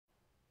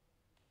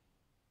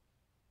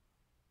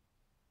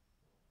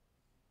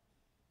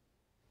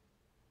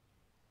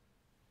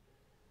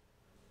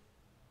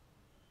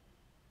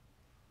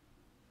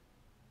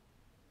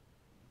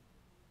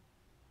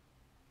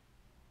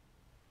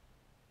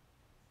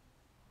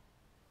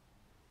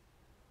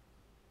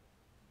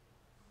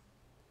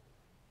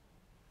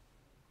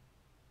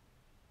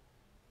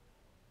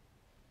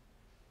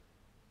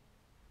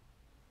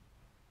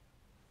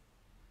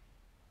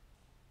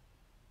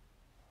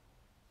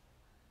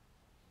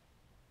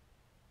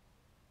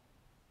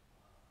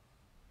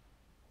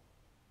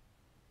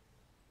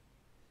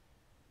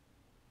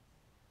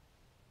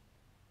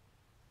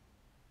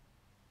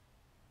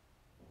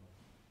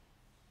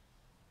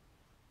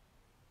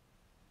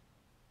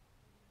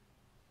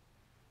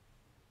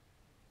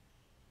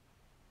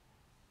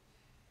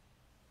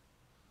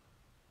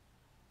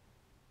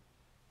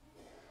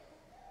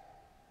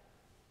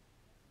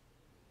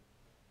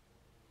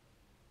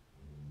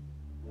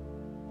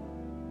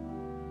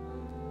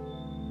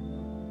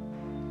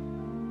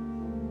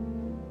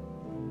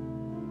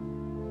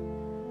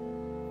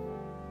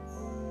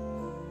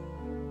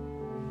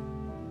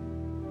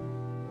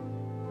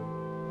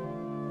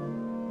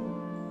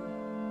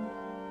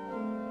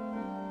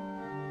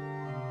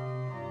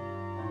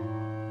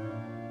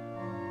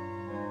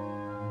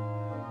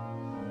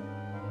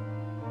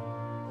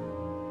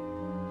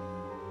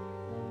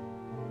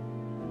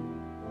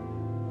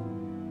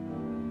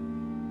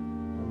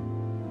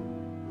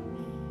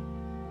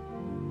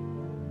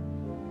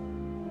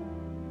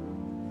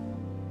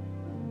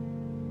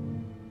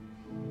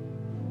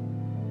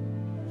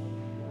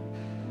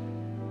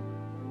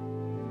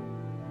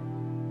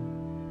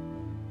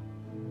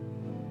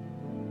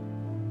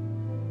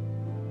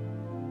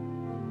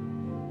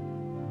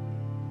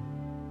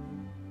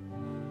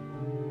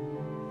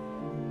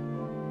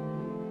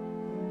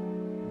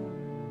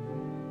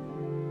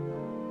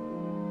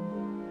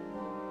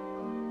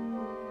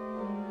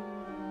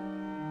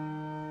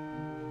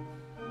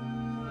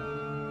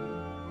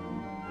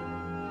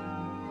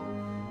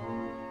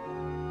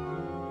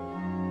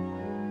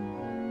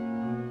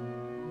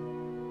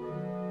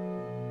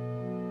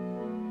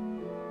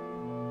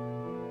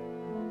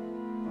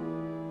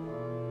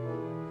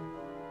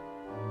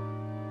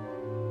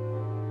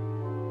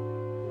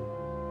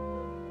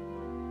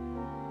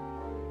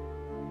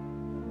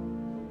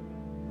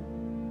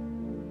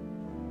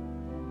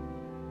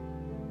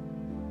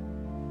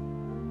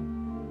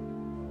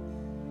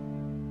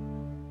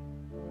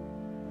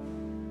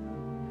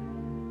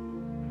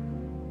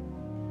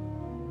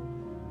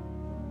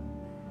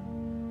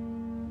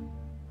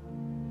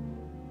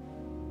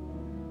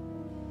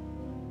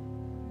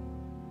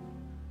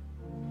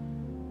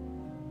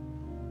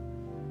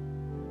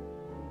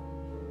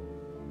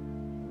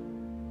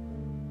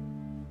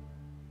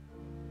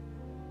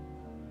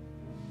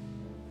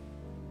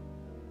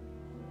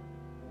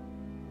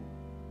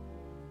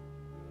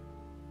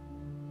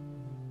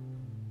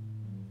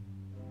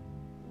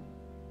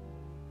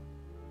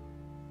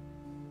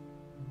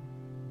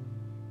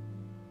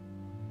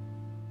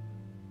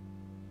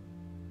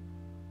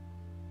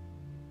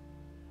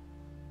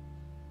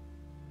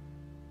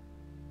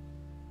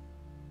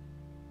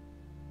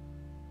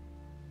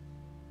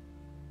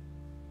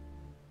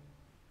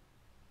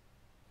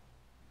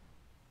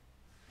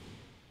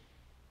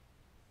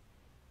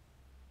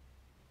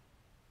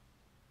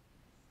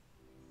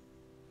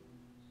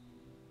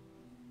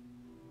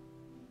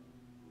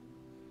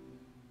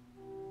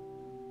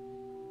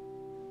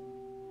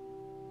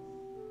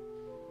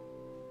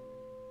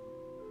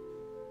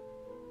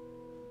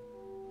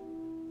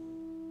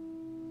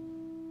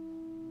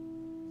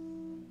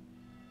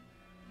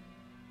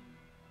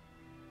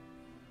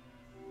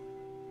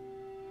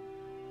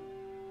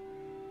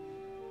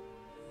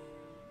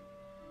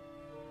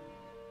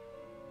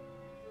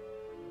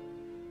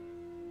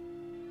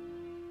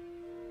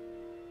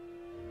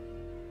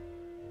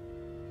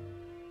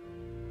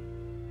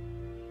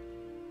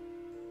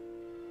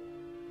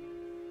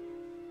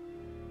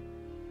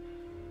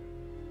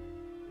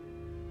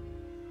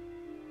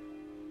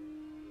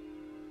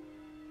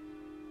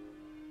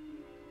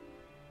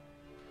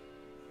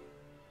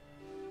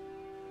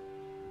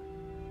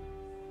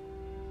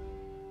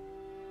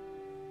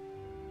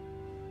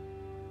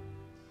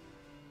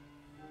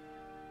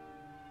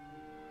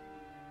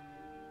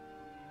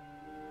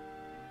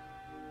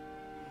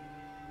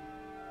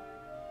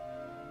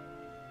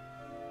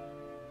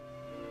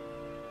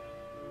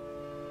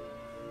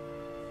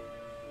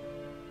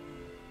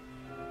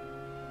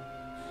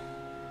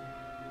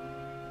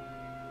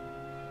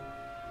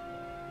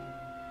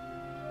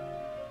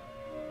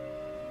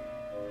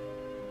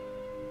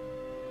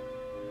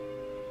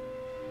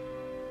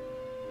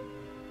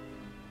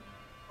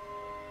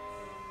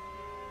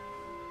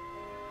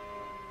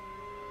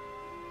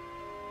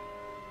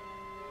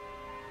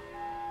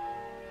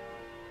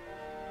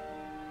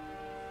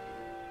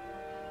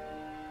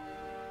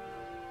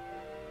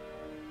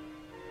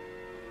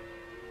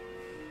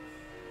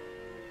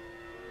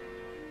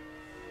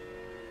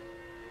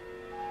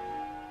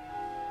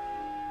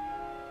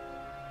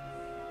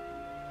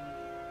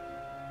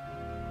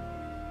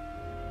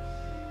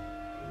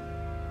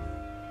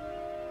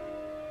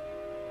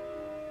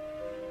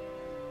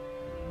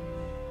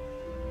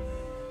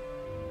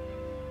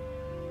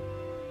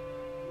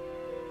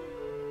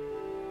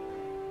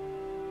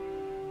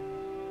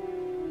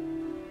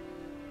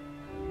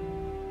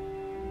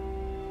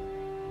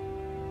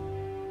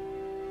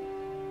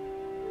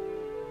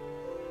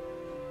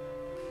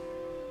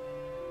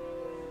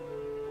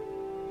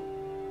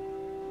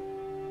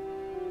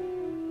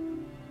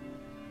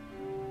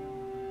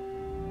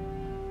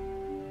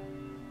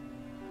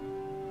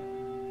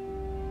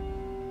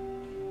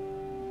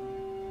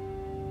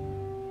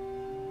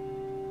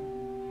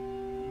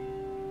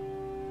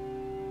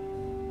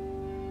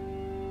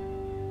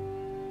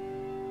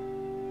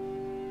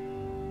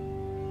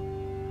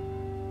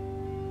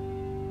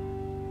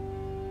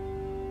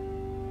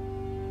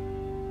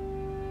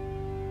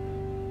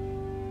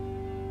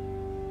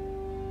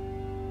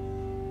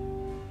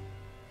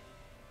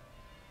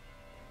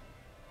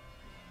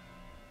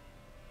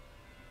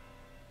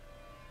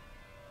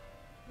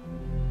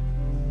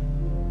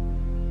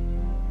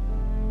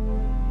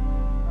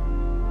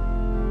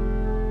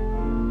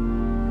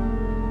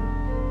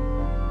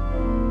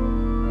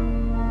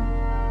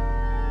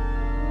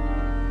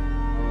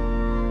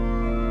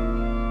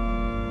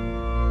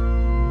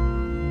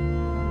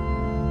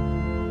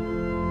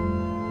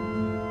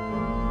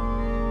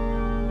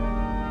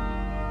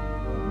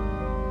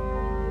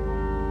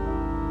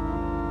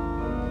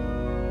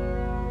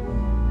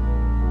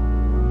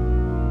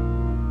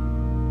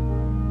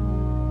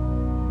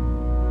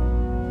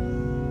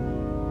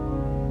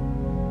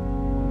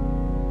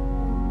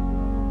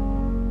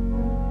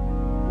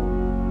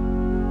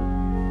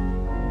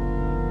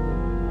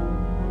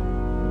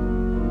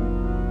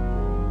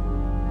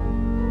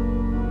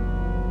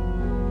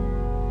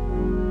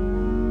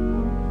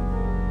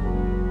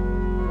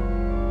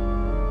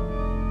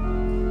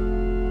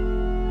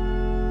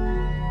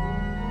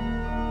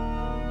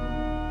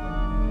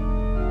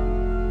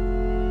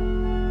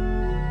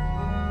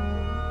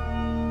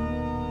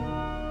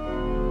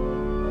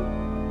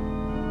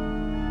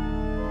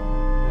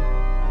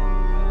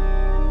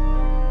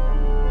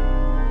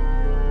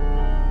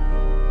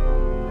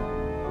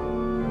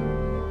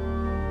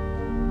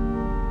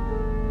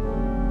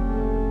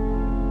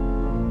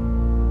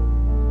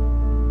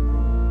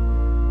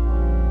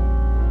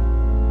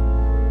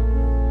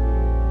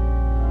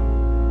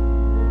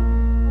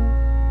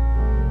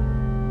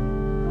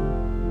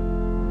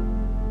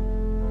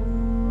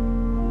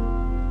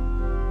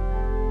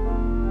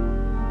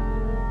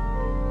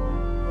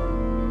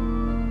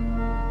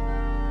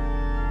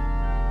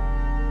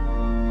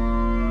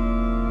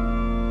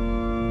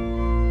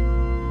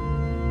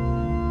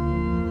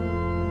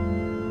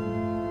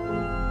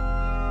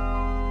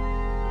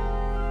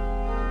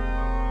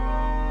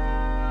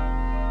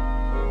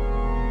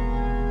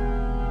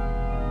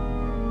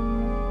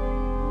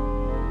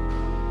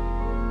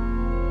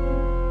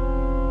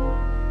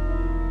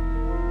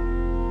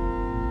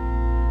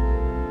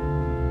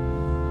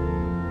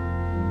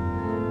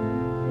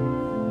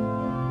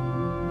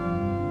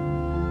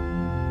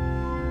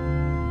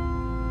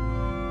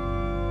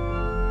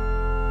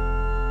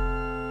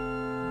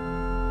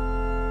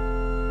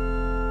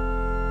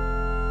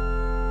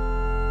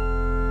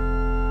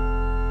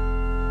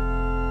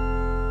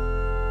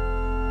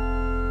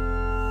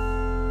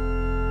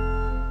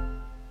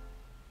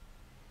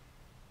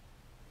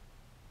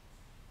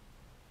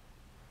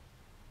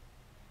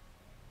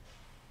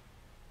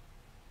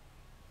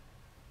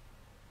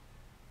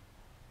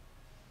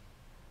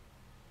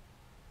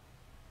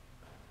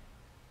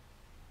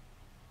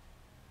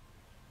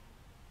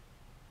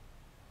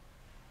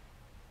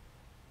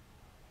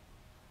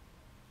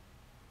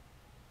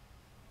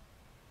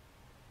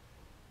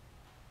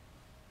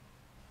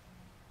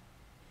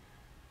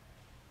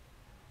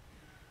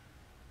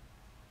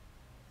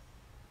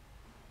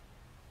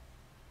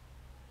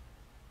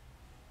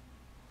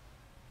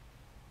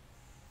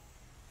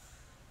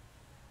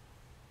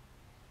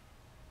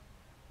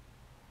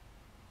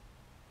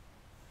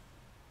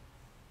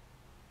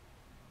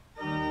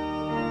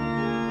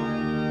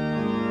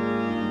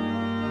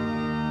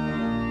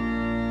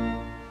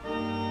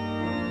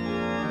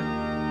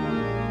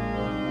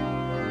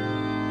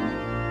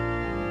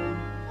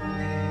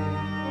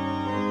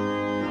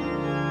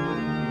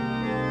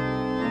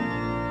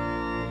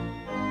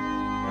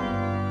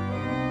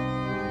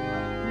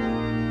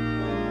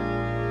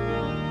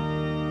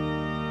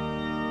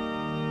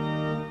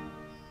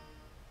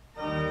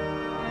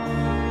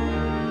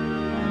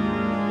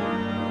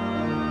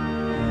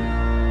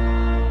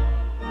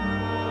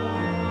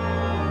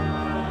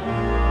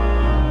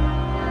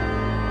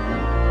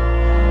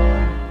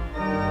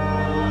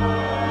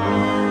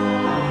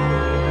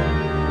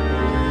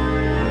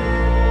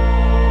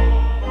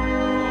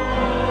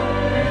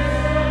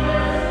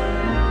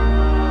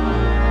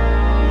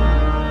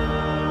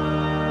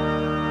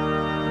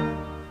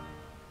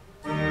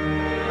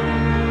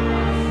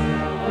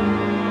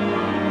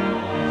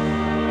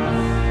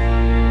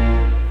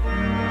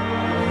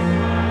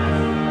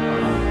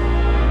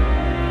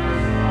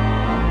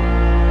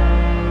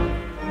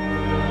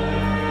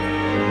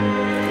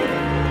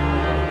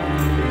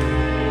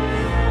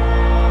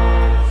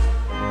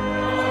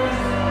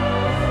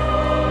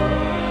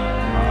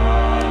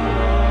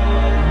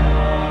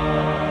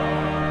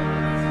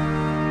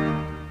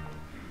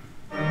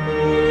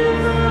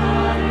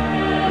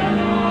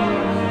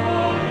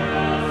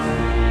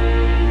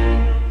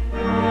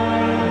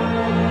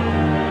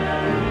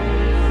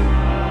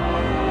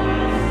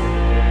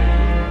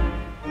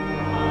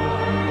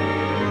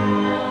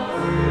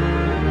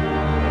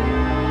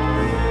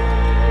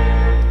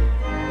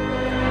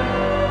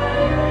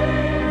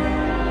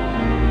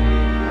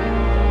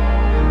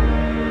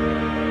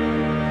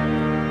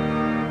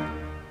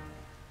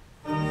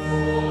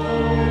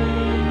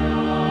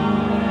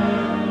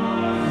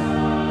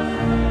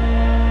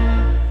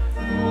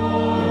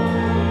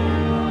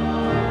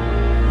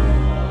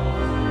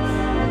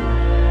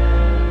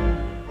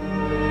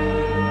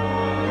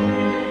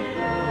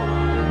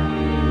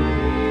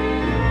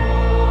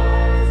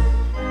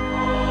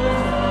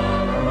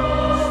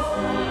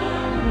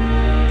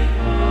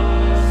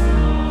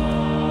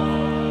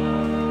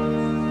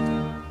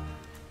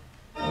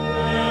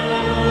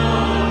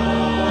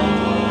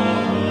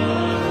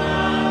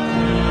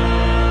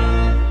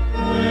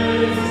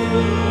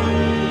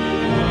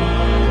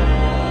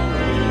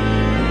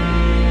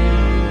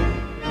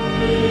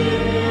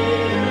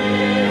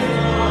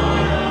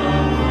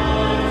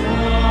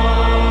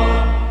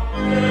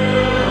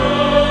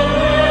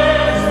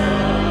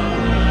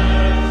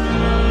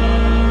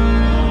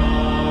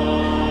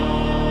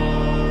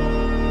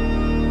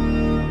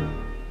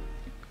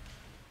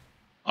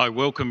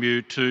welcome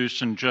you to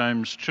St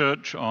James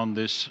Church on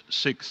this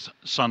sixth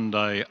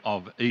Sunday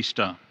of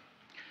Easter.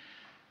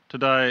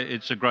 Today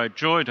it's a great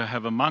joy to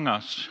have among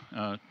us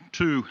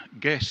two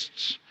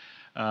guests,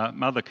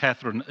 Mother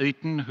Catherine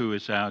Eaton, who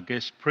is our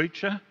guest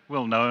preacher,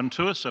 well known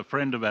to us, a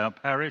friend of our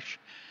parish,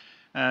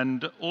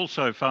 and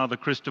also Father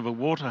Christopher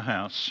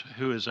Waterhouse,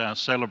 who is our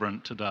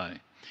celebrant today.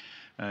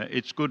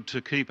 It's good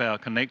to keep our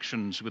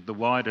connections with the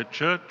wider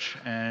church,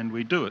 and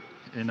we do it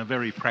in a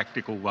very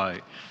practical way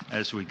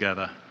as we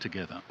gather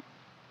together.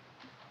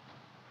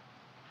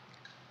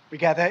 We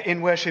gather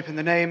in worship in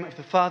the name of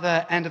the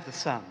Father and of the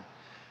Son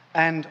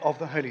and of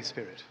the Holy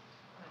Spirit.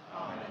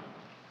 Amen.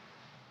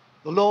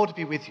 The Lord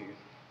be with you.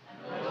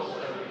 And also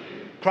with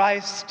you.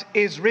 Christ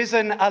is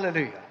risen.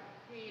 Alleluia.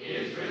 He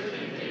is risen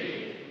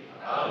indeed.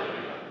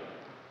 Alleluia.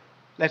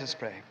 Let us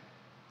pray.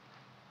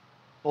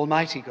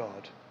 Almighty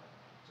God,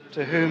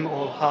 to whom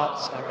all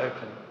hearts are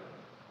open,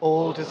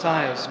 all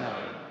desires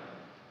known,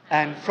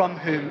 and from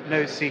whom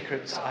no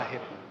secrets are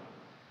hidden,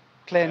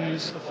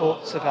 cleanse the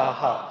thoughts of our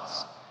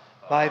hearts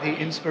by the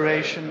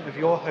inspiration of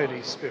your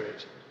Holy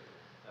Spirit,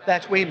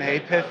 that we may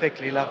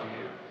perfectly love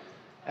you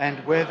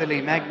and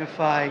worthily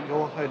magnify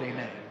your holy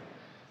name,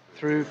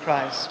 through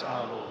Christ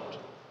our Lord.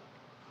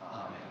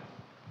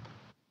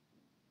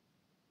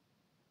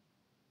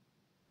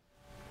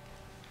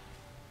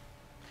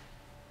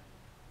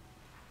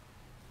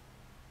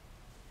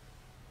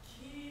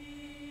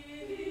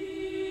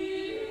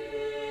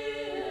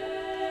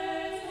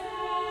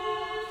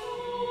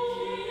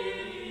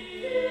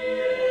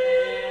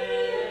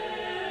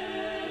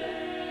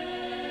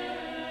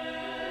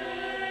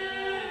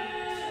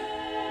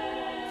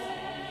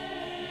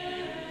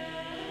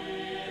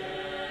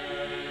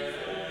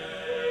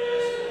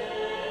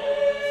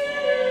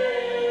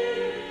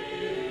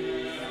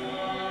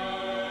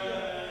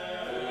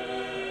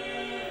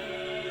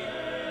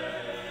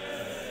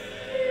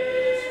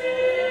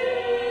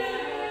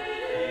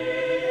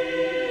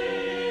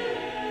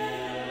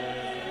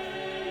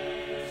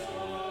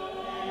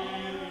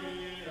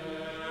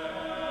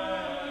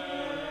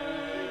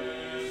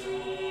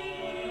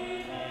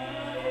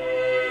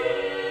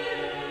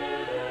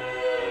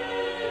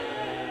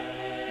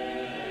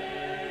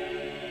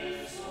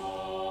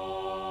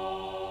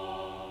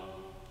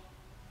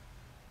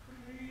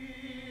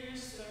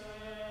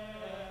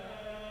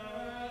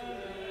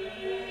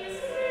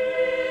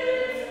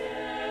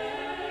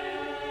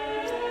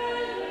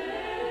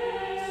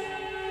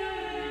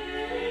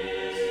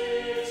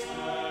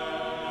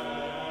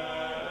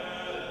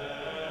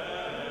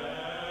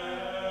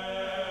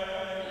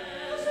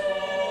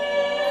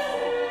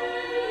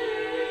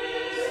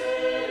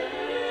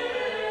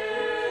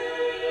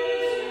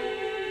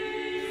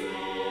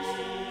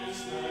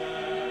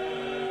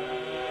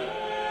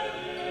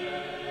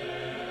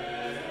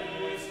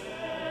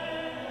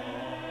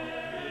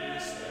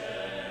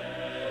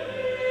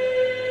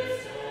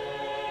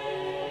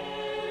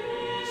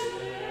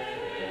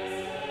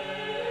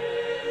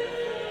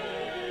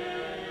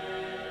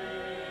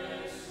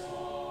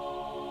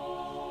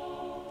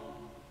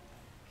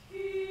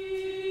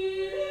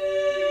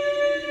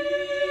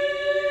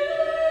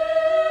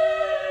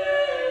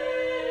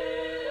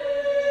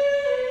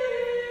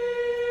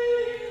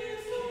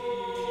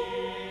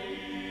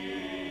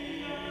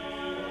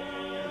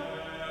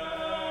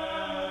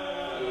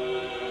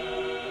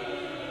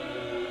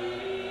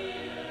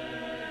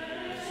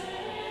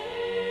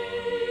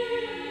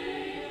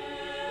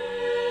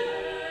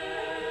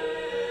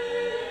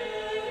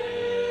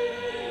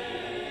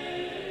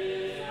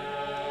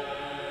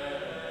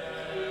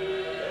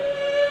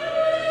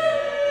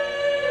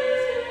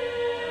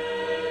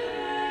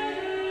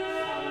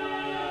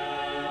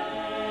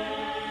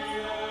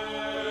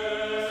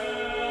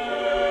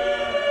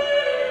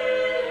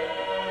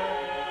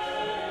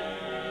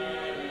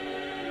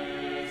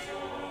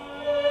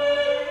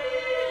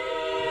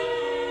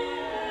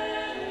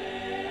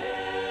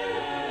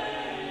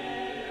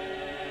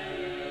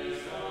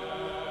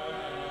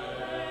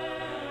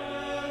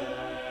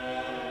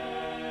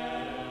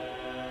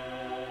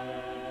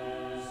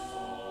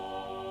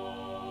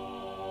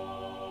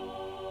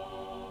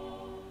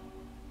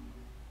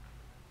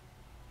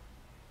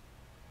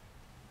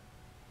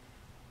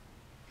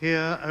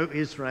 Hear, O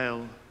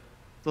Israel,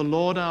 the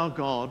Lord our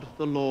God,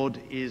 the Lord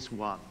is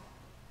one.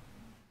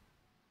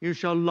 You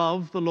shall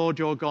love the Lord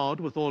your God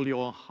with all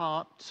your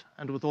heart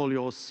and with all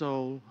your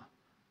soul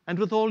and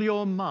with all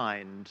your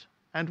mind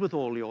and with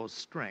all your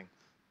strength.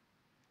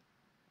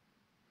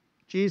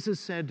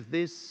 Jesus said,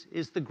 "This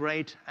is the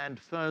great and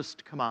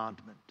first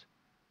commandment,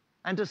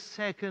 and a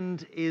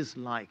second is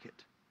like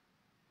it.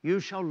 You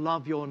shall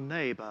love your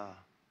neighbor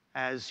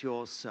as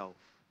yourself."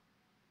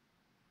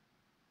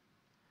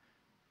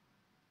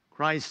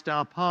 Christ,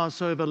 our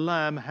Passover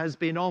lamb, has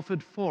been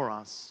offered for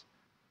us.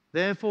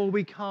 Therefore,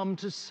 we come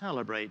to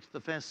celebrate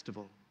the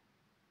festival.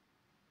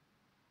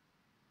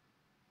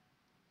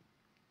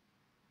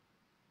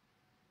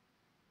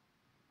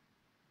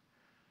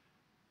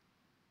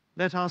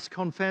 Let us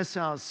confess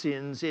our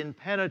sins in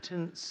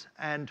penitence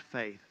and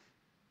faith.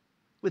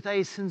 with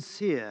a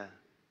sincere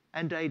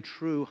and a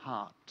true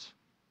heart.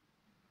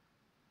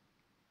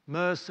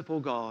 Merciful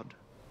God,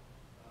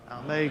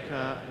 our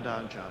Maker and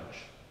our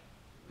Judge,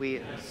 we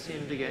have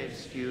sinned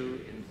against you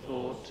in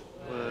thought,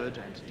 word,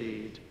 and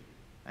deed,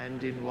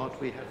 and in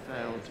what we have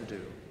failed to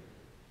do.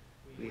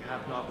 We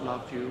have not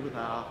loved you with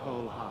our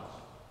whole heart.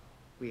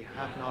 We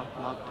have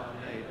not loved our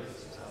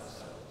neighbours as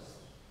ourselves.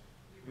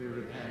 We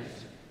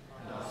repent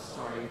and are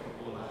sorry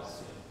for all our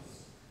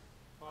sins.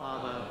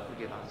 Father,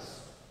 forgive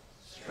us.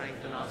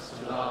 Strengthen us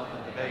to love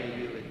and obey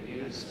you in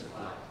newness of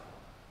life.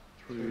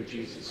 Through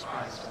Jesus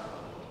Christ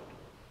our Lord.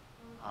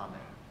 Amen.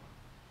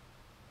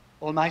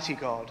 Almighty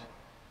God,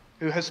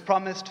 who has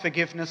promised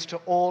forgiveness to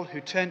all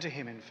who turn to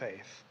him in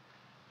faith,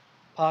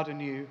 pardon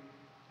you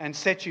and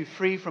set you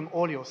free from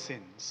all your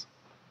sins,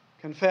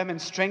 confirm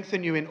and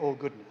strengthen you in all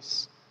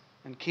goodness,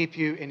 and keep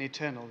you in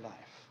eternal life.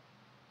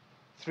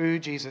 Through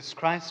Jesus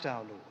Christ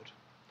our Lord.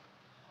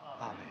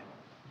 Amen.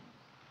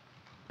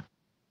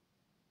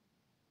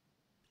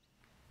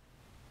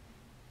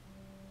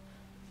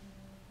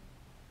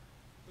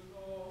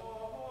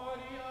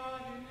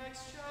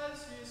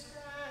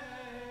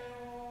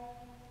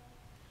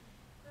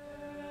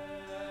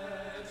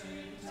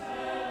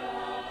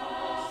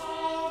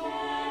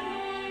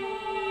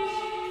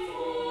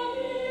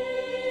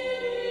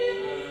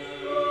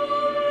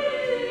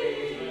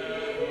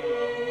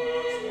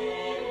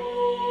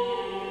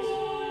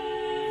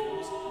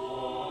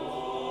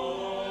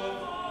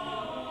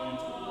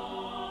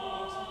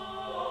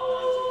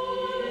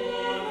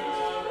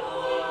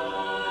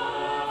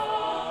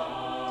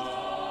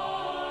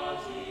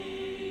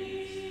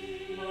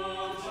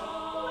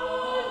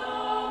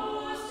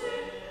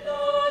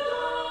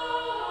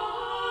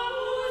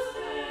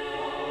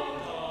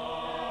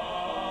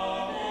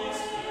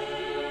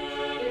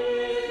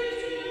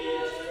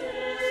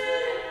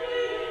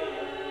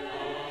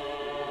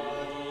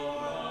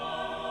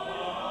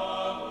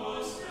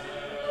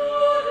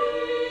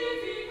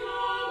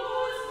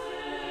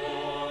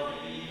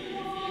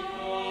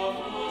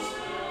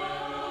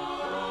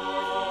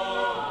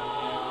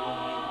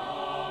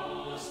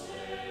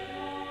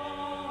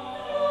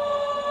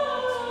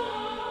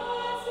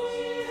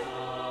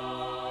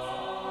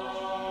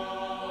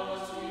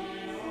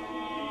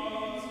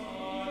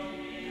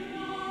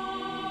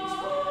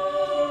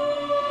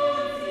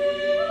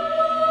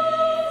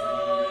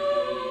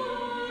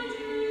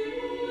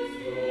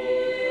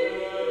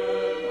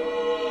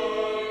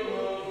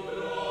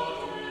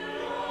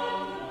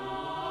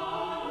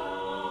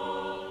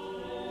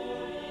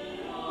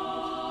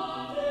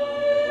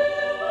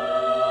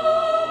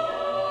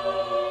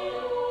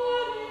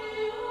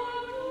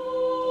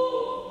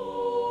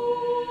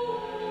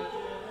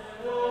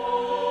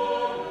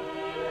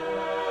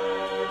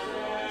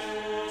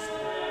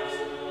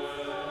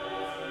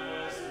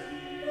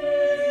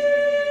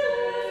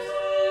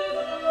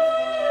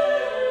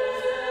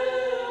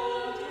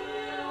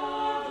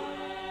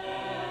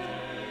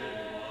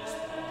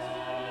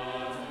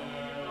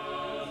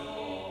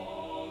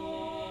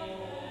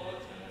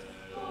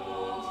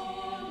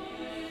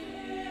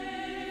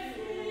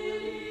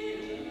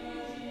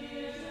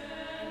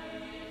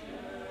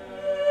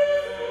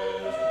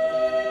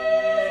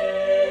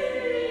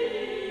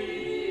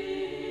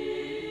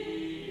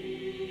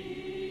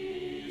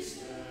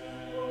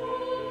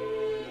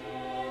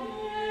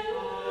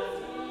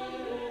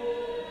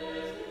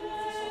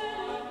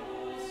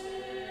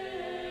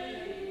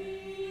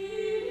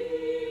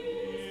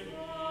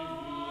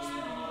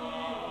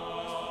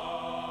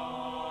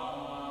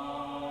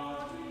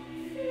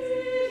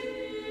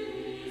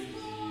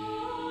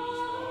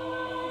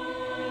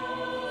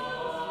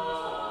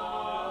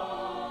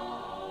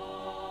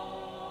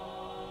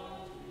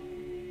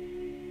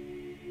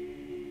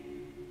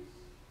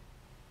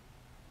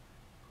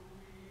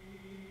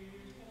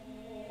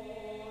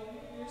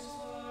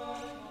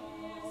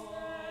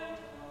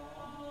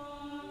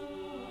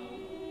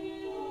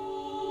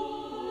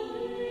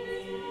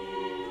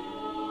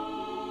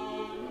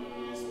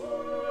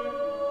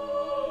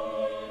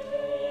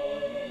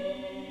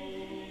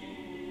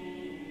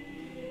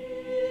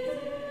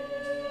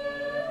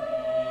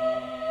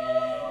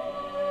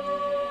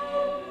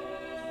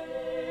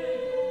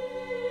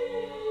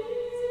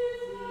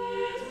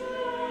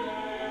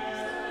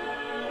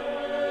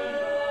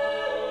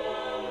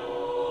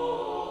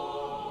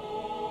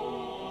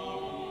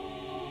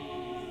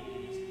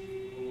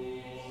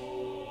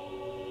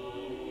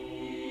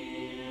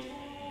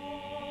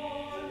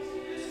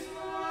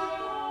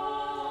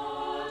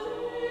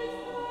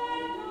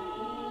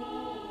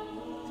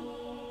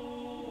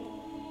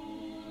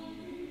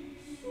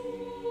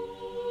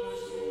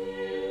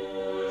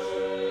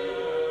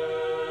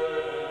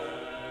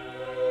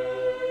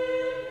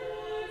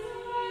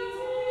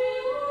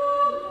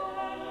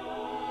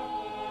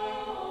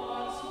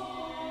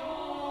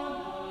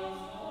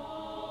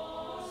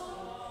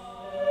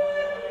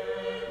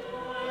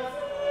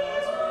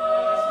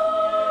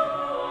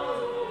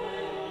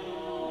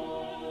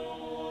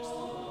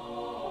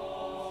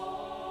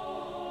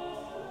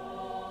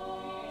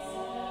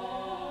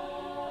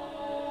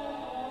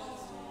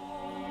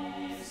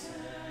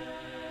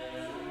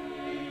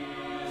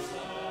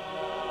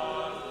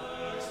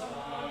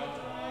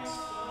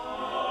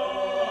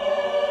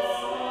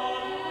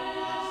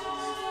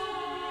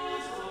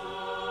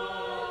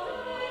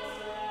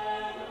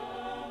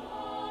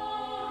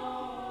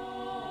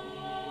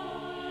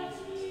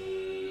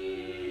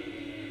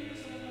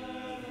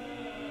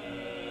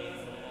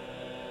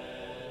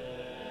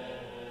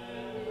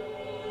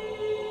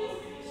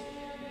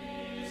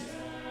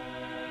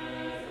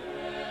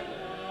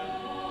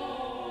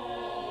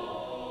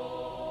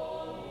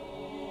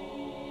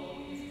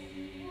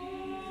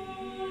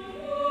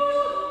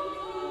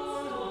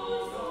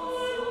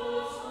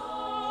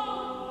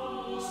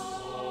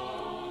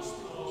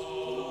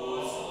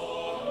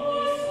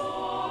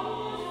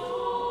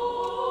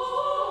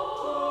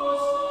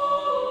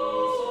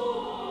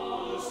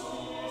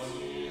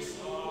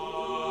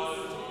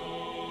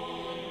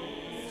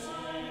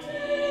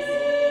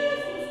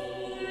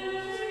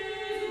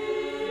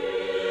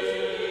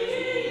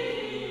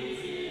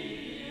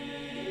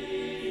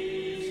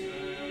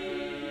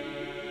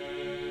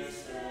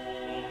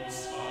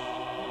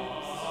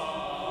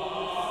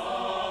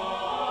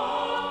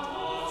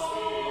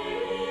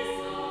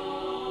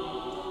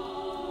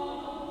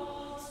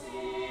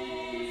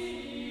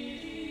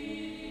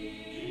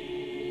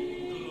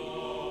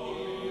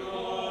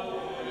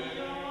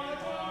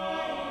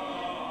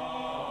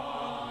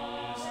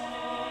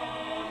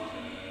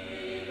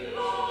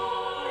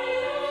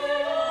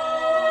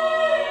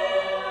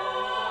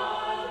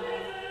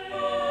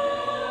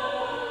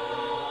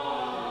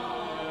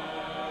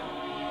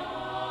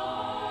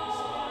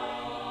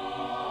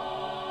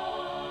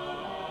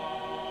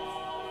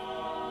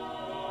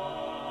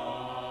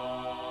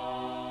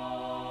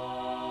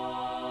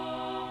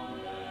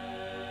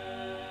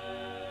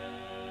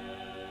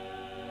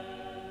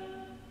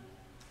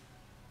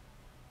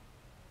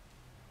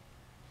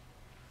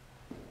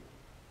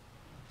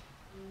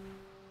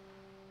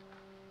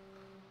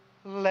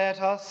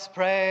 Let us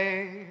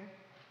pray.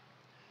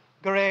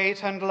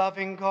 Great and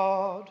loving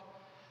God,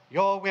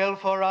 your will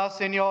for us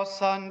in your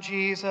Son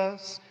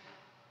Jesus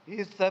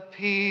is the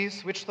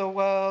peace which the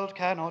world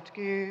cannot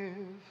give.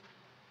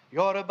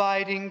 Your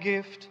abiding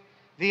gift,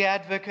 the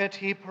advocate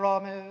he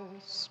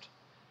promised.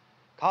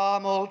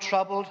 Calm all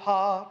troubled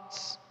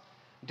hearts,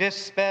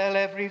 dispel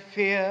every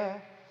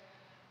fear,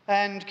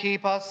 and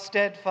keep us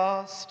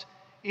steadfast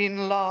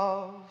in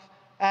love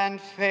and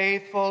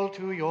faithful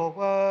to your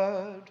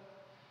word.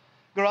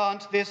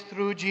 Grant this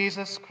through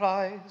Jesus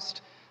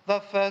Christ, the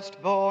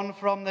firstborn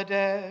from the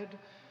dead,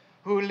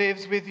 who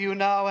lives with you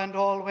now and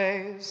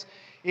always,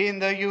 in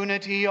the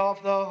unity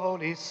of the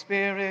Holy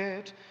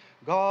Spirit,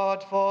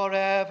 God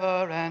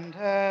forever and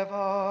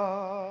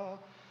ever.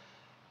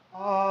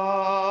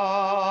 Amen.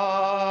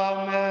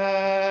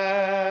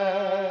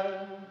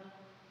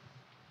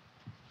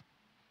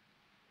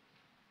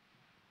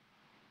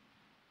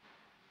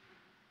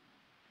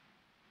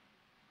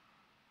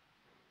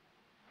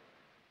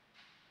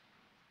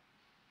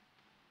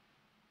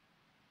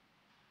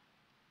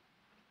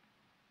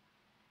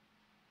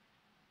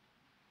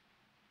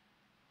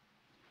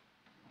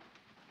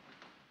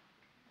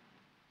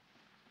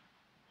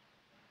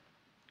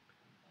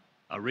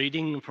 A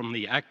reading from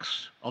the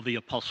Acts of the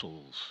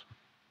Apostles.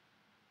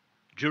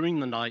 During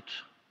the night,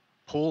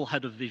 Paul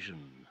had a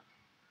vision.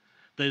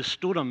 There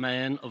stood a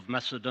man of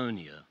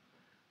Macedonia,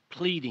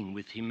 pleading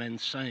with him and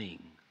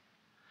saying,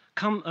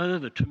 "Come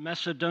over to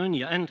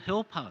Macedonia and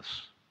help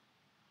us."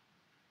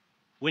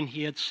 When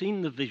he had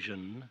seen the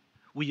vision,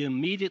 we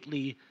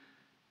immediately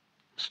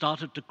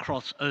started to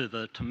cross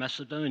over to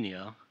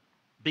Macedonia,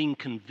 being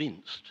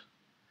convinced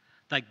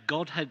that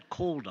God had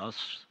called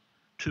us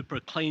to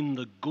proclaim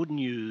the good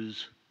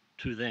news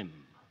to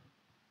them.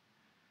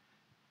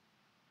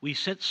 We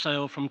set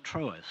sail from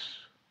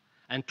Troas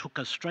and took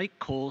a straight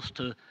course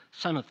to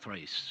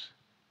Samothrace,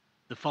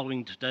 the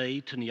following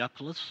day to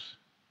Neapolis,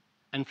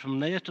 and from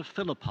there to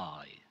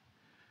Philippi,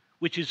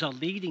 which is a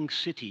leading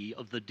city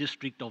of the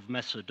district of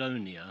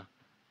Macedonia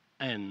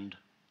and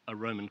a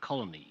Roman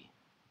colony.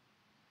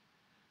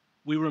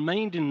 We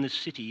remained in this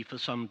city for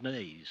some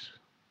days.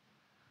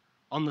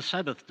 On the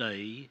Sabbath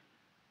day,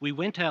 we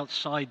went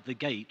outside the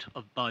gate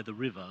by the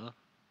river,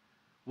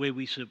 where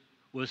we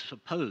were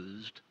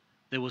supposed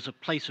there was a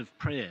place of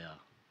prayer,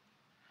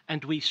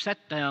 and we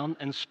sat down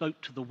and spoke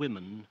to the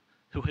women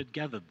who had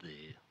gathered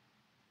there.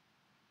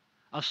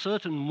 A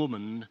certain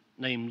woman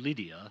named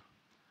Lydia,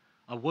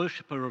 a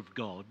worshipper of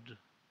God,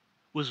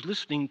 was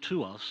listening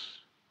to us.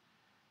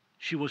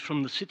 She was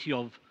from the city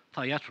of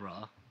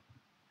Thyatira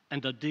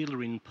and a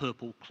dealer in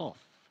purple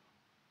cloth.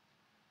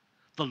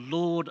 The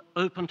Lord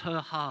opened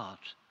her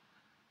heart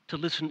to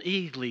listen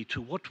eagerly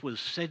to what was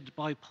said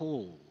by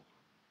Paul.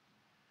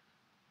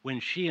 When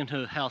she and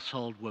her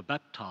household were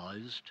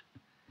baptized,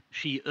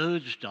 she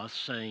urged us,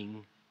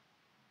 saying,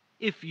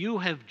 "If you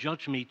have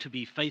judged me to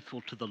be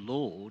faithful to the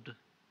Lord,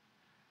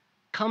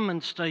 come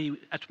and stay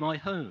at my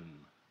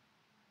home."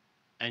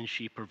 And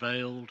she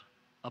prevailed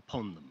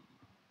upon them.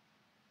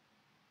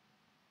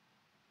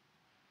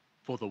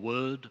 For the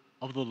word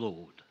of the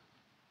Lord.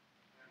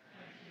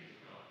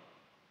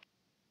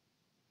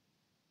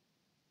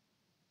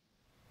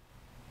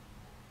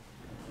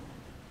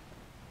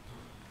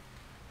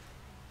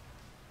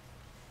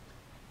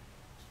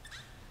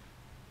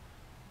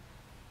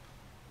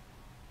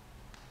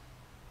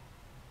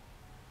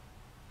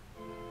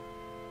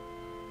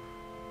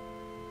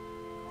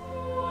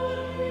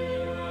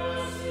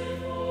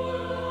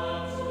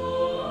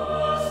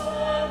 Us,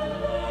 and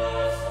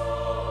bless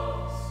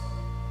us.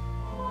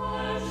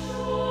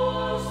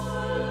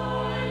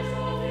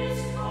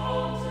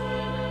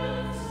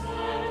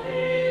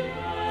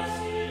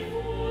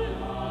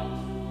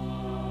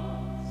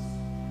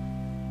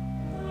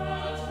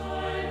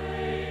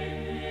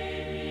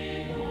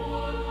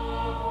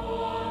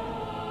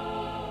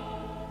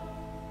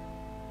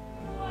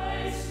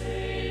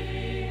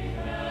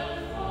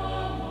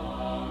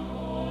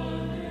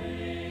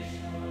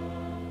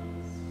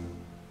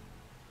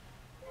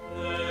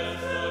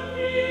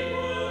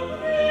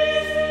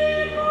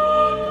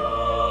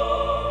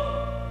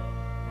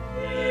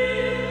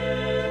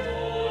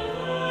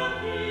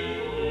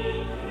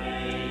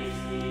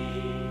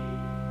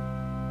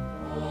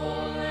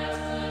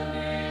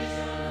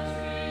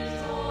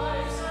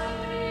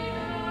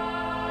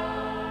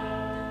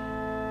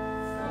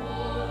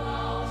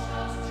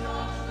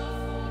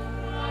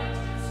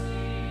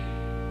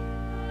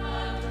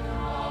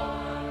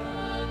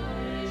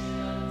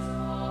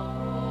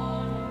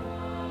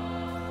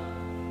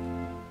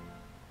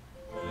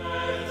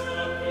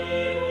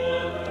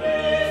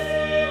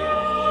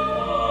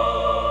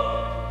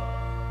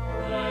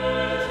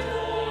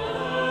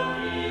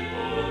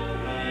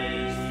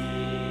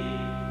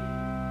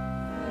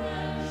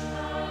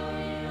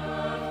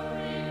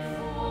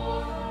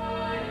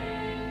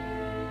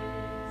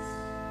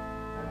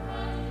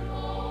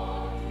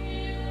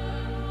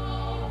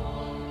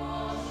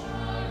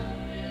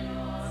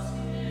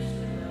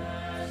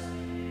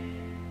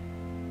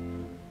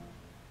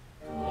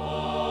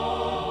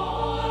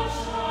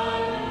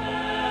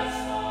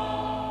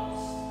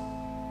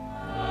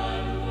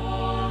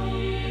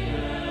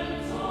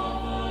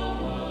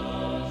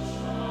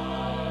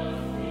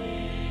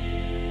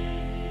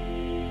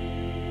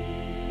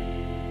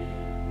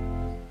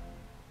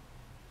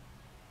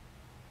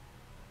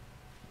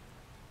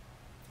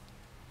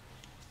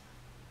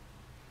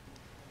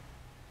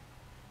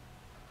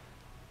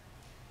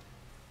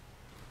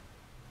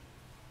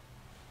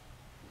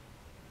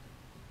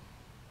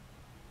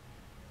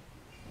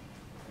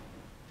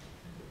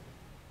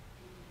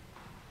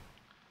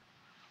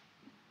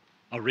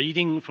 A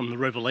reading from the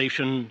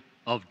Revelation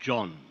of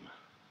John.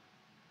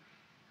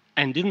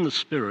 And in the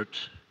Spirit,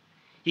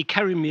 he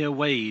carried me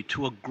away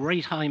to a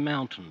great high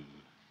mountain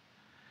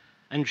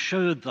and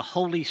showed the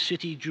holy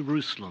city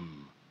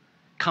Jerusalem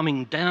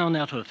coming down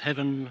out of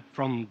heaven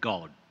from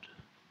God.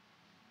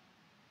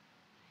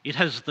 It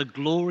has the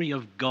glory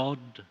of God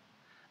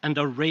and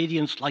a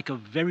radiance like a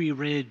very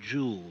rare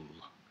jewel,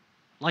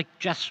 like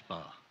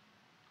jasper,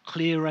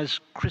 clear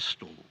as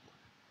crystal.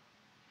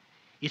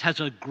 It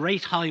has a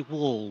great high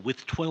wall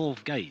with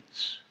 12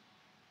 gates,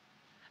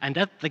 and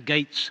at the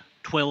gates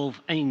 12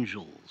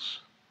 angels.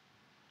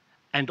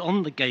 And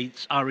on the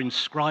gates are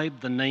inscribed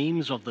the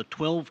names of the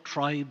 12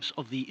 tribes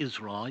of the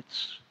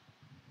Israelites.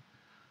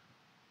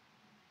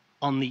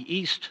 On the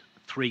east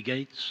 3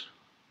 gates,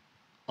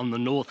 on the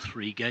north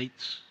 3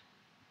 gates,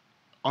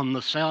 on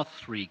the south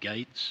 3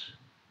 gates,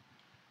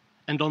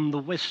 and on the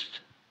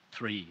west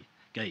 3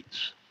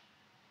 gates.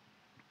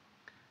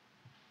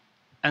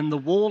 And the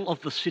wall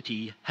of the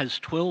city has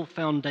 12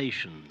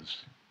 foundations,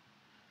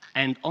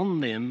 and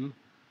on them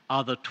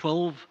are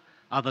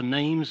the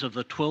names of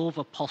the 12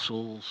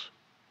 apostles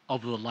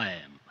of the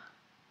Lamb.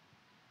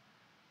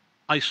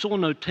 I saw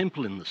no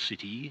temple in the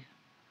city,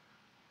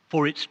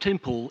 for its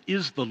temple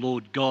is the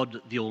Lord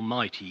God the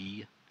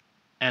Almighty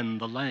and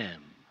the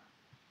Lamb.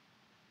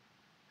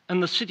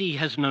 And the city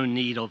has no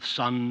need of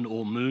sun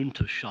or moon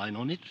to shine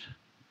on it,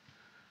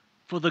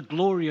 for the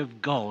glory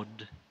of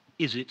God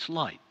is its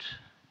light,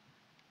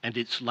 and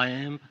its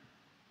lamp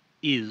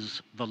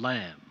is the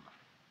Lamb.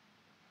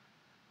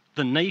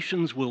 The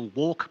nations will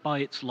walk by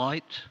its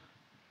light,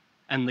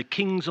 and the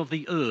kings of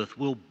the earth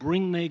will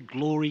bring their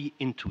glory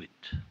into it.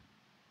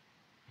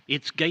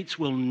 Its gates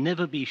will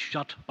never be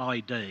shut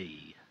by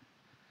day,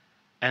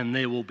 and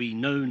there will be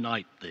no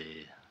night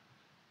there.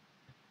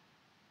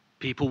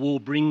 People will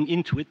bring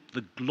into it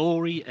the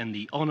glory and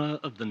the honor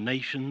of the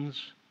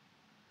nations,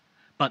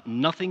 but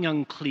nothing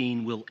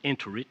unclean will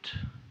enter it,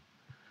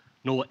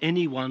 nor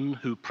anyone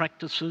who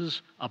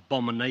practices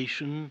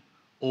abomination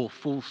or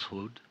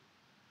falsehood,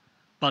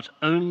 but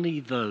only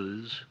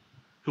those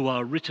who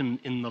are written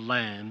in the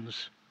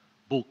Lamb's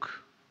book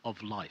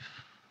of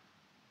life.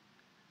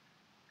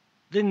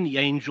 Then the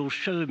angel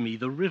showed me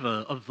the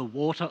river of the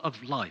water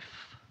of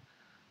life,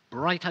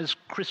 bright as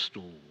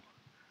crystal,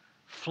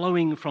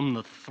 flowing from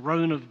the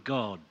throne of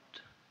God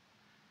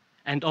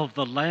and of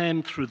the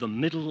Lamb through the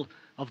middle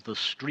of the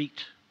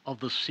street of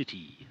the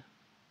city.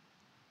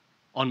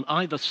 On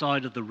either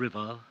side of the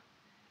river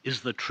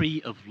is the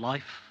tree of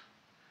life,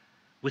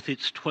 with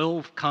its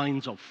 12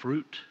 kinds of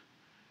fruit,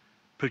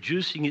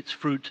 producing its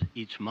fruit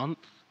each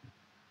month,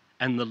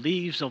 and the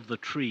leaves of the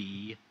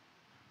tree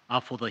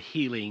are for the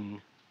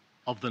healing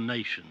of the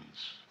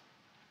nations.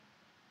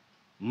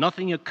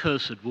 Nothing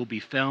accursed will be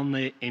found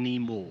there any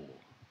more,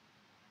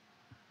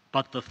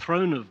 but the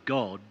throne of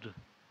God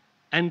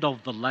and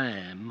of the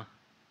Lamb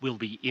will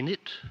be in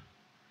it,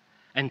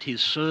 and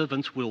his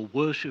servants will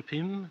worship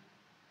him.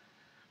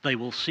 They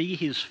will see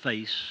his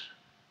face,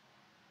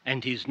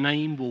 and his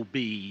name will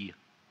be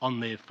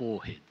on their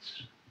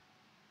foreheads.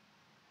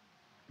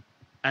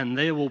 And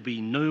there will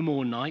be no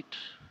more night.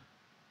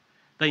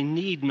 They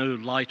need no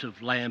light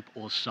of lamp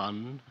or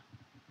sun,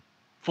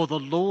 for the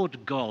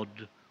Lord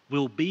God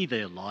will be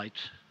their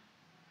light,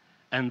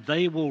 and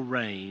they will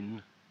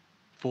reign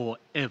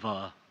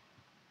forever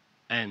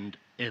and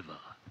ever.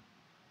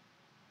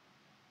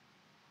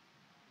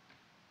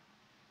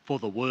 For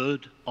the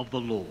word of the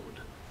Lord.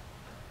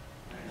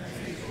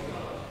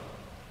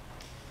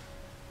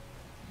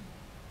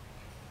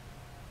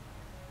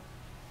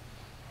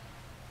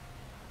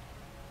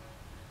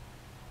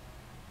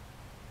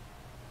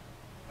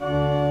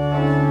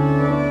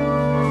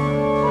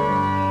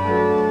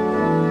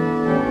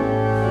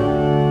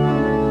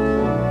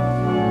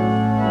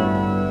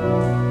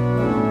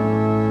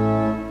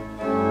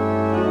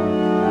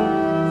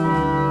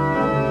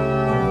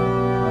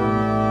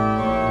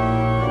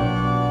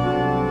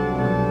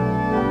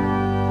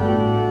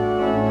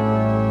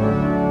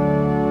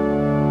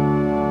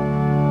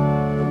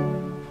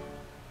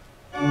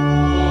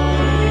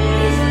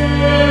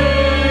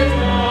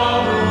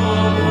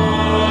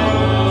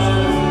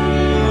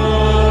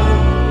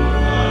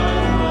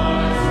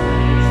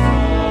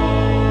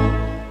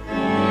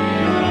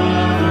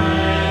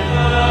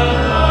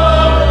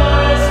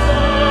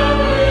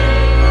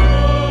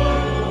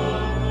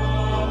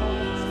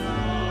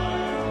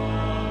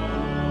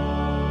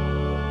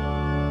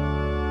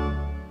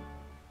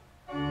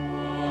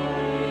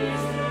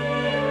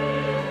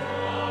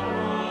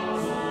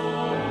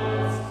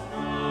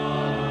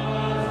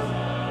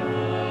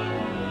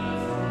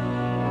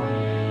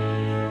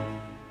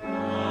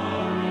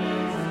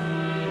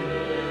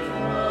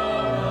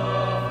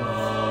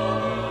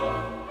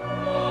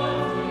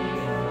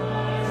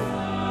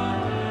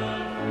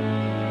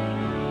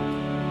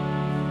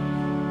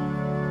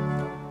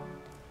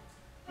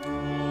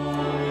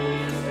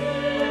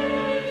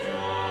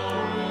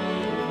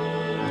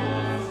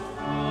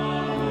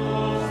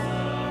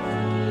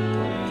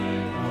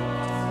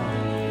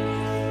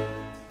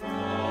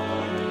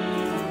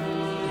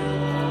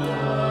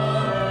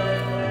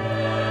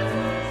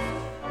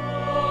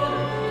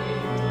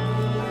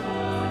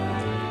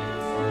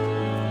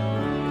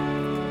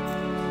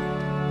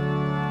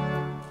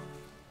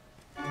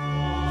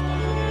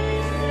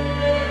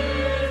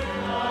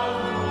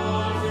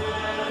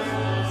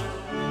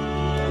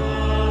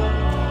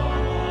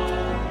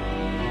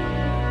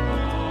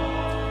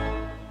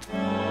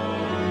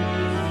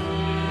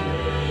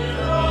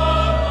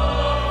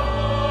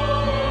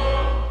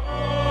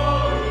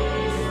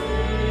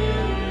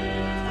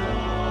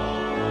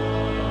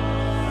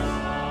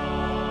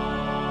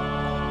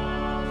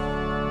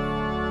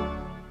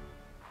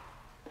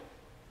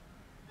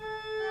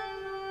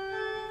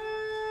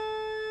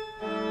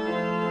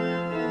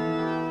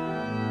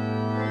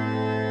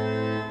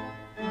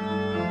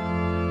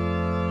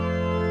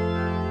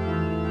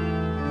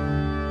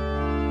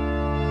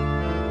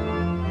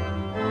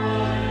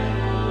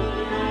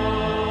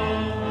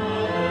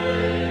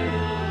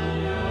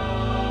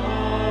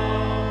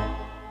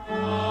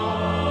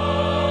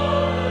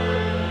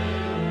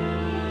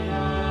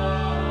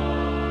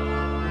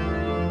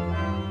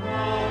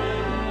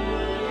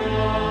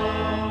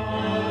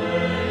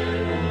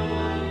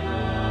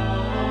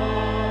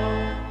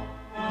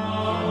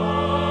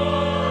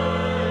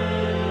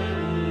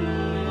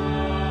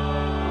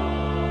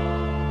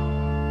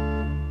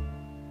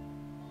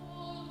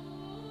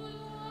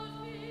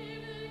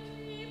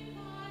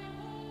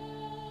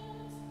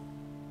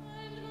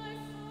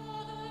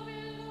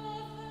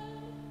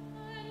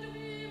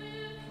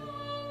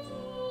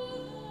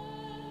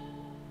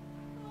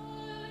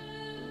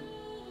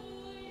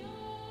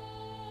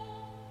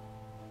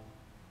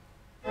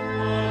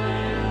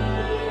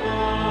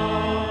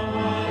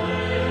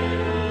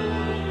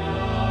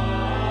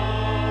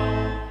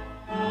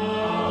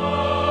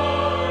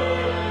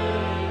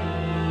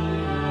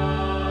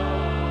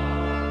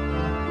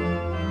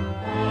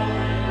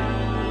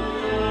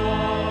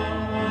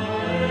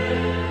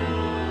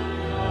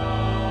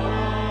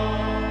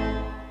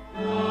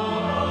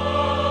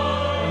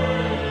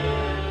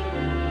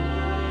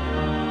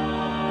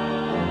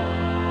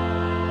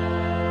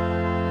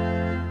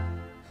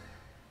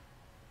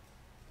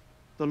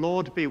 The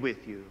Lord be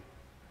with you.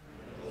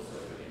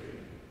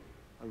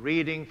 A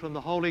reading from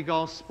the Holy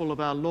Gospel of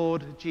our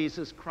Lord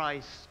Jesus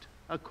Christ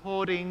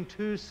according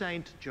to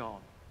St. John.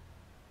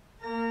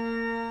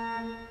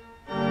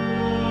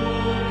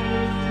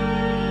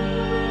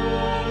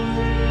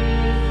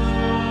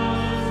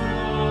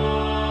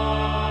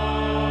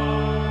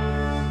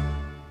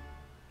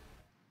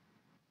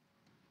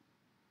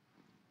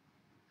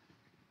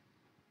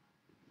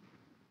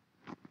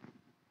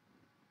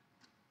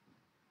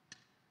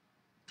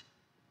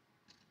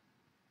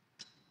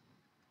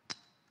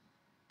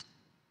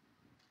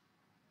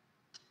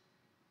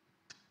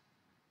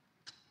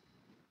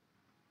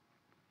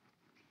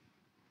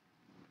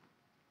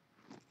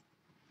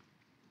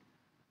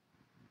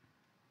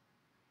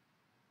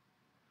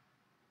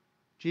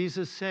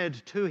 Jesus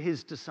said to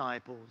his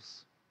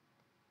disciples,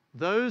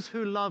 "Those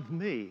who love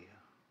me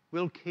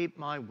will keep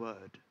my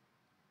word,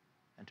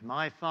 and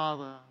my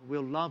Father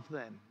will love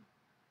them,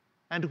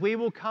 and we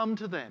will come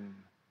to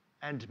them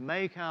and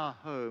make our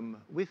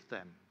home with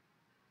them.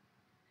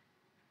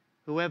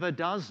 Whoever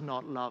does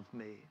not love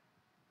me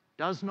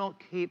does not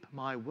keep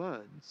my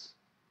words,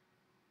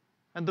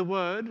 and the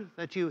word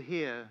that you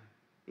hear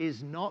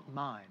is not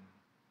mine,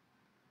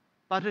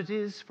 but it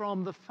is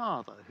from the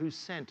Father who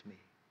sent me.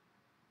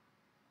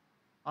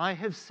 I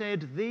have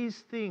said these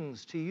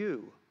things to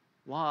you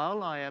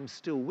while I am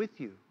still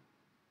with you.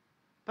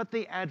 But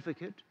the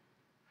Advocate,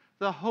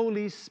 the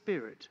Holy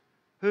Spirit,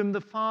 whom the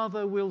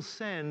Father will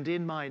send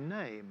in my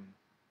name,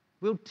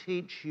 will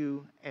teach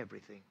you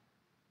everything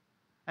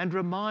and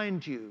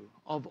remind you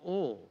of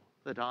all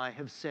that I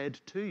have said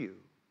to you.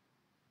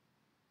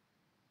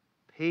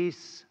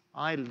 Peace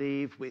I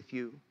leave with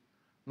you,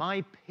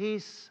 my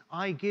peace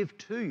I give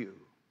to you.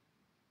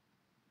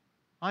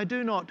 I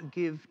do not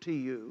give to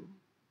you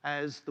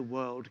as the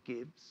world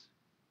gives.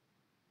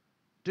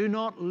 Do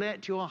not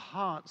let your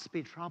hearts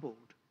be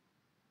troubled,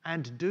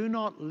 and do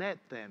not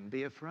let them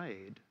be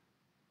afraid.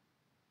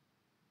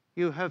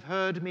 You have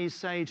heard me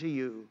say to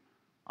you,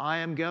 I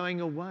am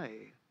going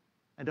away,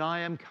 and I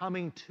am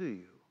coming to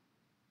you.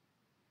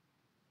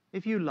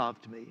 If you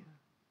loved me,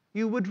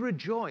 you would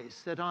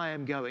rejoice that I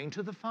am going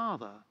to the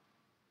Father,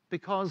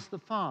 because the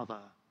Father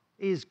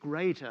is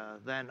greater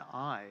than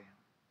I.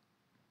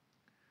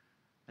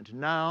 And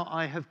now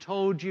I have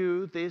told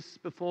you this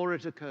before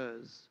it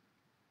occurs,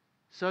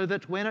 so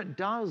that when it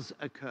does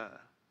occur,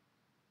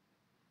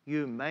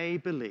 you may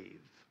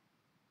believe."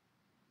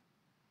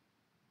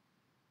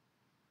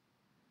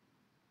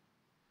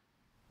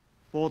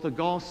 For the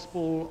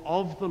Gospel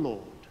of the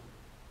Lord.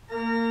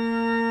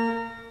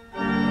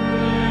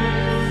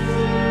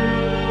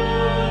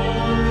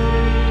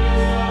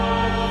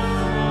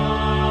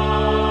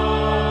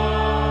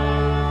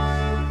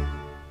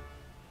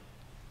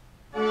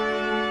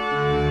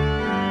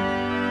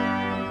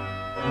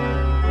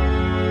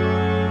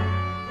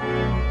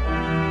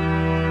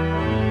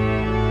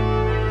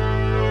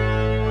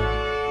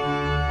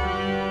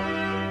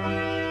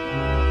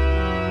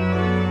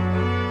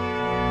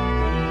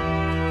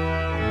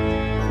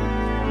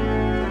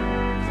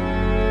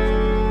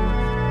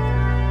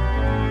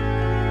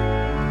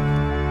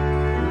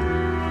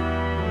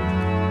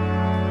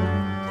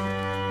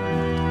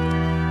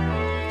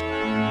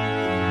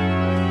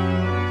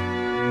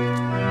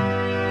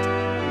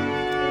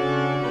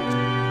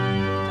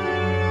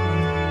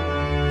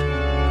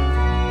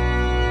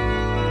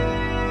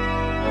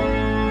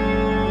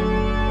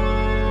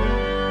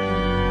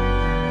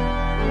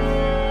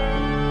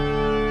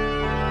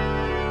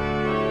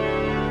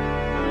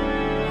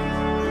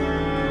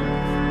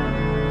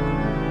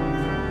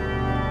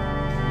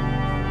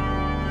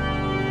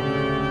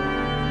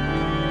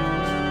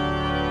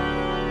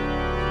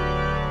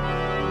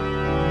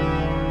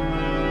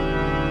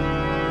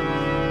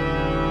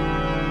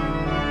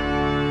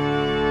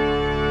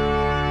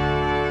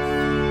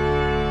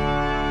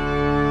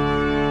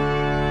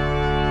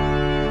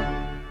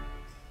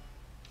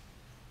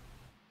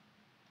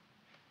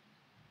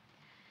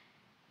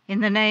 In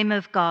the name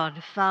of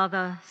God,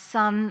 Father,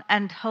 Son,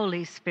 and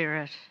Holy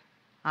Spirit.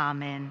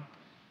 Amen.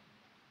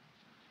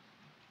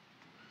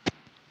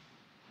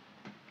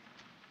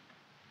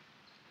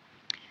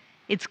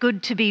 It's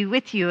good to be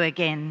with you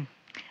again.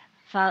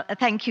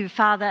 Thank you,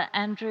 Father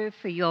Andrew,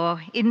 for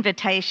your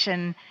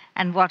invitation,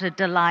 and what a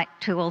delight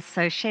to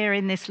also share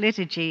in this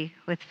liturgy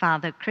with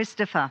Father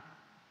Christopher.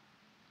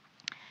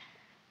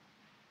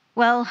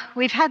 Well,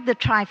 we've had the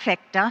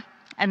trifecta,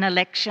 an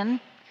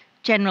election,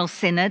 General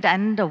Synod,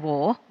 and a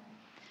war.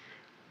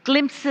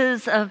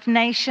 Glimpses of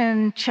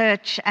nation,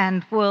 church,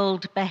 and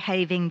world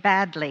behaving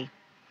badly.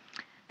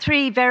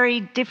 Three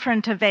very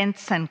different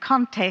events and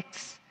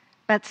contexts,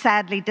 but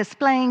sadly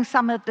displaying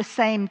some of the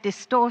same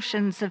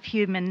distortions of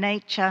human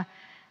nature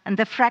and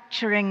the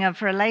fracturing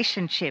of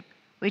relationship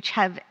which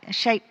have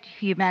shaped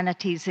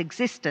humanity's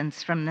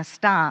existence from the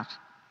start.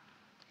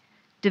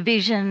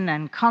 Division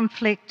and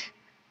conflict,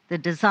 the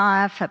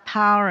desire for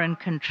power and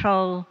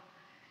control,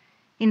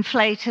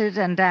 inflated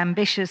and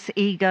ambitious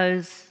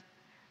egos,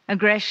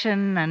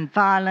 aggression and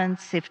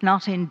violence, if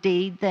not in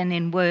deed, then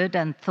in word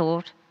and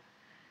thought,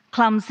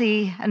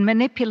 clumsy and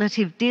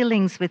manipulative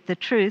dealings with the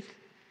truth,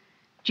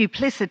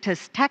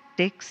 duplicitous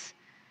tactics,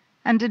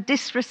 and a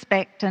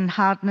disrespect and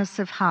hardness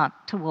of heart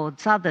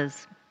towards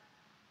others.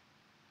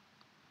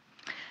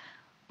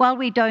 While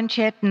we don't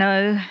yet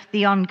know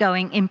the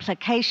ongoing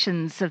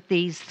implications of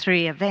these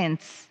three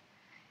events,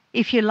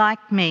 if you're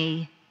like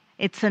me,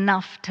 it's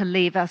enough to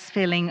leave us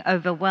feeling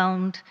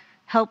overwhelmed,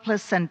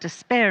 helpless, and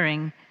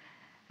despairing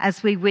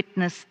as we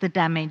witness the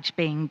damage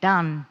being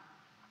done.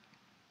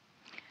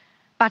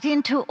 But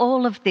into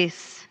all of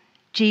this,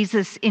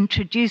 Jesus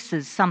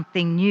introduces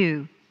something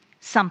new,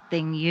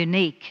 something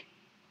unique.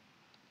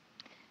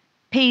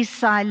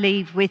 "Peace I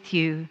leave with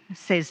you,"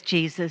 says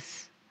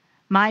Jesus.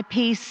 "My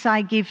peace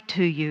I give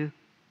to you.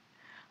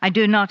 I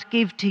do not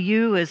give to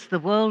you as the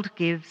world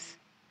gives.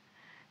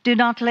 Do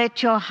not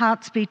let your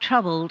hearts be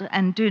troubled,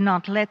 and do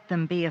not let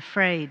them be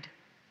afraid."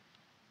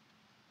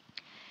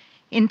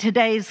 In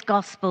today's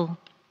gospel,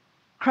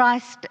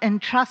 Christ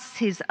entrusts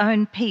his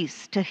own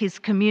peace to his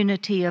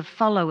community of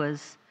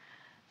followers,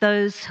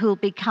 those who'll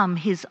become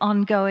his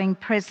ongoing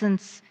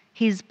presence,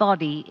 his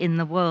body in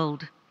the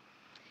world.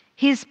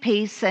 His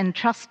peace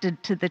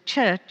entrusted to the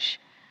church,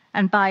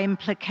 and by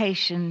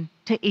implication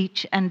to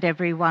each and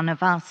every one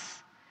of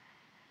us.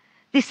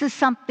 This is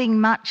something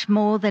much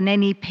more than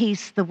any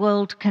peace the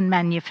world can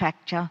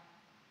manufacture.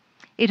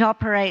 It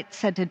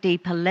operates at a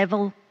deeper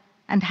level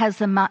and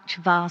has a much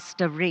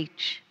vaster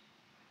reach.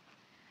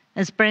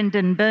 As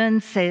Brendan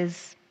Burns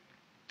says,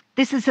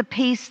 this is a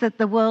peace that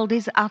the world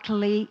is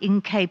utterly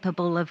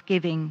incapable of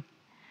giving.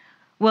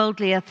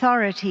 Worldly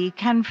authority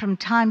can from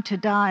time to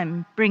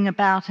time bring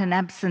about an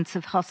absence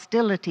of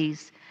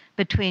hostilities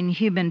between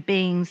human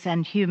beings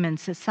and human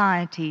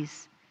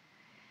societies.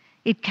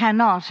 It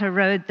cannot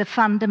erode the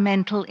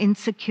fundamental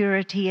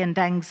insecurity and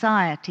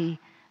anxiety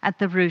at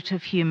the root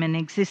of human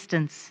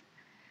existence.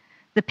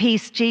 The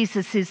peace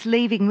Jesus is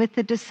leaving with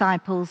the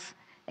disciples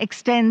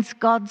extends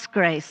God's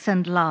grace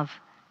and love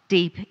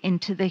deep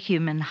into the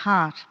human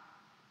heart.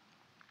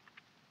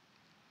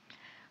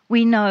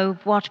 We know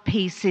what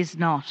peace is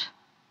not.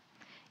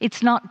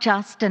 It's not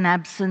just an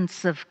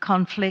absence of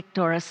conflict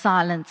or a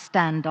silent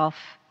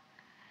standoff,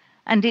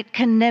 and it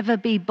can never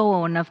be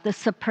born of the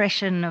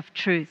suppression of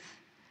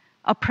truth,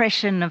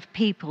 oppression of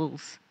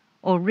peoples,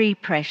 or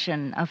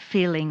repression of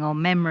feeling or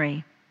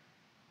memory.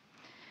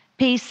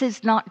 Peace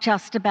is not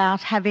just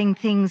about having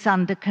things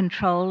under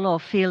control or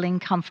feeling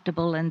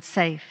comfortable and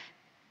safe.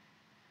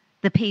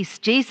 The peace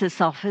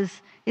Jesus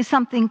offers is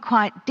something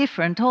quite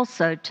different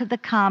also to the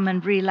calm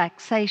and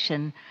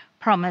relaxation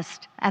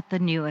promised at the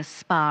newest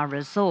spa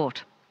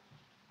resort.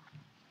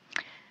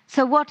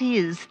 So what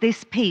is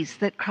this peace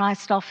that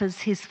Christ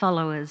offers his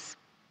followers?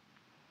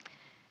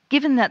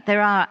 Given that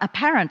there are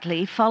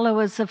apparently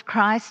followers of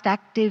Christ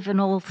active in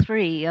all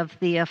three of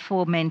the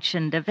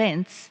aforementioned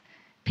events,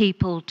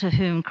 people to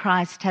whom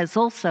Christ has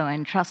also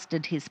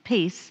entrusted his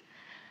peace,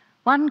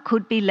 one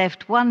could be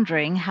left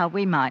wondering how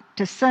we might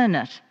discern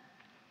it.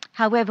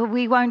 However,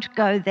 we won't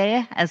go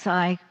there, as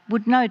I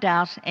would no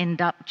doubt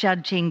end up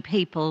judging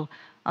people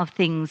of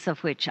things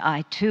of which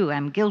I too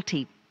am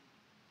guilty.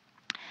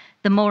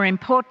 The more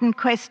important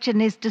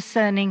question is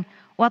discerning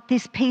what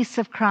this peace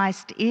of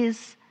Christ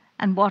is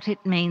and what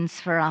it means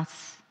for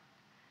us.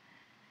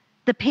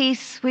 The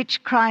peace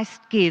which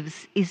Christ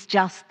gives is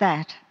just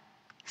that,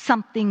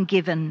 something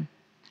given,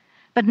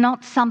 but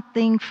not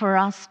something for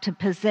us to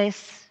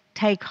possess,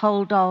 take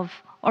hold of,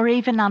 or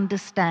even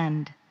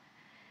understand.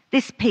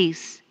 This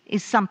peace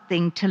is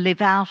something to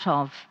live out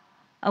of,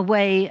 a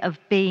way of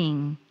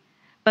being,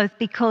 both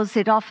because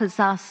it offers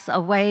us a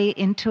way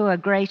into a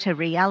greater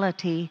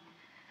reality,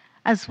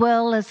 as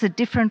well as a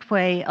different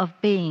way of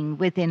being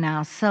within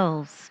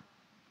ourselves.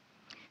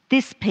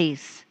 This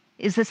peace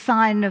is a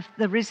sign of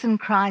the risen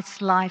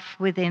Christ's life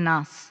within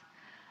us,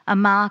 a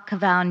mark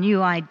of our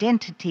new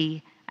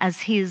identity as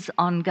his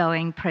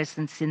ongoing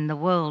presence in the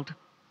world.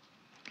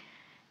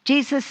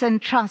 Jesus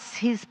entrusts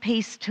his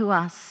peace to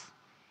us,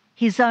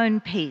 his own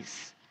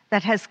peace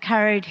that has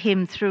carried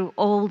him through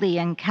all the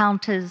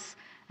encounters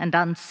and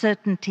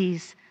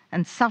uncertainties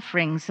and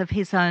sufferings of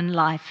his own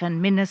life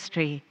and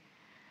ministry,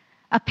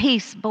 a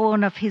peace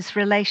born of his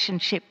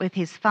relationship with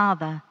his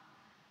Father,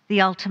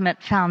 the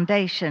ultimate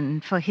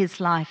foundation for his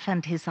life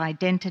and his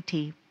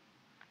identity.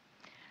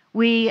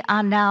 We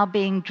are now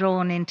being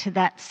drawn into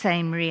that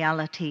same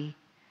reality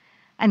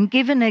and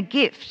given a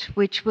gift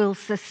which will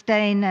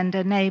sustain and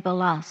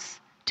enable us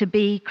to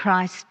be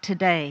Christ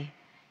today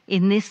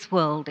in this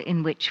world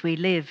in which we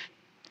live.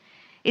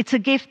 It's a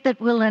gift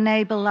that will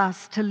enable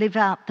us to live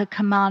out the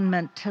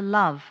commandment to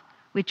love,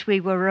 which we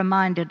were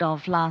reminded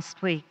of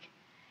last week.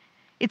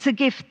 It's a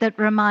gift that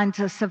reminds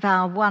us of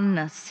our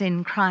oneness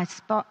in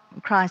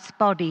Christ's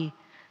body,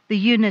 the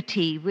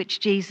unity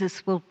which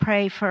Jesus will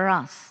pray for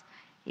us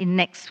in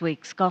next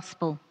week's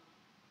Gospel.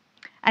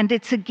 And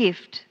it's a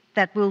gift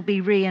that will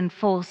be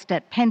reinforced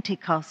at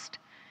Pentecost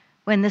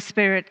when the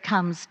Spirit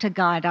comes to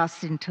guide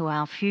us into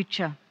our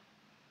future.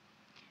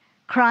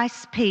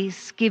 Christ's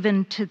peace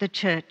given to the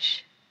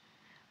church,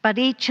 but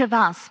each of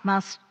us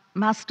must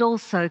must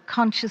also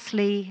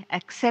consciously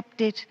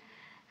accept it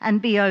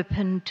and be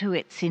open to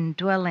its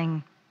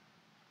indwelling.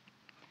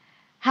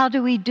 How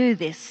do we do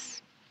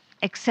this?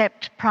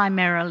 Except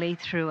primarily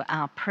through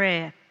our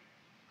prayer.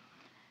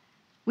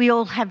 We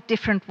all have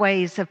different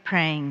ways of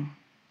praying.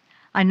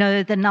 I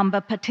know the number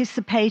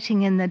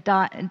participating in the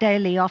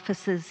daily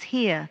offices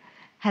here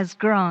has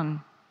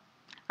grown.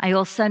 I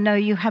also know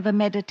you have a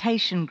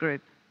meditation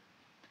group.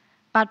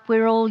 But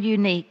we're all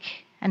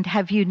unique and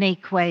have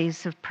unique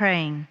ways of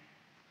praying.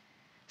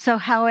 So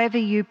however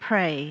you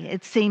pray,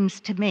 it seems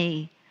to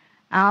me,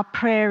 our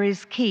prayer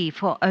is key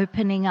for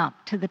opening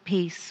up to the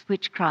peace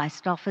which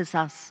Christ offers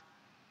us.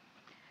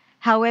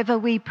 However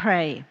we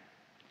pray,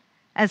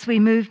 as we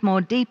move more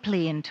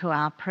deeply into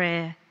our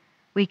prayer,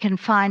 we can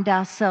find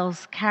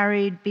ourselves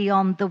carried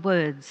beyond the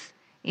words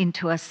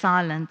into a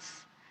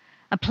silence,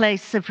 a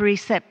place of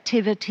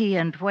receptivity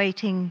and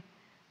waiting,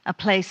 a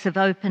place of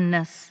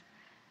openness,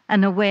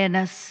 an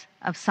awareness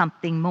of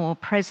something more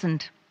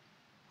present.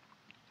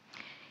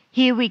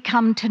 Here we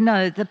come to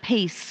know the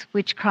peace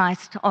which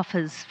Christ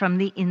offers from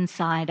the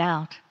inside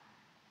out.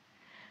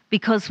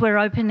 Because we're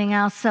opening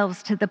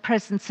ourselves to the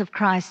presence of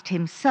Christ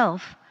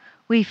himself,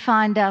 we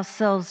find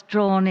ourselves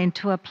drawn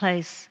into a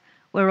place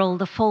where all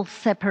the false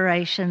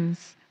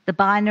separations, the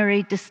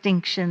binary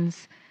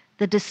distinctions,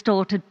 the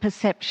distorted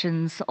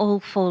perceptions all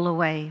fall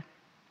away.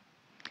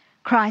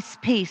 Christ's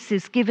peace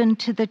is given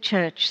to the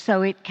church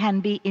so it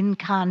can be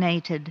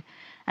incarnated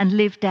and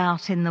lived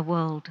out in the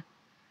world,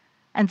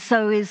 and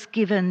so is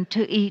given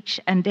to each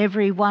and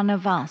every one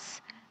of us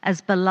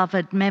as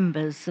beloved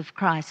members of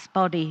Christ's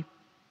body.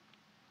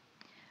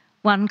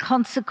 One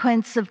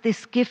consequence of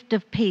this gift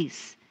of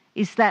peace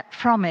is that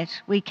from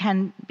it we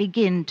can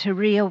begin to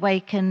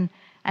reawaken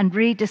and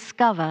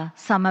rediscover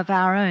some of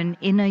our own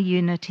inner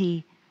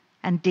unity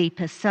and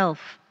deeper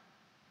self.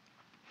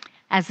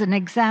 As an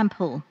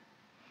example,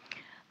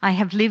 I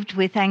have lived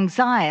with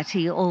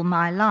anxiety all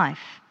my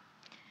life.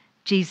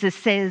 Jesus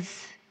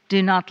says,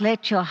 "Do not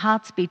let your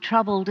hearts be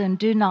troubled and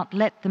do not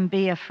let them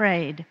be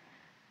afraid."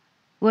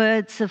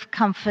 Words of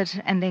comfort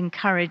and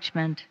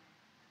encouragement.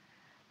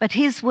 But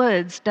his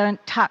words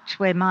don't touch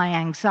where my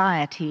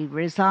anxiety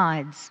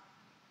resides.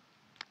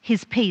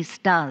 His peace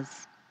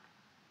does.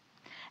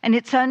 And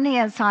it's only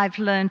as I've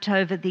learnt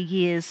over the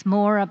years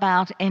more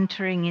about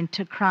entering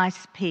into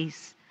Christ's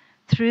peace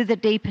through the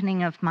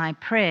deepening of my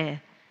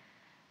prayer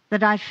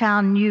that I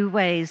found new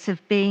ways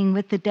of being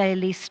with the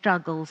daily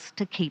struggles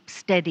to keep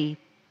steady.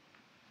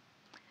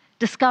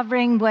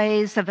 Discovering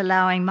ways of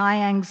allowing my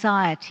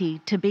anxiety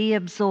to be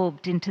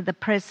absorbed into the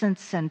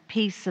presence and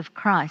peace of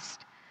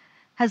Christ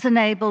has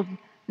enabled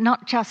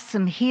not just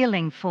some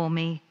healing for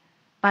me,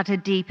 but a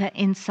deeper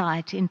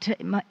insight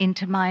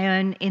into my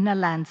own inner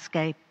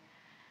landscape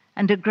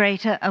and a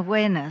greater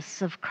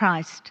awareness of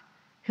Christ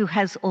who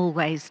has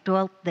always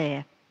dwelt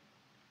there.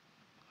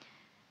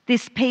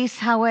 This peace,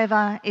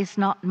 however, is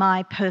not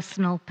my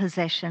personal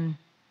possession,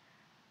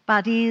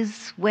 but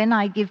is, when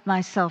I give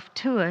myself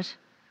to it,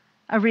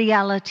 a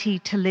reality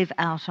to live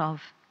out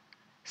of,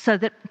 so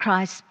that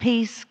Christ's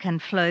peace can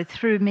flow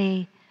through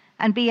me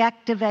and be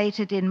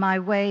activated in my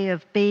way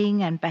of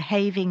being and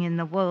behaving in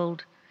the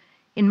world,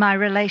 in my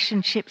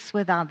relationships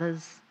with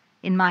others,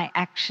 in my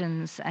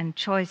actions and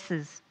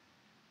choices.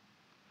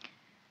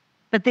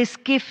 But this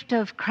gift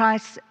of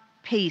Christ's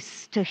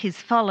peace to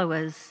his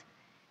followers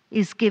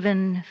is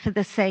given for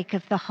the sake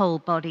of the whole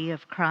body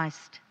of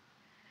Christ.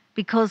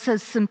 Because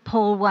as St.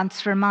 Paul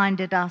once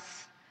reminded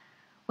us,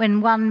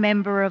 when one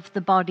member of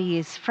the body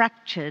is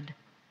fractured,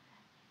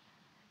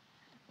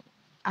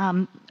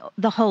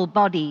 the whole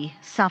body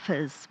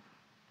suffers.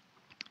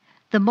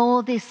 The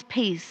more this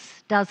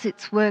peace does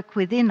its work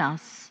within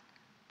us,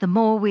 the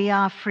more we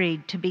are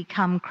freed to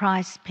become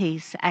Christ's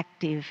peace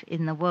active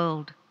in the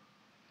world.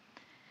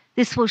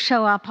 This will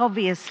show up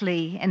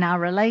obviously in our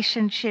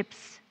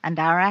relationships and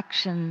our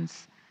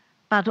actions,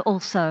 but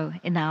also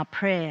in our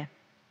prayer.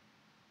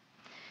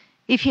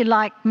 If you're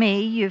like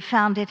me, you've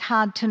found it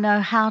hard to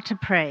know how to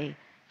pray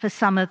for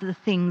some of the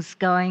things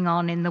going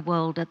on in the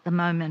world at the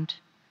moment.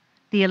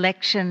 The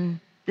election,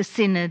 the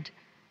synod,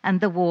 and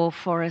the war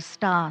for a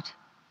start.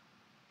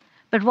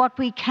 But what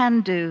we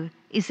can do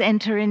is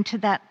enter into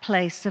that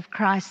place of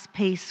Christ's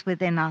peace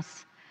within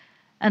us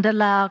and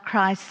allow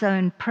Christ's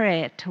own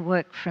prayer to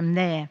work from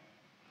there,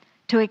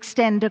 to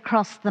extend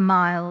across the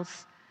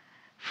miles,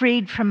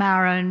 freed from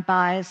our own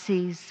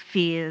biases,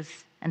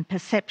 fears, and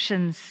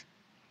perceptions.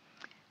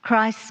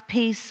 Christ's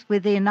peace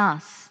within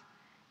us,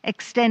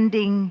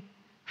 extending,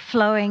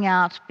 flowing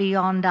out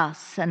beyond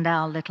us and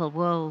our little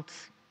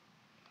worlds.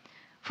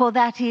 For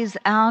that is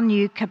our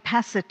new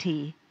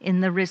capacity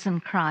in the risen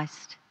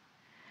Christ.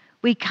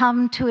 We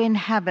come to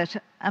inhabit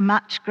a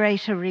much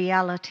greater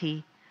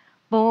reality,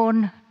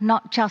 born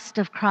not just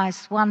of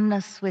Christ's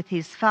oneness with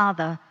his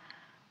Father,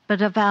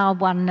 but of our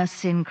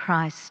oneness in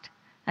Christ,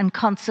 and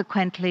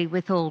consequently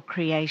with all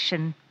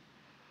creation.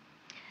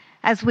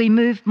 As we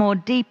move more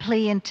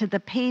deeply into the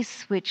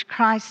peace which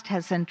Christ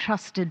has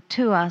entrusted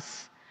to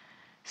us,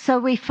 So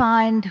we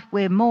find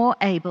we're more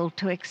able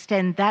to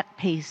extend that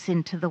peace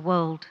into the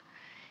world,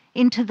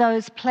 into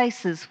those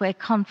places where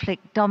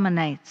conflict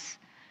dominates,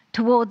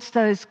 towards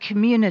those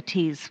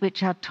communities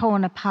which are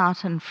torn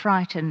apart and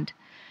frightened,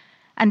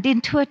 and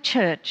into a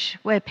church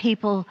where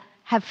people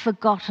have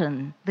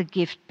forgotten the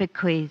gift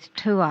bequeathed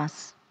to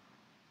us.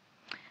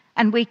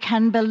 And we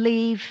can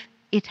believe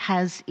it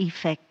has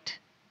effect.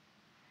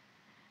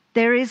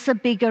 There is a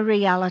bigger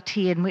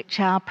reality in which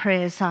our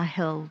prayers are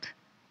held,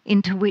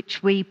 into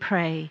which we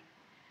pray,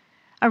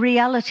 a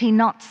reality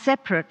not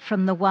separate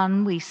from the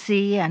one we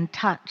see and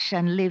touch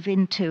and live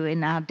into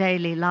in our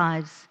daily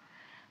lives,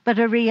 but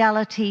a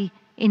reality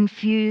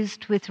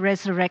infused with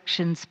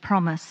resurrection's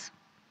promise.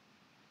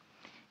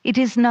 It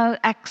is no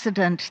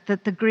accident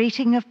that the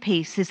greeting of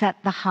peace is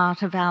at the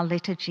heart of our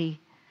liturgy,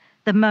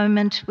 the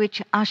moment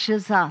which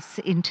ushers us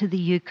into the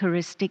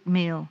Eucharistic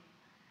meal.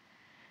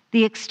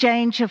 The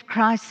exchange of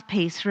Christ's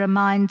peace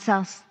reminds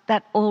us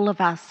that all of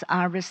us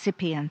are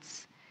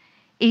recipients.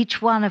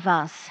 Each one of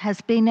us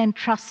has been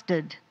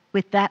entrusted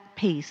with that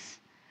peace,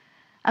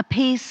 a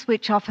peace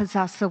which offers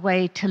us a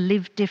way to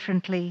live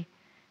differently,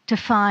 to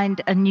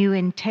find a new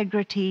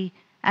integrity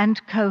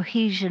and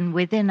cohesion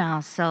within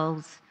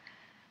ourselves,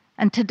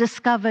 and to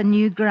discover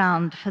new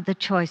ground for the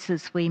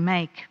choices we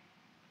make.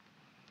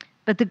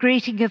 But the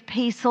greeting of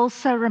peace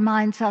also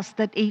reminds us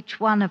that each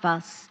one of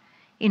us,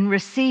 in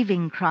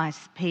receiving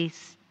Christ's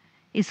peace,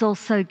 is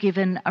also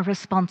given a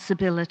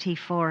responsibility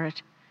for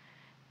it,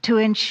 to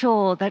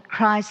ensure that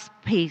Christ's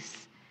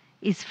peace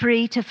is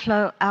free to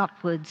flow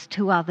outwards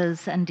to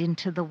others and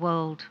into the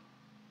world.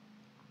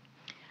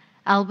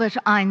 Albert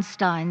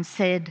Einstein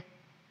said,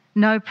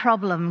 "No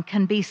problem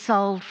can be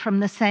solved from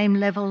the same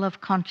level of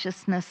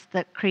consciousness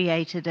that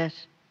created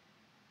it."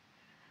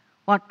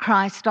 What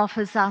Christ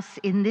offers us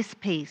in this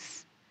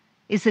peace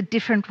is a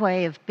different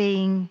way of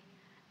being,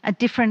 a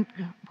different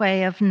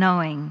way of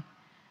knowing,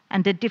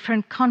 and a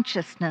different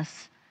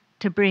consciousness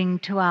to bring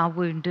to our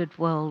wounded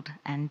world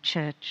and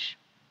church.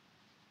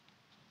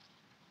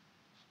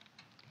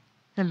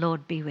 The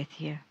Lord be with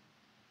you.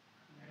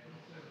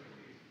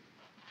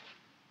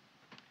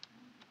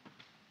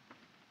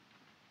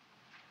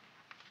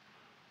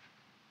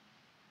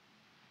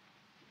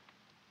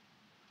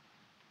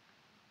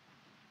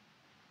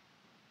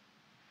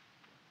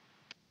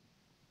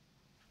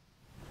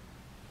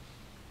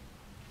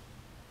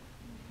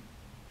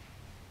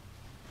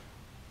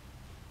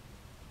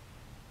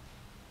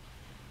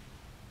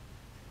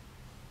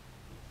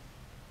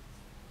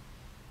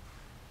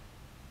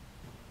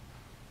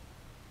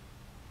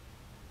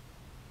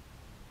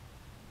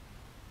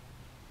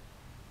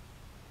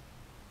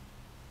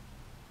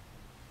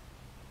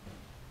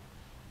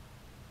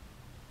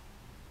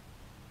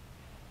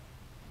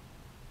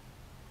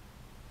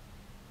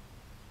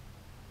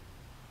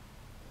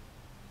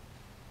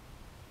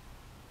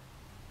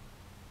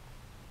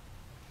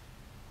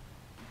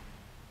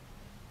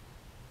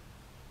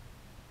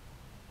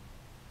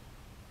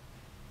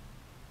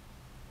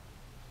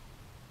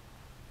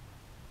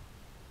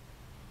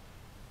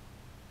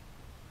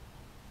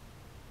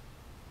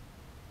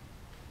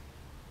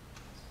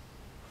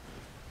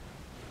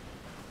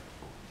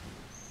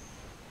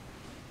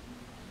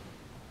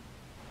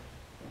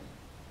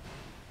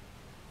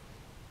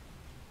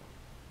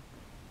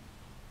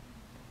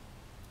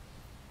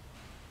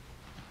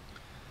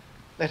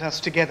 Let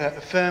us together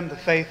affirm the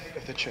faith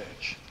of the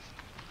Church.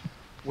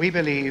 We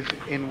believe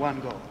in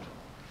one God,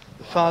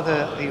 the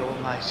Father, the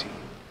Almighty,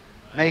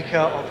 maker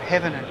of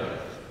heaven and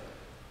earth,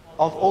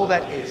 of all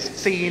that is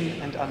seen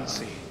and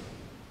unseen.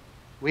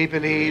 We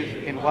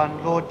believe in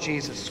one Lord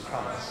Jesus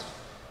Christ,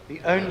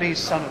 the only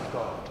Son of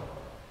God,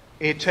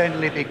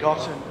 eternally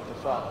begotten of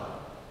the Father,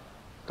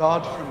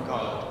 God from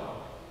God,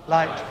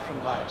 light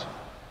from light,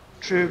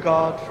 true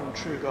God from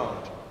true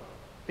God,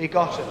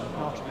 begotten,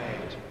 not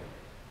made,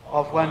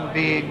 of one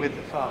being with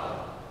the Father.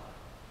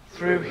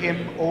 Through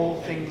him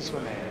all things were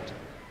made.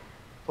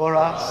 For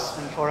us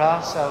and for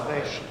our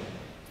salvation,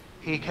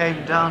 he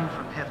came down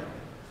from heaven,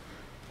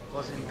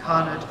 was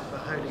incarnate of the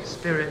Holy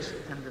Spirit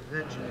and the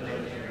Virgin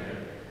Mary,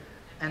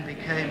 and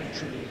became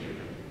truly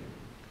human.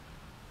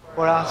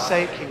 For our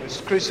sake he was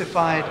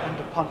crucified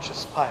under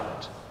Pontius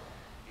Pilate.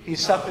 He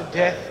suffered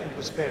death and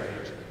was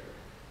buried.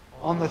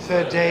 On the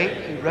third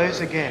day he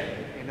rose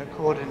again in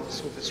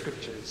accordance with the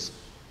Scriptures.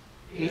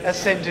 He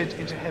ascended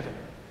into heaven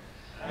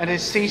and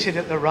is seated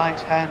at the right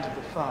hand of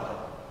the Father.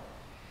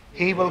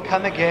 He will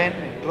come again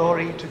in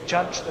glory to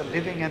judge the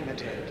living and the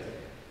dead,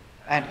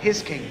 and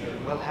his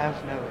kingdom will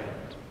have no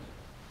end.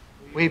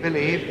 We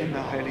believe in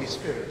the Holy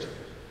Spirit,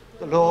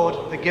 the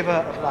Lord, the giver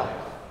of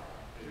life,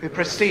 who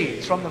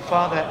proceeds from the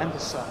Father and the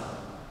Son,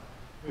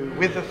 who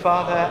with the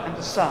Father and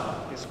the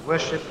Son is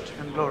worshipped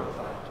and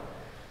glorified,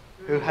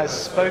 who has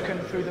spoken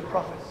through the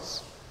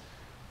prophets.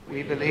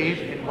 We believe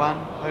in one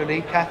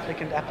holy Catholic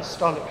and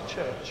Apostolic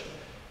Church.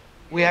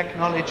 We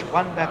acknowledge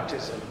one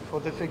baptism for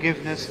the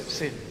forgiveness of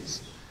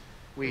sins.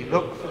 We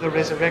look for the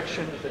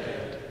resurrection of the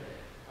dead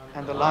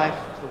and the life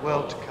of the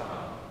world to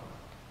come.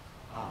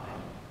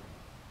 Amen.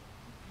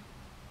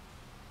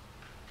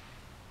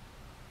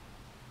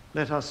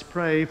 Let us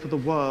pray for the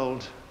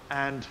world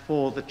and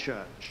for the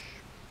Church.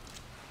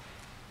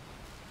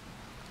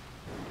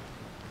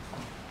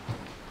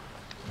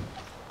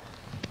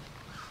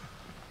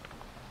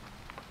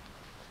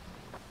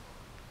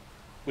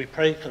 We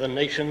pray for the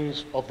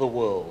nations of the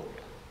world,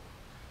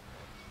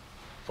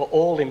 for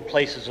all in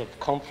places of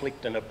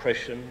conflict and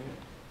oppression,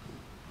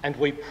 and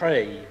we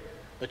pray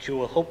that you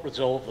will help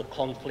resolve the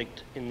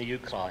conflict in the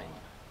Ukraine.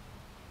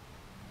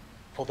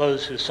 For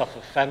those who suffer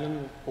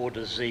famine or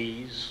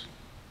disease,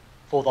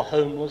 for the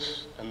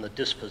homeless and the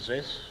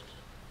dispossessed,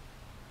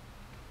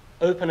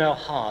 open our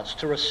hearts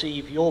to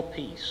receive your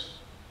peace,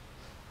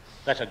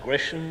 that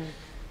aggression,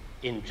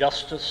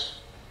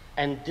 injustice,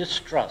 and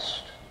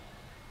distrust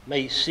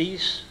may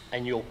cease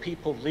and your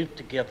people live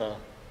together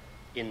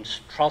in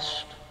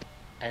trust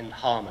and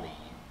harmony.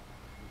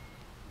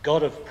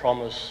 God of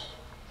promise,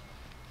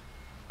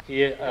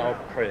 hear our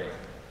prayer.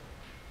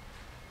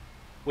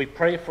 We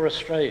pray for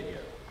Australia,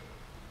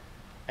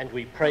 and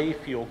we pray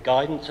for your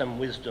guidance and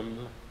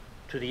wisdom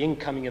to the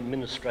incoming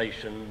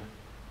administration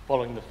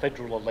following the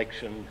federal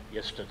election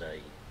yesterday.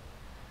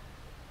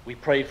 We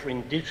pray for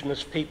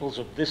Indigenous peoples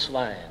of this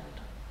land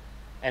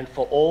and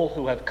for all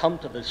who have come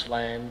to this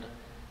land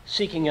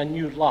seeking a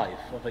new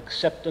life of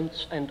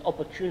acceptance and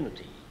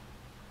opportunity.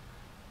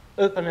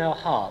 Open our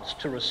hearts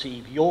to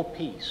receive your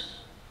peace,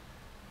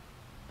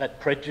 that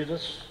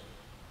prejudice,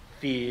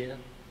 fear,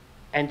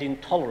 and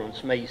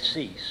intolerance may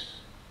cease,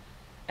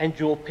 and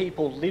your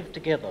people live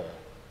together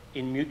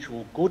in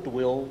mutual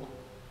goodwill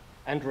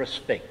and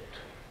respect.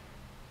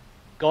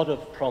 God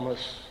of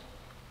promise,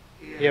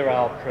 hear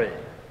our prayer.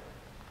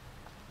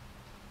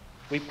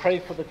 We pray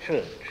for the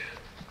Church,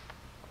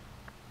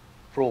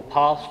 for all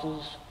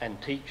pastors and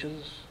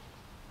teachers,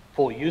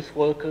 for youth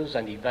workers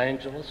and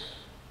evangelists,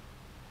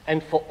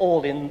 and for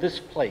all in this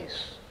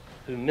place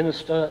who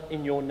minister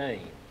in your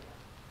name.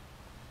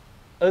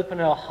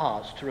 Open our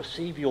hearts to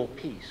receive your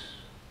peace,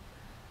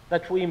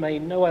 that we may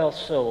know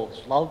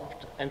ourselves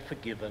loved and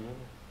forgiven,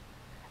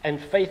 and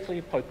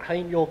faithfully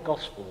proclaim your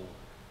gospel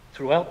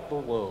throughout the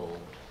world.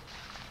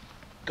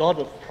 God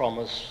of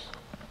promise,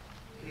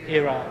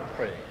 hear our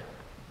prayer.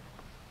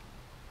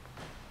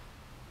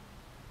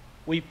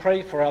 We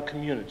pray for our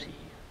community,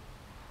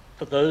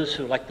 for those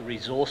who lack the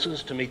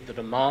resources to meet the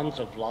demands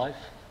of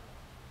life,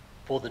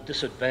 for the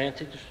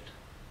disadvantaged,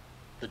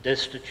 the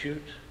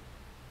destitute,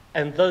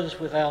 and those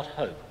without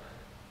hope.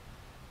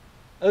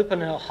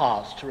 Open our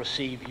hearts to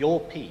receive your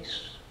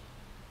peace,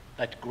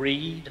 that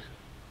greed,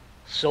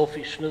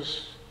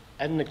 selfishness,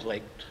 and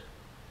neglect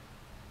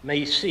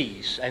may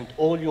cease and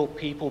all your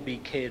people be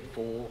cared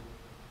for,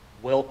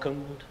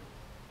 welcomed,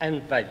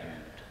 and valued.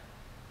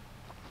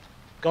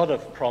 God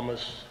of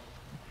promise,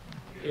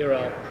 hear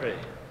our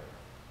prayer.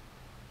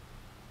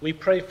 We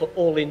pray for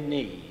all in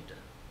need,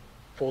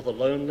 for the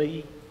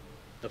lonely,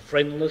 the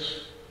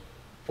friendless,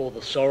 for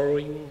the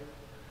sorrowing,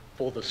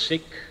 for the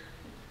sick,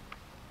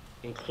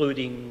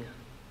 including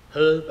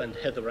Herb and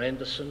Heather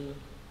Anderson,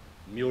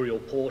 Muriel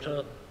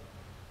Porter,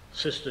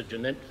 Sister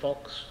Jeanette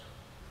Fox,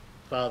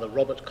 Father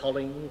Robert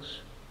Collings,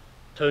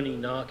 Tony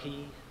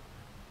Narkey,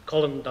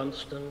 Colin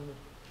Dunstan,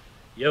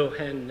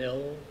 Johan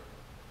Nell,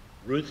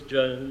 Ruth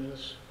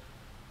Jones,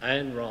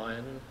 Anne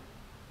Ryan,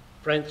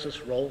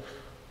 Francis Rolfe,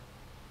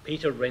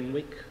 Peter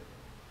Renwick,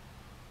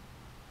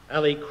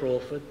 Ali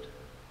Crawford,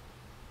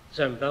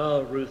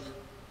 Zambawa Ruth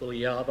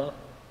Bulyaba,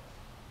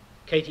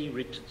 Katie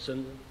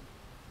Richardson,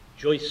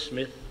 Joyce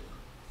Smith,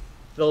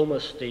 Thelma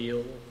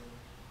Steele,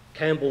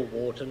 Campbell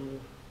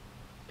Wharton,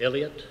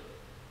 Elliot,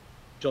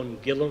 John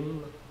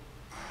Gillam,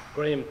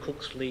 Graham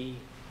Cooksley,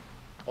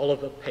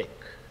 Oliver Peck.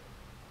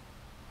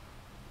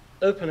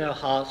 Open our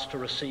hearts to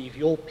receive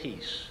your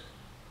peace,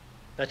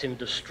 that in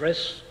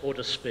distress or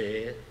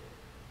despair,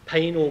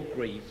 pain or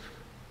grief,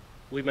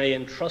 we may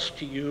entrust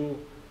to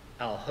you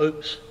our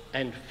hopes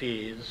and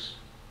fears.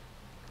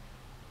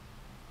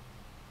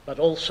 But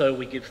also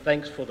we give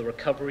thanks for the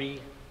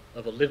recovery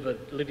of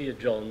Olivia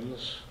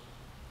Johns.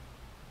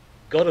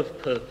 God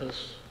of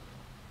purpose,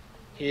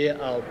 hear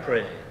our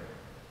prayer.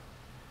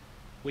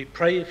 We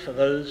pray for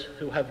those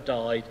who have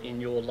died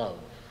in your love,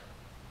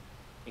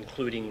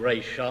 including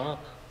Ray Sharp,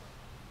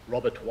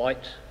 Robert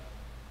White,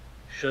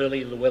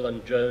 Shirley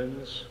Llewellyn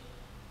Jones,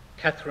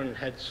 Catherine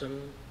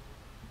Hadson,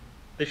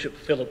 Bishop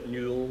Philip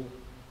Newell,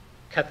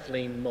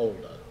 Kathleen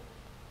Moulder.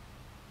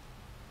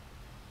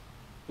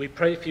 We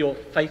pray for your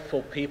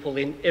faithful people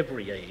in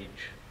every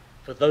age,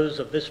 for those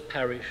of this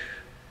parish,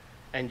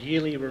 and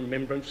yearly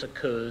remembrance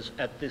occurs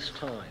at this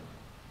time.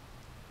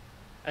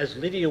 As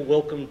Lydia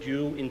welcomed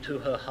you into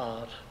her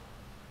heart,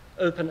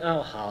 open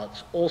our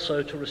hearts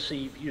also to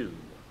receive you,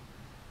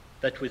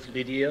 that with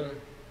Lydia,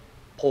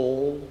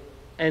 Paul,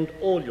 and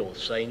all your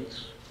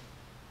saints,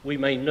 we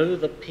may know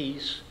the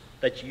peace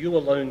that you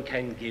alone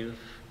can give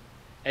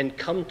and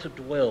come to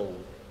dwell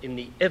in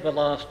the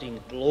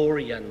everlasting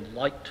glory and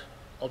light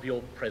of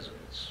your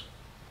presence.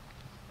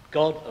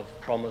 God of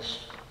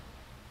promise,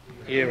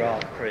 hear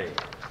our prayer.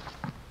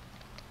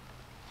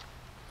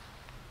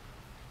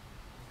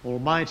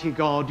 Almighty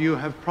God, you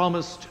have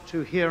promised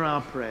to hear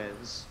our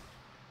prayers.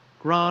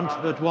 Grant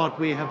that what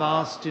we have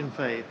asked in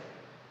faith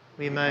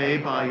we may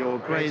by your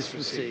grace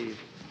receive,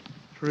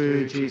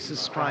 through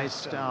Jesus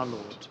Christ our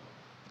Lord.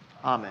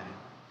 Amen.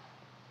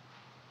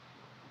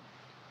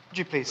 Would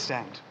you please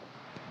stand?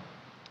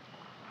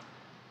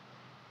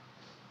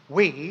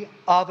 We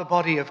are the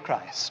body of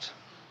Christ.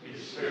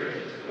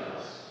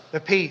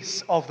 The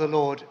peace of the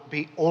Lord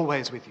be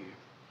always with you.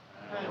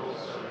 And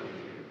also with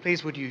you.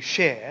 Please would you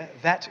share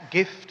that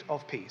gift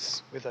of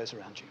peace with those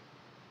around you.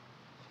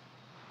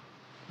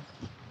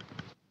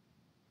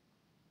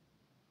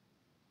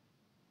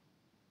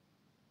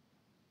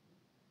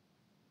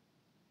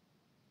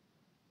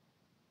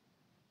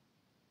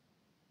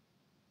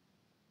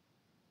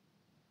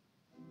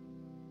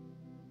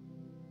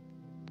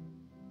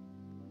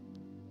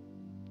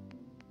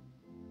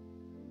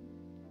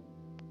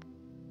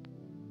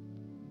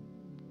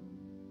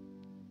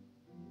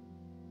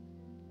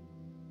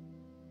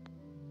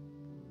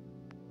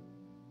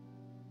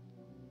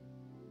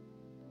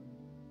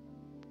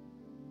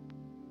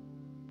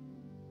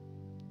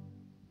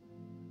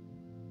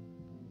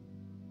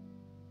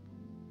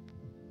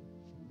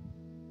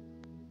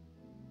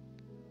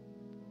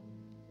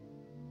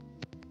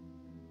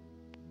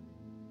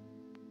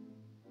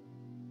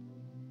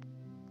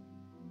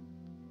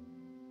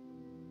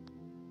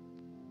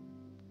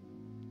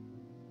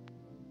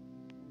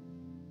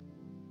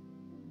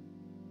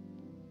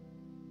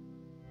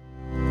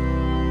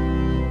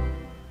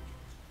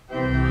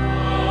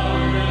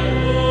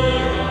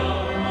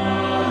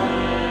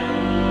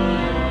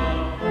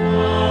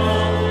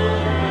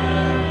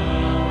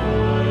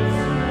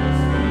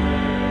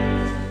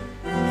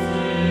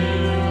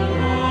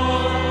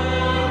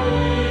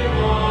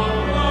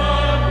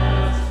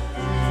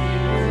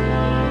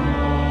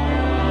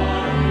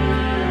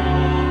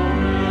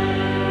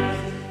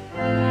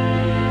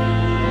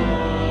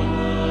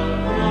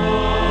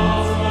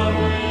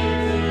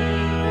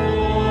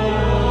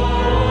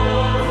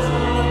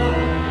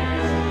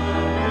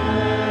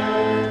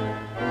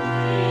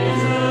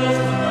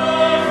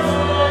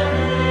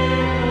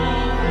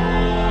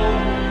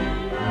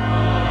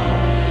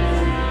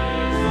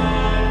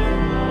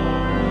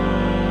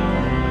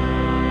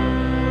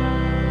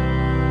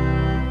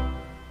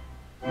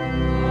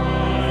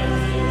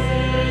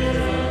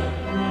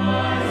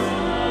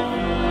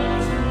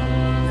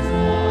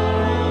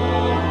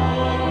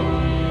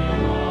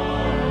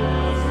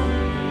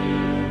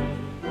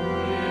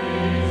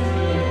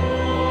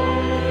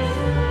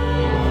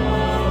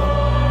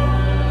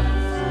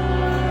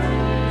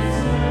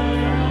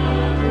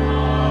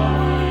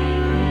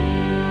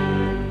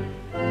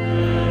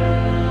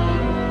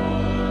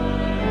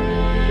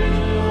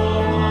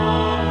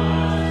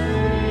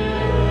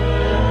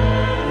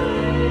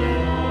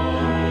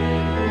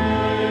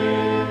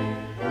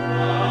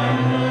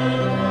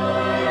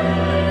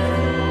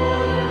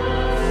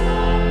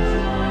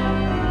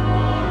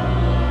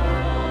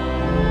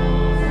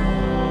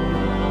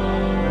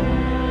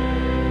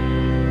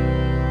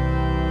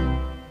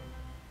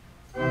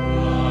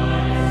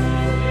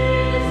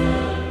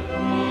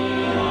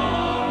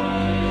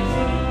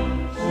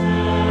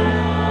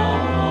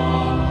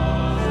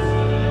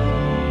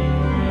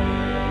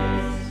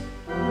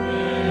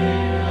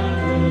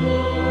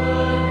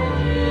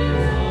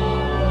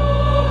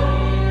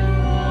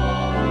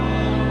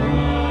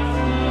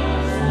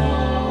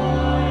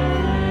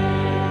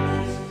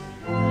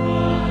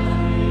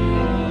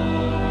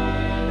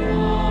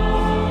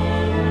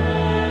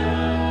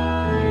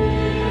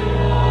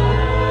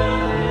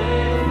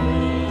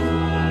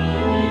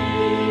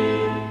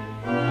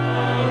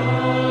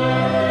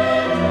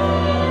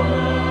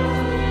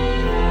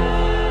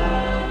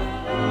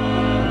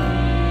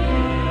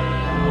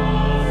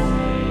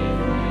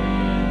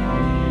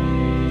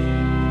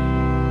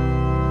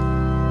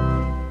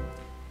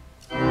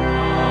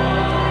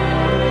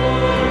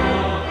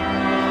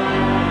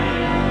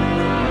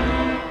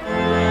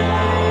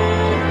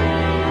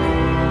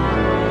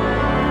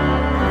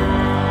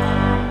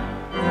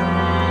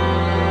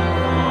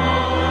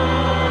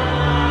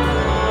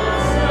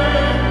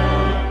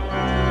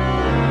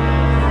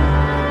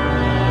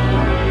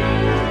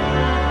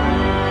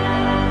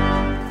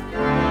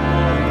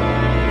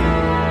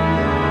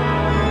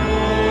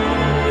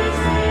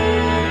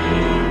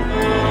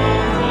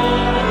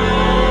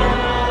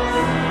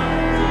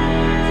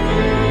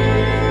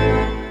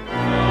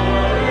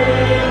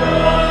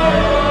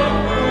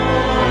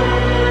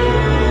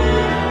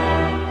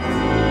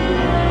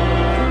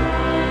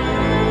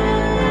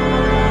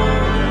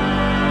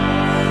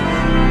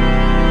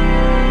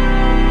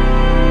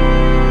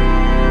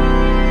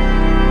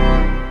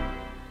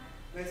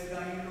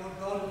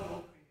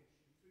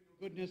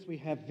 We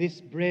have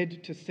this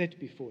bread to set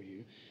before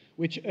you,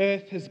 which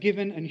earth has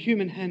given and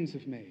human hands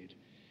have made.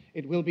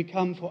 It will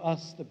become for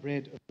us the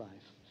bread of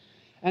life.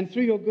 And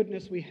through your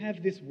goodness we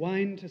have this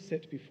wine to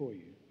set before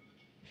you,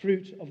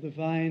 fruit of the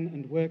vine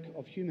and work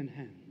of human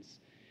hands.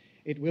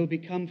 It will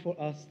become for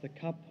us the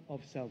cup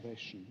of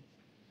salvation.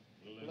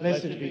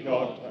 Blessed be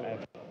God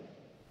forever.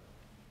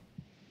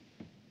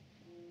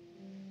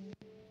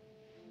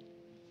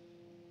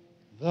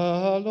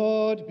 The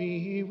Lord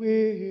be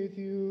with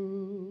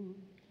you.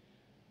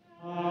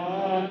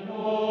 And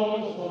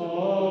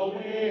also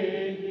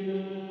with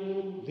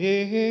you.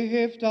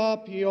 Lift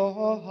up your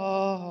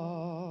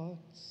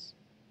hearts.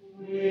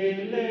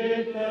 We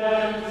lift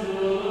them to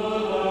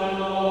the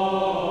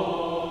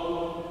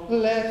Lord.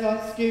 Let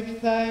us give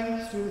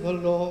thanks to the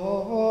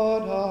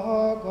Lord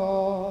our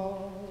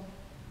God.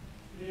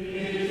 It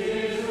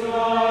is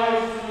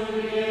right to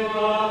give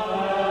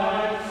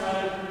thanks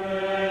and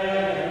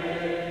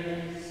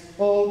praise.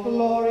 All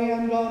glory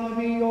and honor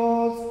be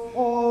yours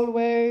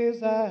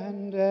always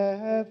and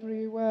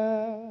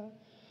everywhere.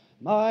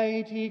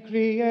 Mighty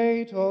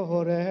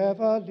Creator,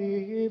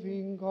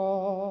 ever-living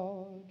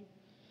God.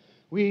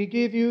 We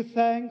give you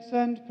thanks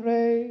and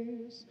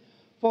praise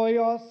for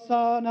your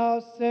Son,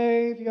 our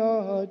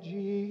Savior,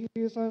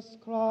 Jesus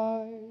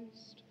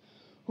Christ,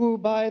 who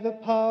by the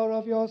power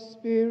of your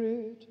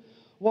Spirit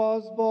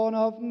was born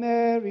of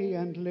Mary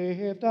and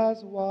lived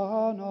as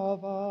one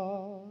of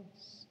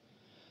us.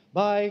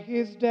 By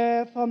his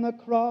death on the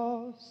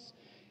cross,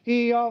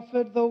 he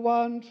offered the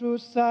one true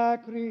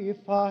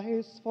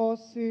sacrifice for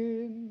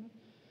sin,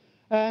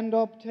 and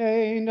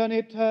obtained an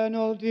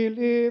eternal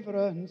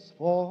deliverance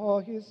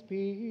for his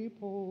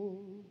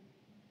people.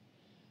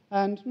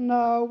 And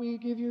now we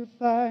give you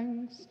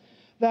thanks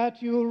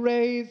that you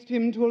raised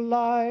him to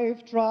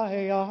life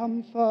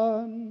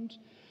triumphant,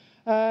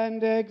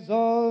 and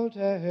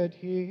exalted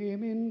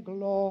him in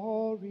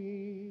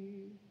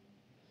glory.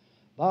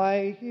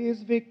 By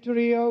his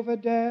victory over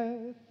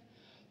death,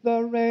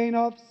 the reign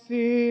of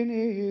sin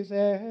is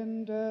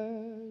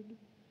ended.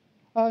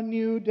 A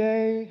new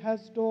day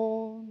has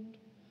dawned,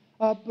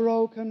 a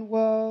broken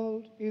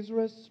world is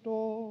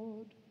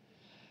restored,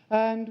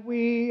 and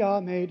we are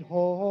made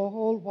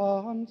whole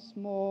once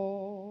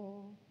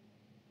more.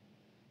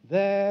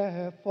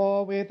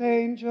 Therefore, with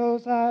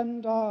angels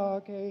and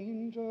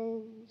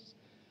archangels,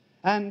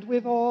 and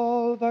with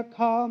all the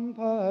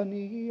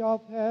company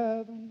of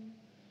heaven,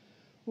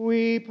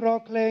 we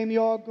proclaim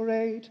your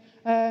great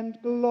and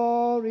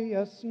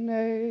glorious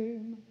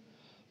name,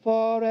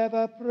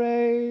 forever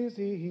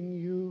praising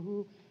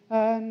you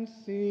and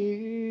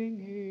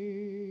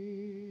singing.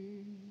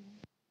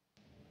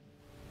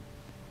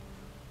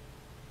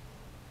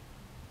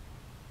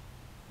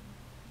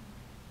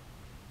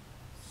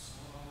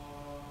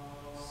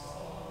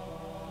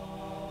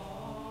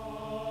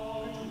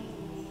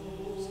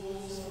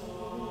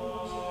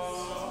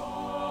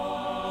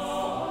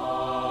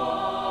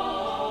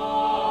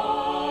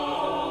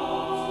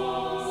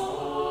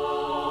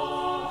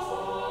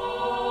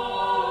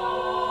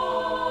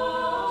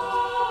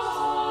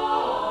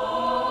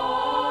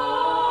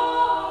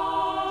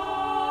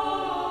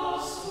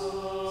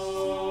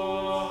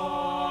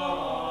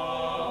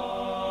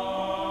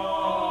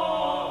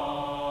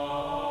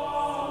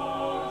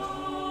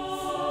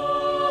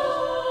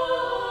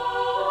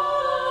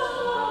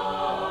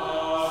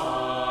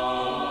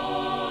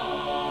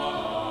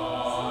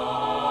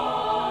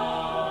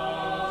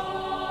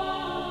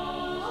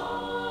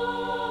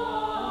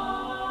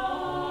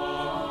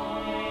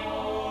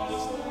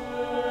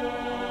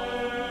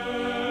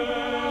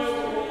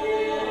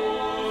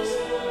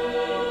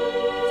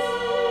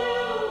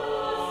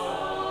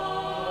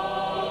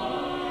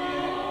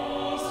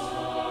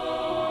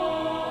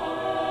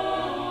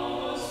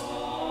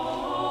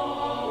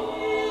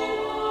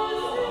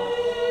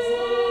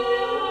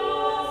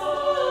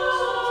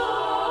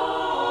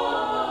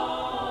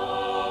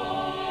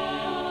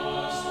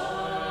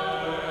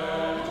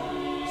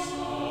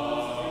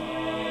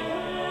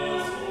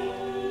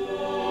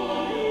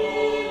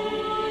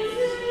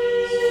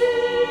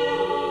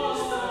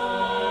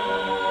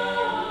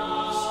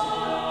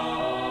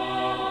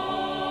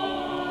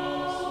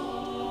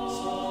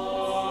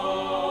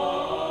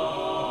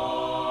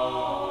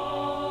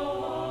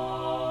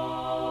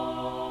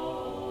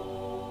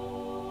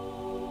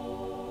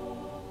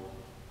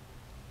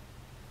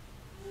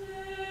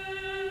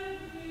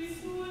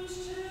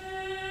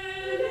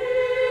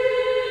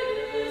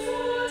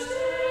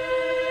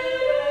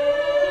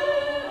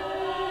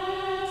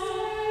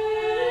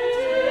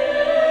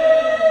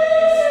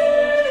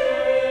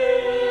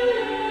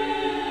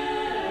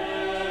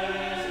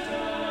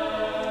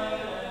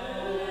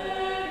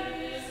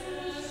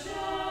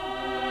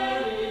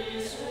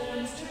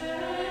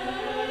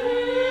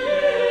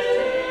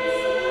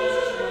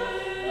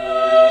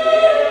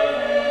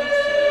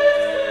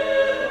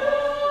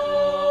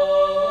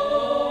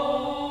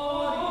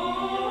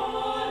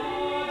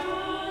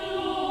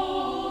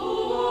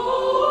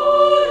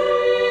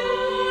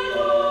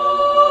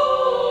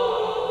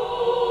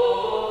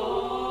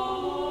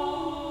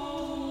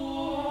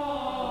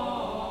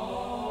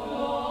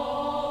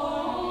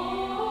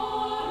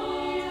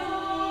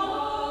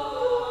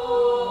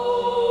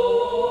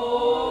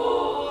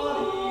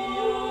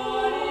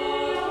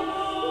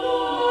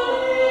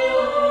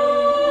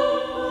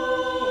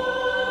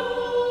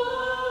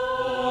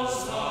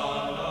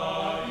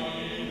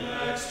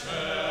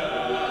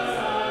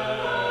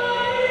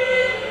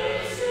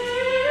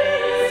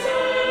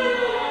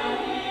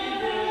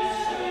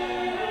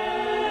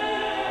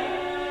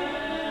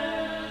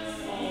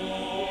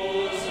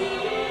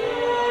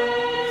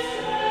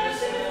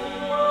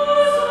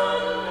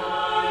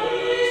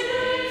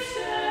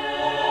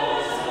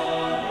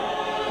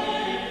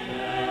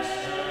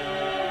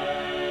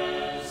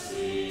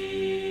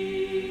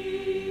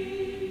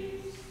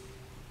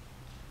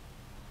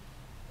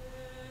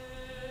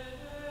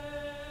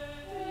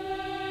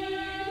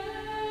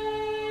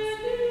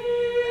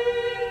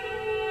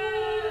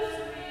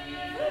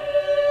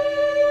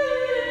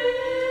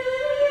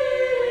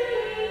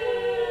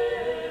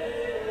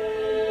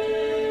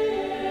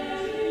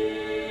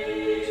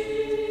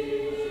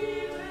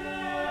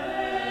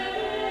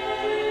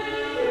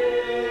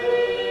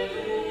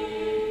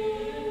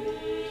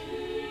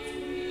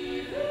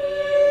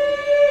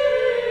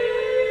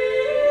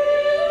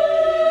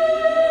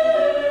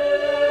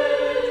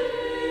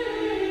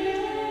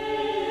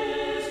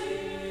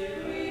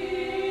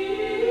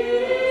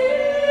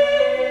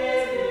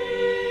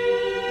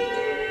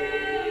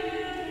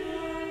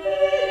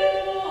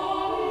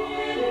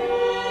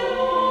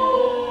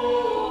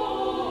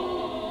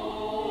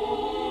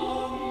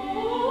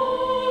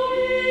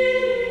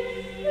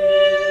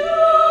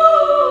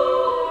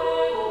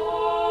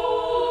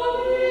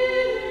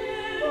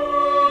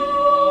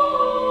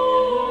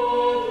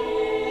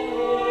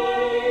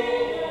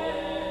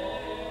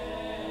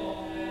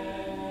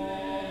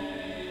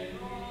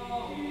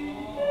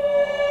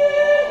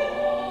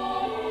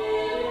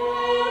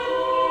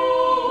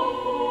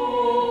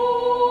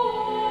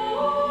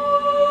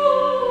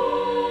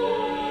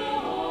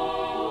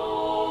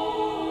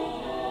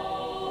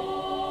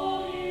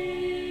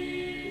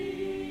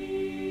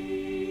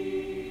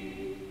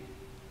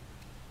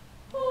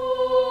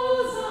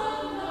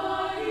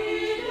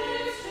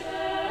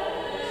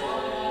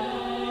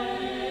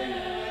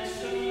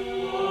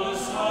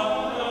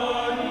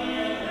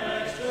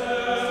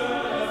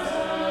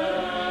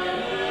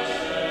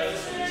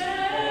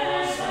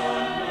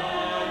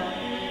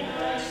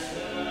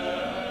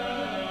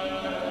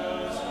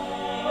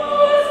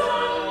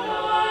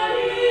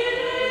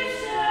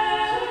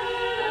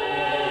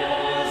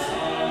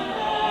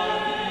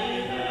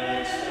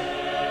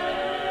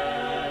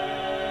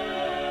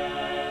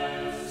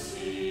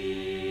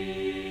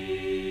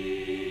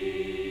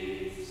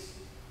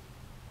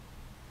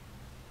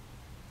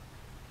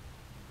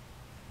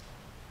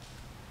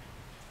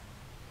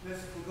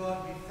 Merciful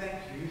God, we thank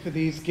you for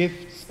these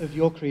gifts of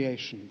your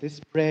creation, this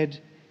bread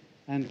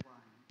and wine.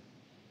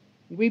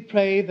 We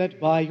pray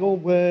that by your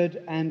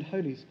word and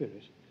Holy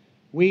Spirit,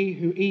 we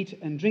who eat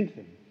and drink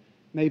them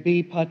may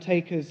be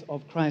partakers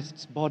of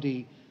Christ's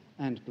body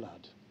and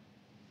blood.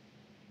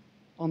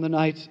 On the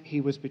night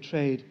he was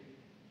betrayed,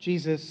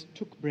 Jesus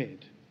took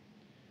bread,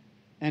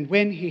 and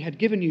when he had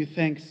given you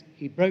thanks,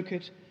 he broke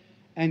it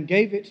and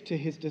gave it to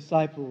his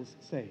disciples,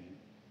 saying,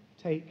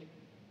 "Take,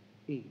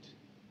 eat.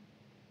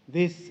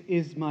 This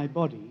is my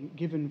body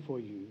given for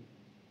you.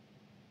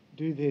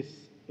 Do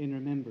this in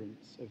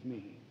remembrance of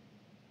me."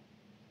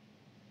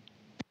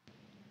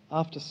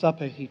 After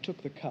supper, he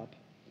took the cup,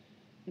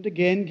 and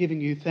again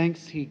giving you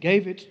thanks, he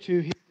gave it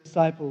to his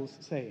disciples,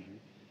 saying,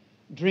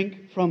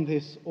 "Drink from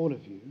this, all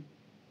of you.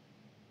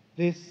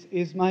 This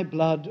is my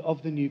blood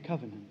of the new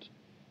covenant,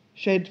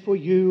 shed for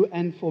you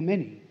and for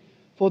many,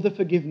 for the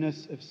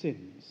forgiveness of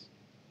sins.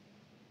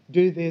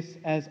 Do this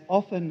as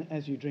often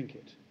as you drink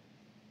it,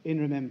 in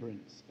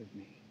remembrance of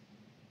me."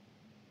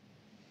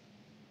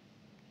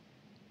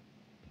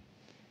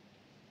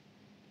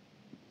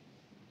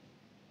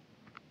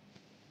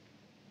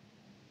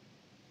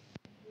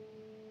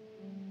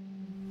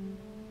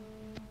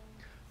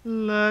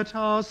 Let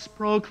us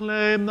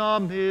proclaim the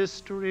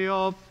mystery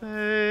of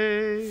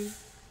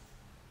faith.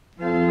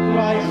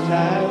 Christ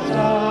has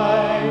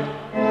died,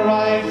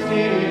 Christ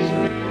is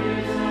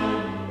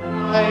risen,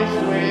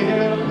 Christ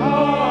will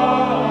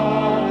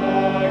come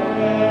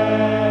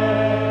again.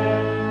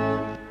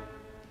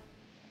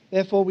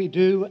 Therefore we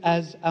do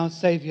as our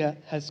Saviour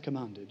has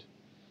commanded,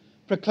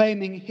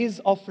 proclaiming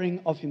his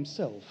offering of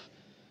himself,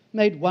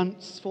 made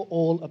once for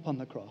all upon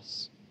the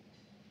cross,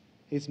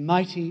 his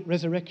mighty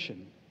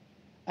resurrection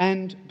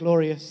and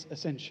glorious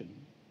ascension.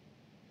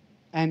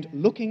 And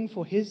looking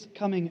for his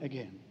coming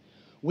again,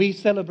 we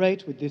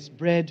celebrate with this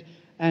bread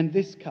and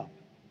this cup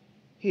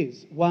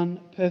his one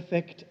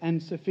perfect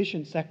and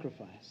sufficient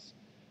sacrifice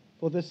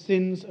for the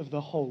sins of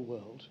the whole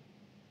world.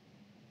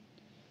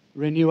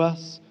 Renew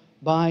us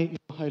by your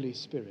Holy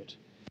Spirit.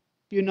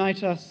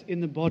 Unite us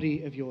in the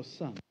body of your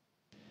Son,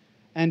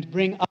 and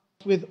bring us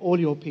with all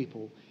your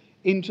people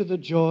into the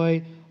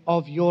joy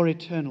of your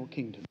eternal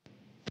kingdom.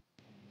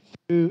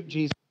 Through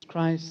Jesus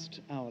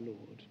Christ our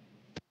Lord.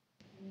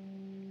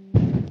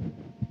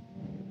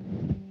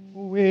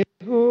 With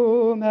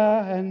whom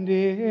and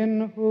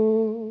in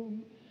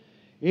whom,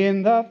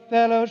 in the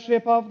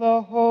fellowship of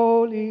the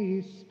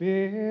Holy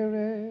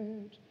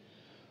Spirit,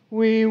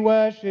 we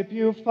worship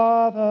you,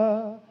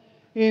 Father,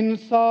 in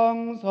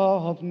songs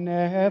of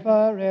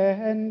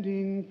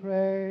never-ending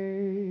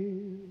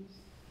praise.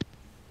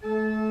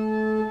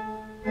 Blessing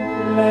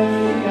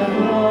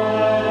and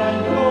honor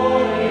and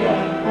glory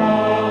and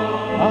power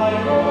are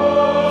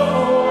yours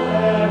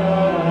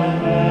forever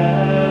and ever.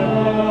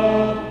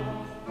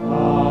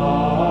 Amen.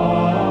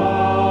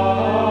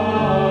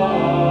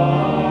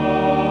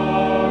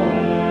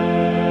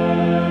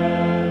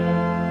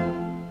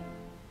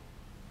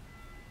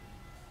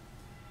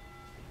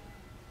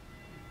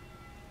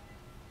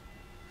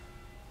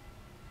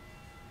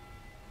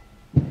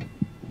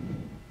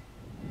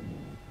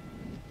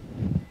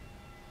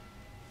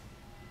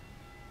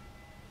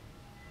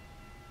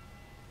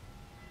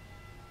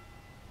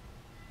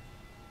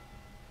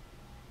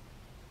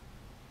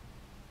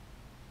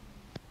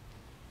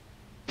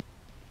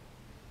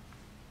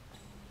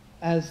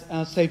 As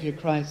our Saviour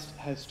Christ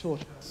has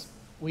taught us,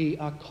 we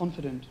are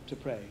confident to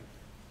pray.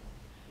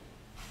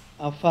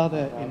 Our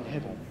Father in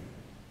heaven,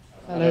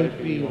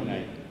 hallowed be your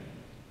name.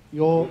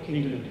 Your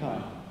kingdom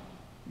come.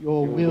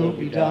 Your will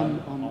be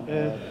done on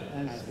earth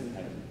as in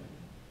heaven.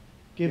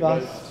 Give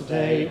us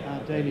today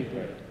our daily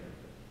bread.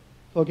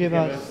 Forgive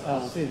us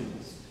our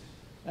sins,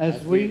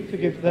 as we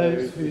forgive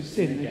those who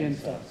sin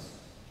against us.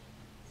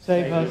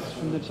 Save us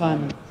from the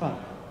time of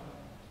trial,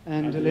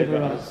 and deliver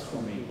us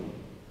from evil.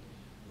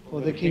 For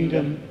the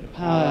kingdom, the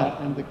power,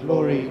 and the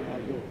glory are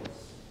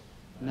yours,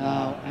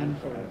 now and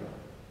forever.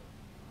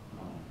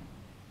 Amen.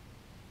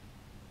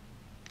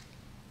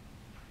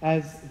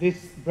 As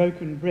this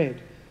broken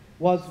bread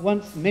was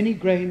once many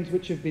grains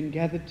which have been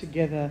gathered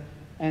together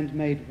and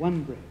made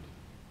one bread,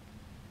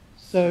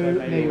 so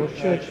may your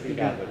church be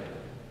gathered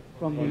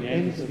from the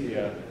ends of the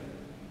earth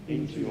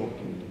into your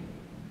kingdom.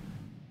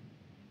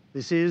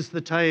 This is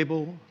the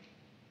table,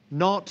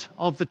 not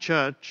of the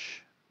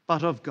church,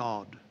 but of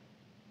God.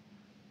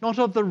 Not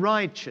of the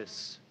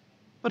righteous,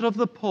 but of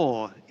the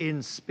poor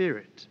in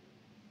spirit.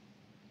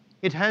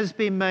 It has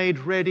been made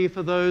ready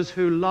for those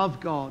who love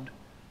God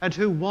and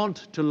who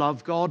want to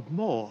love God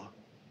more.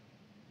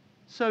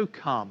 So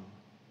come,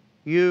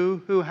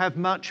 you who have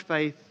much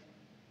faith,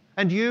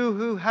 and you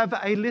who have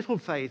a little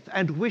faith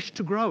and wish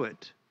to grow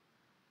it.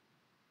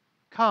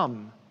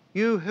 Come,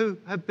 you who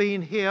have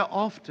been here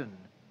often,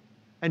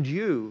 and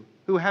you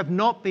who have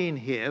not been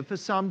here for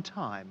some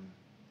time.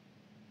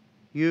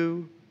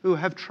 You who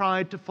have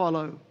tried to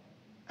follow,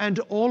 and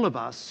all of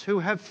us who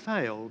have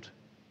failed.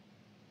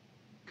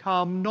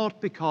 Come not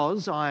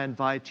because I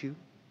invite you.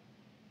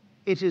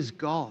 It is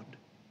God,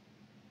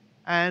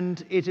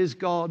 and it is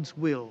God's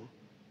will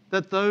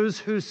that those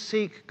who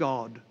seek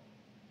God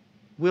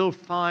will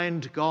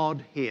find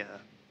God here.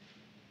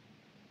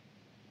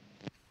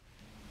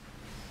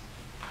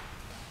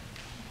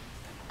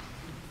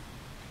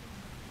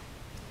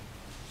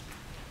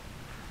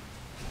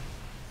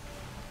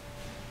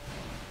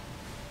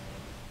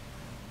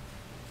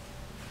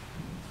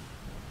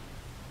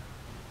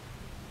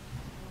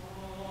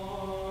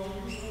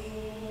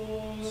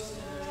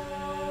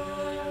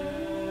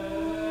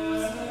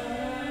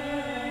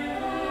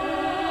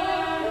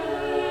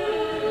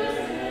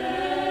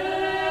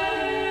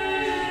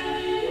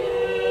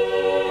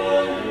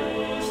 Amen.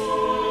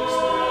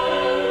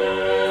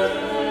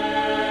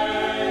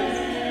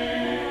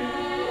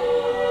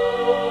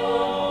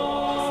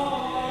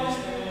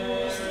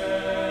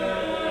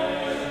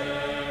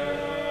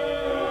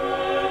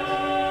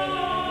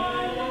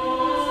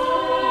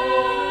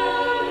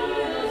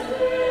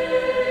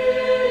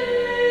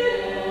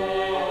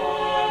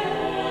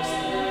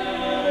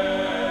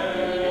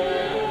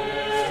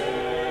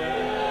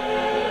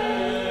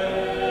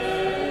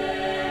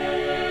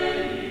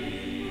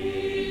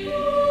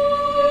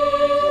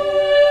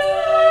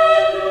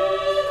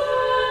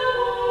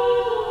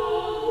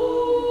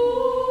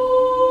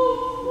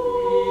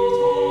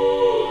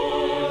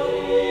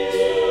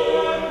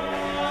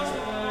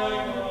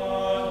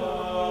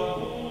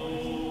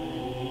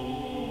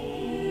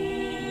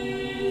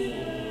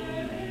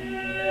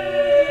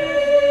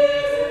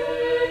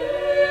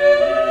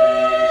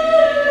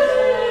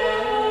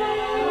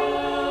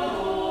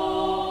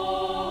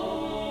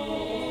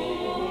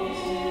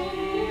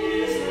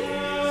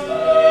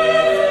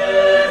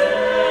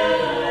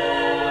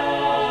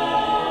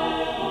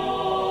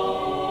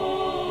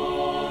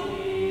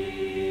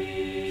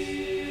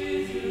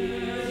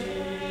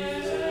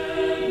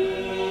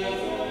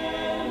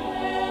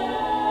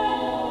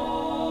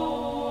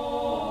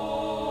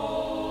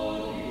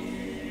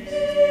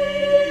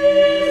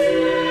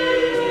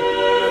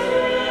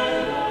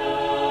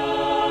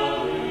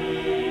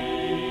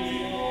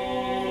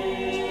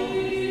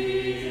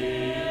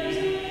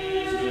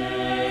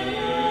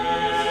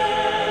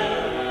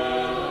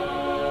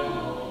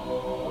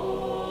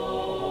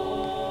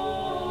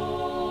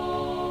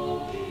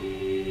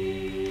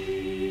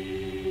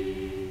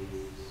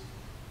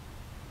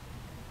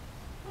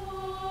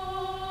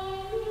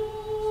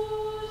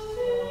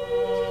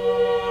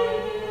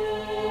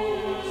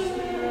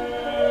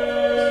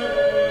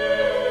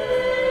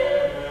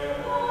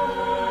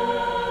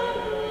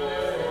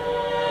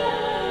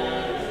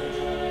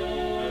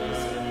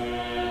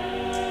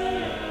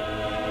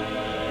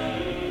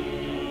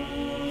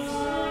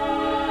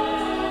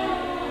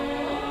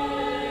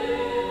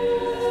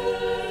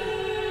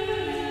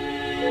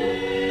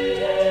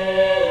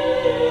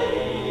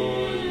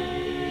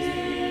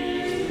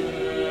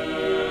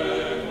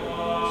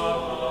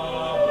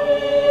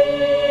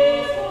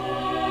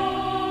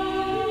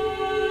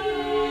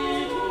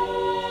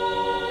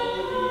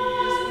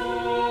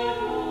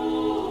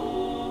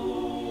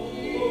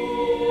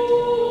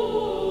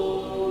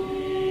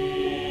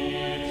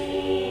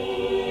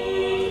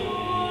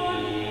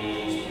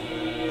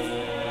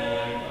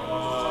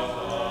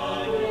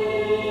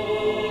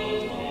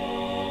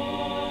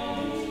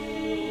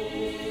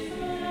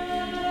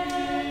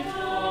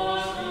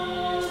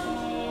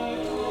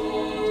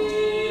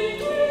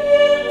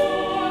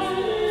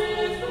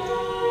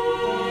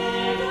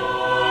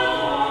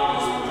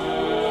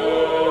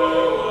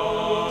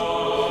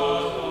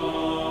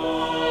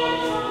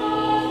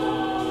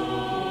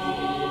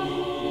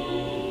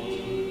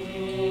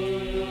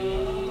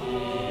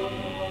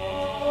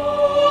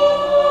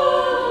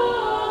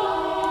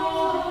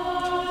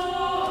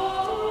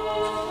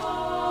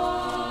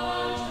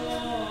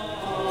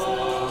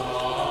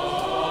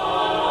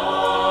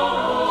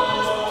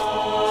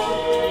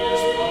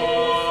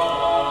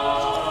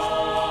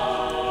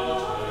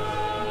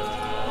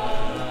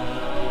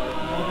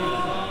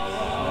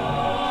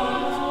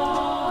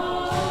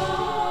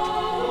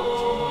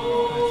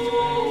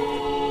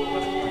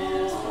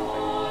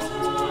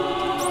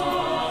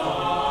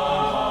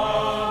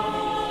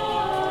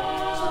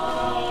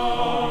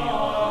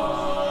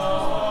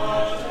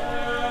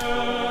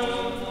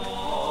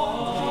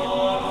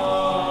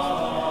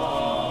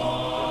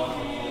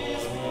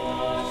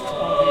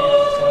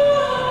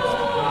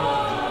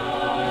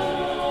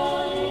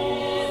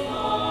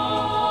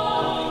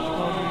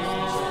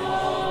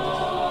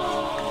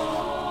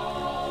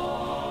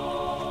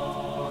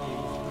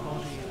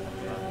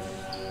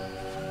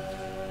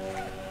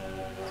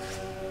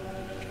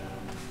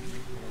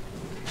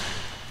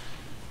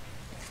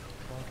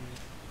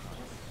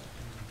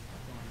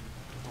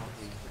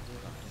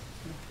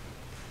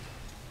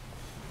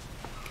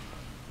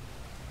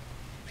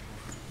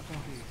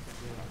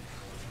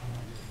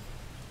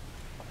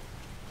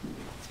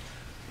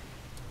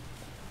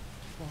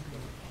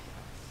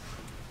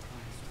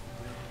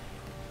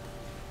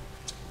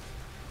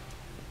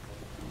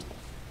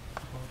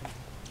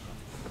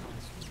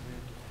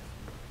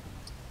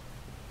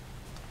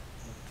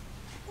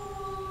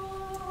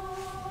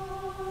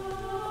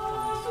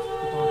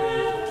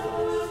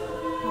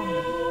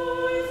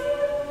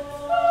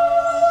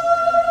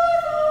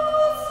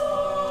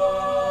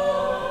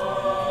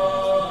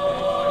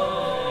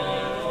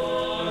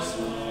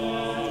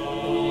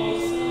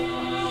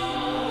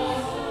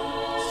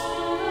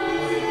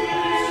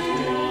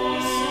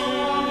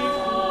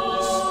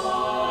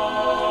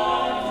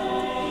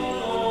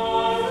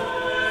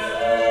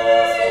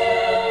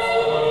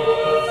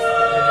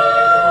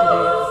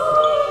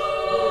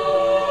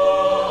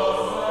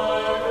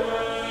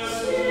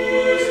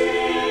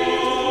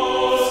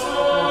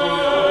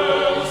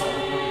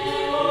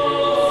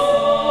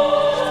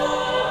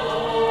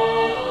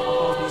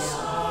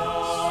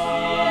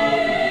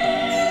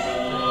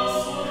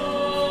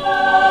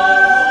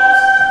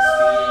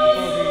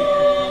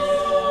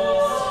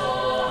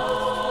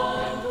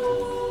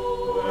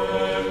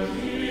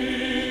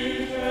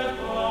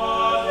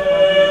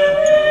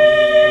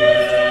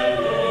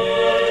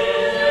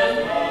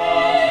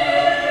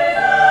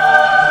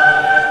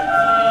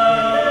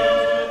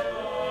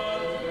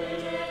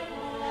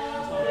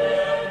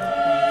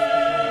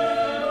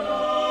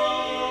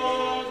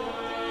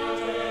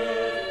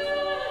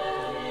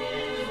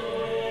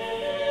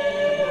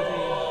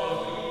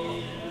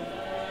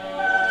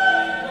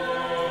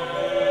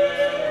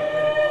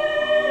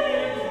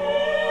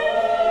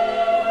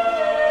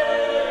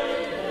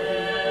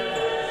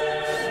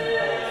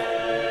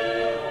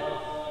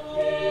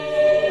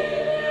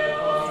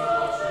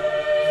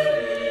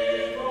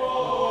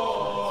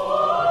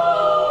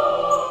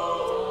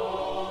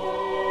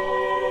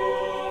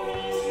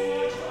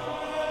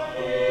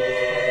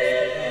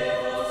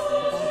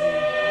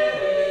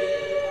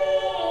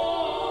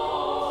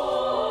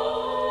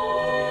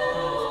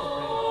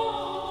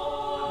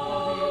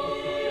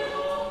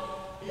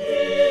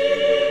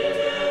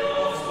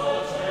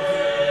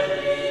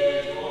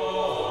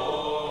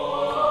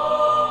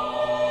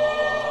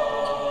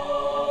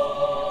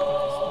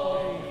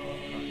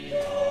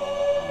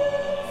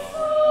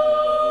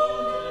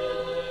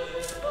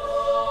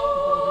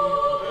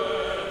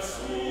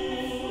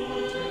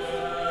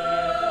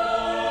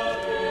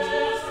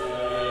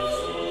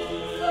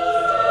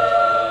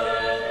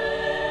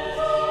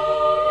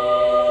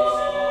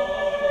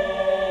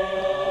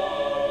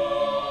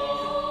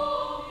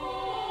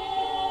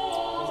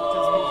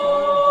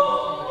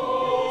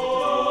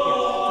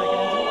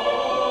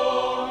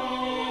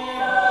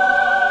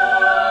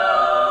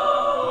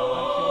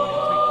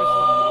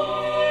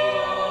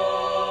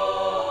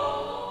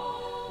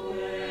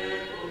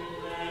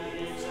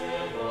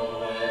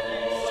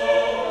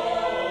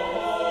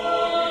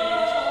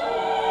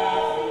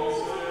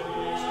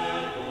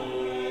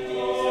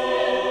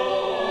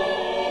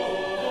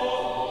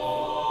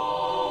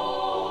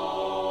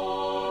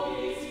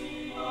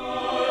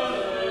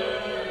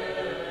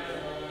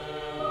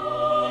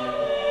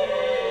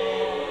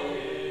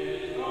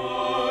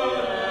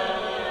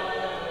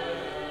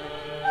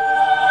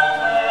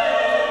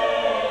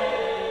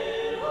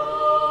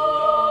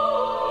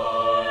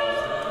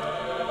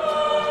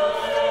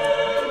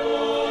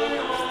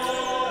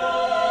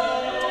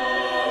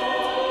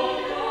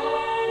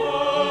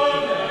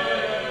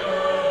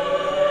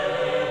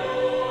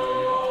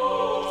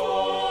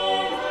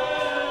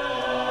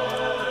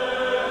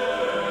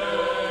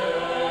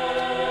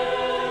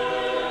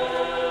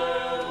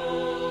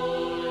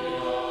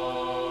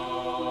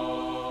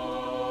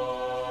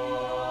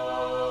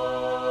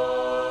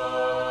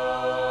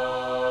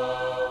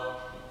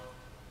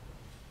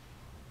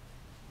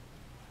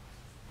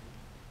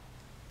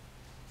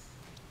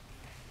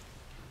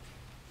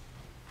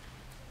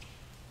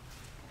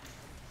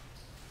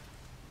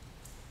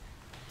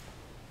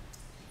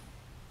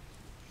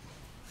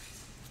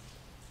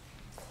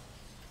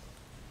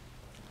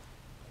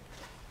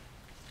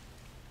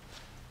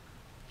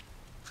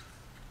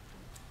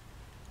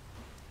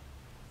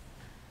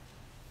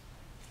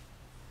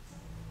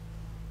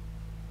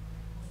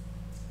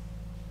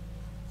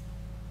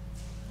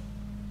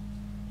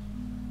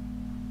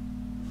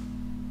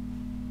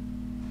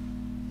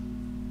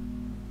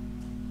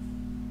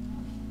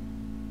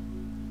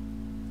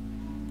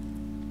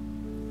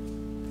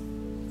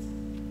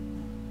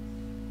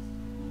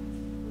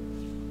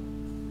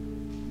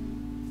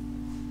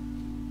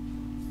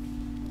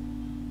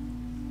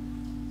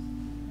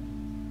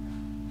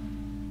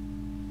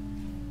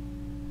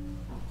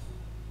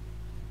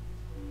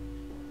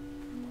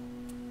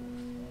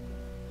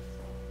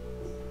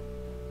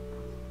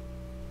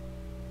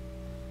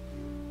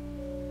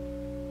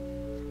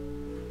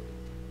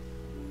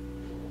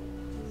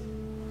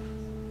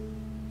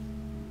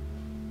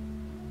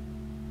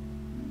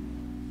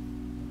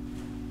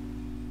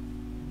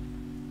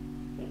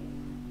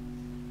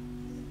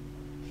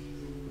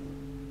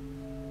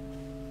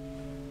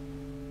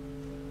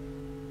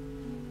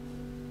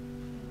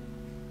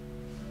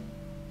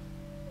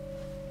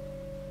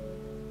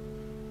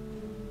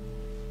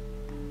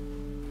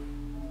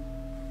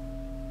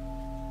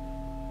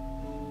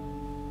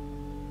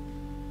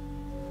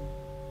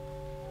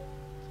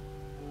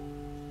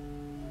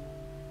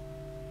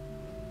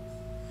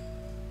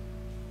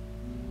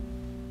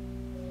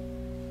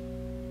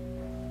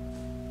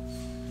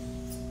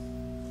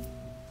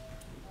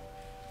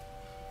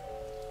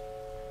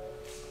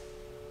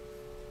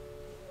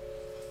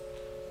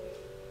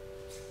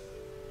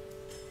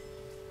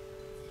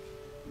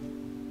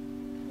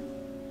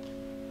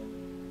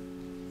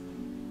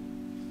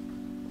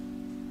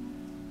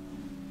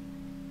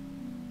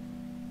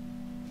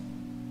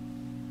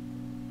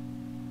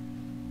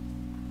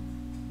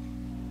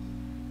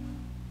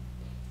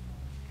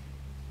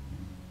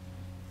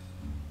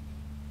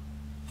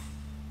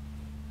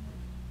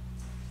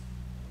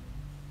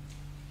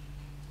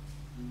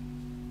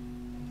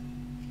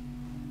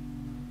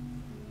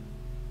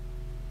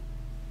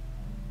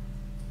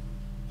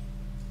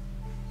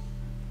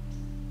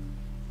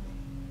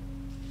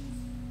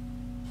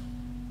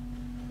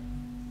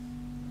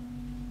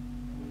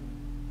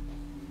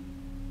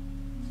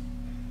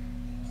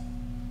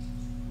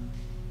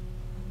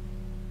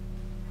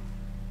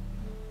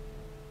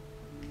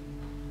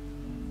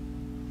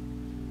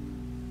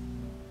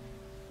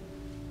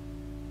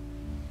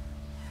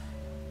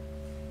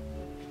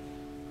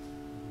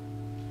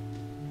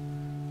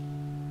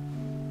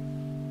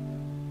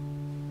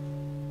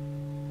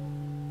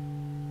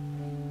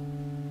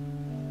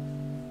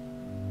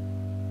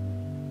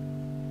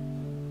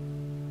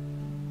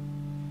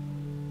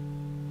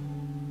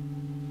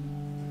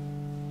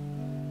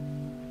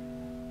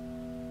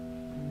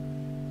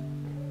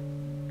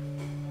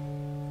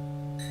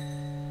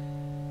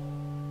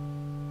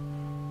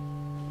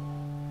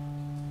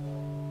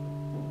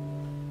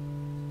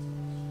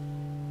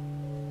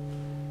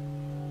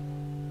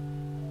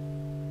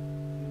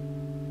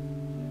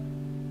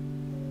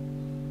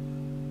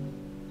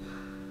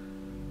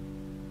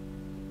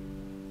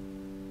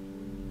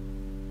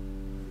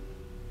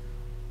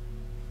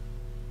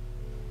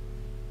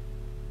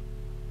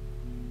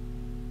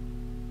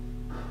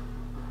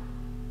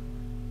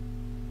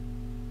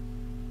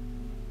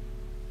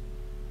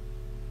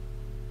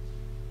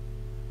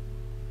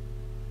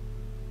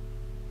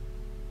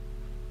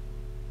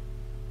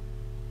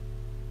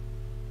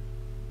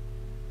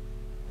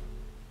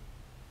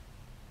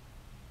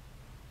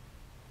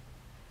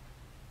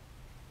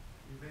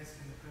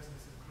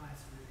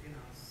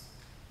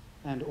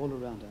 and all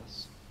around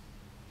us.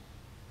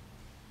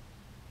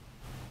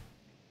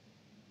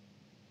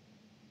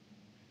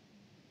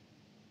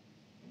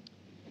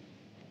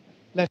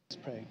 Let us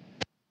pray.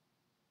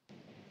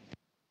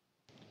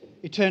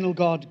 Eternal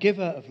God,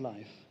 giver of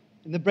life,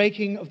 in the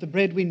breaking of the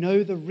bread we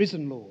know the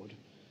risen Lord.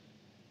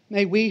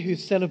 May we who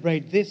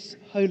celebrate this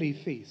holy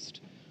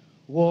feast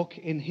walk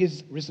in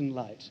his risen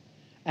light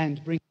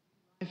and bring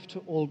life to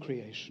all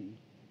creation.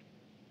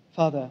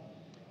 Father,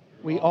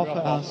 we offer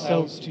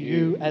ourselves to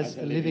you as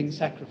a living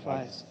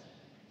sacrifice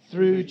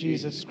through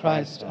Jesus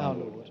Christ our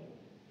Lord.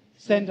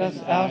 Send us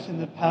out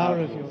in the power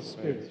of your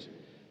Spirit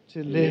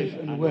to live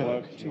and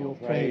work to your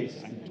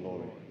praise and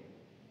glory.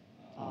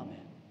 Amen.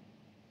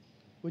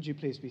 Would you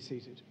please be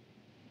seated?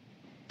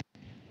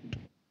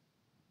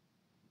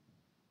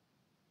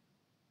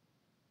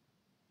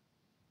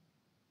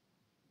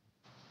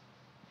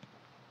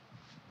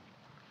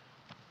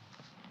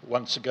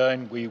 Once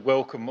again, we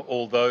welcome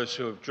all those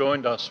who have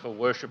joined us for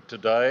worship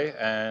today,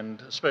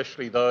 and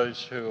especially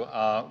those who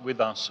are with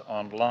us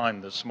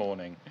online this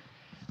morning.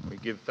 We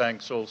give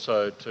thanks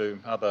also to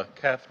Mother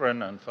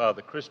Catherine and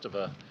Father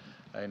Christopher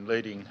in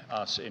leading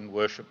us in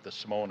worship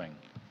this morning.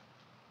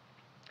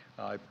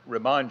 I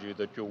remind you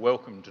that you're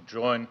welcome to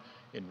join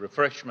in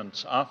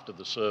refreshments after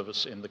the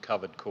service in the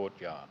covered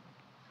courtyard.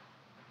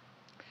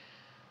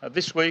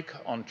 This week,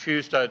 on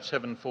Tuesday at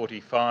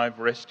 7:45,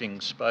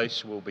 Resting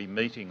Space will be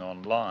meeting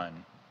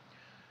online.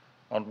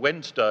 On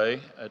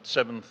Wednesday at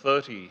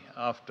 7:30,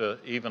 after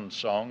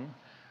Evensong,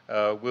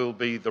 will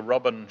be the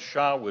Robin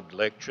Sharwood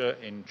Lecture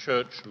in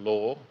Church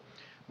Law,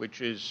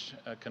 which is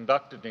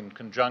conducted in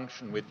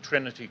conjunction with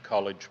Trinity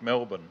College,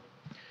 Melbourne.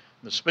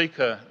 The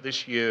speaker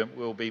this year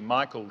will be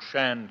Michael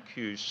Shand,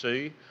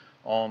 QC,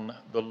 on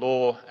the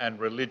law and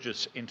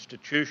religious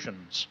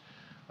institutions.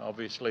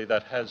 Obviously,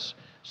 that has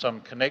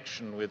some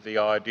connection with the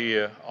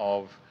idea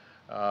of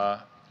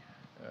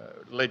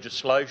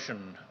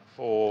legislation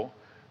for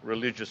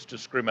religious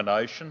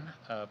discrimination.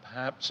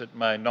 Perhaps it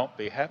may not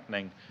be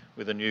happening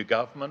with a new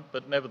government,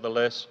 but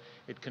nevertheless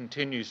it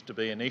continues to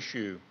be an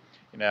issue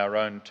in our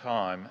own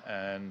time,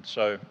 and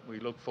so we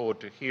look forward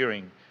to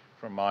hearing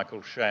from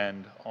Michael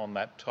Shand on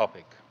that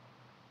topic.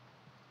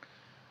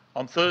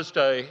 On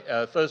Thursday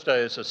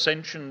is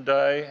Ascension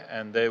Day,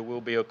 and there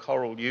will be a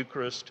Choral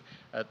Eucharist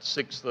at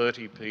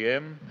 6:30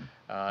 p.m.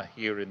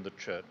 Here in the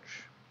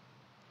church.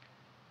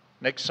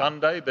 Next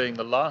Sunday, being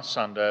the last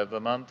Sunday of the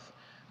month,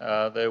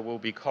 there will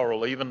be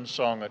Choral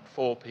Evensong at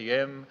 4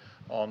 p.m.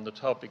 on the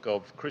topic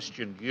of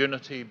Christian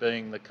unity,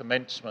 being the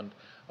commencement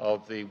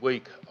of the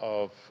week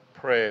of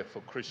prayer for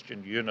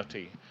Christian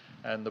unity.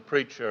 And the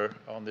preacher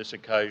on this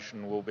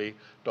occasion will be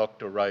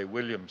Dr. Ray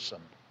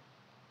Williamson.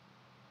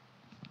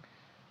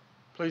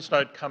 Please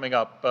note, coming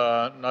up,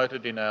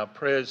 noted in our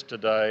prayers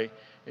today,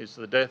 is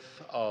the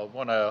death of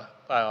one of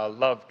our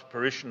loved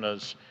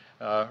parishioners,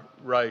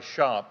 Ray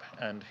Sharp,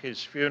 and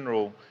his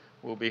funeral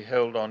will be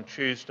held on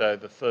Tuesday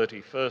the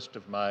 31st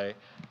of May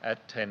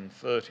at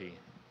 10:30.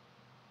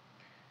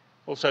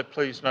 Also,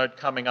 please note,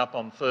 coming up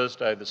on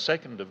Thursday the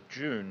 2nd of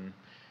June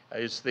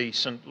is the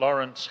St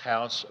Lawrence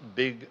House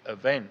big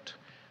event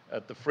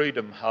at the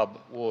Freedom Hub,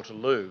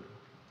 Waterloo.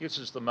 This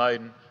is the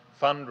main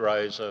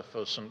fundraiser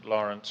for St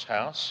Lawrence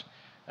House,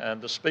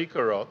 and the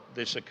speaker on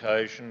this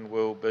occasion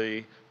will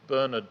be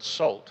Bernard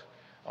Salt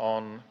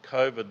on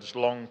COVID's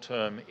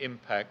long-term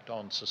impact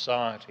on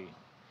society.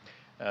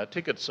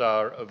 Tickets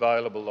are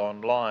available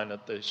online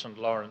at the St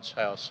Lawrence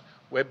House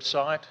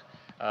website.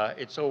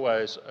 It's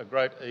always a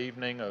great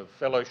evening of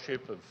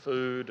fellowship, of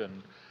food,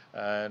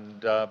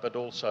 but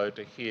also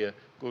to hear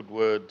good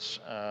words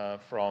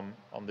from,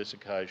 on this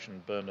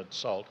occasion, Bernard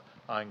Salt.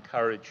 I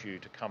encourage you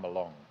to come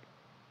along.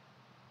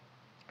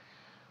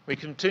 We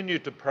continue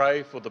to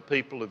pray for the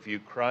people of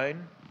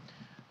Ukraine,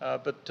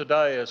 but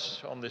today,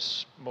 as on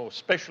this more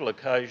special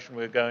occasion,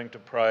 we're going to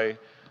pray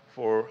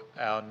for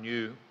our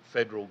new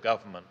federal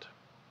government.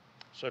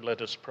 So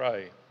let us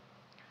pray.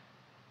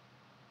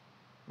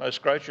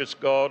 Most gracious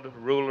God,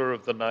 ruler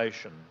of the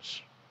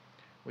nations,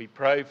 we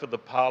pray for the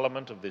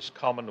Parliament of this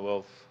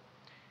Commonwealth,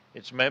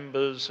 its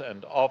members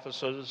and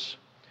officers,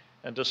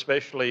 and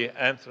especially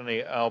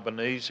Anthony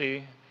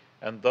Albanese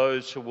and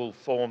those who will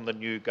form the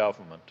new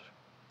government.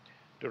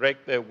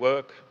 Direct their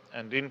work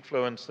and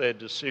influence their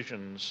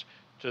decisions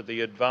to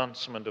the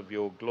advancement of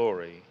your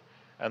glory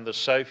and the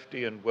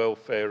safety and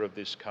welfare of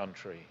this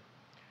country,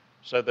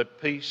 so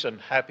that peace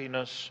and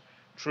happiness,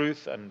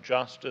 truth and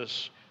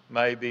justice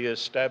may be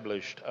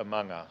established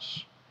among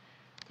us.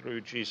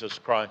 Through Jesus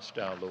Christ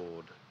our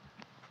Lord.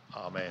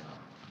 Amen.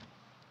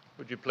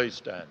 Would you please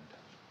stand?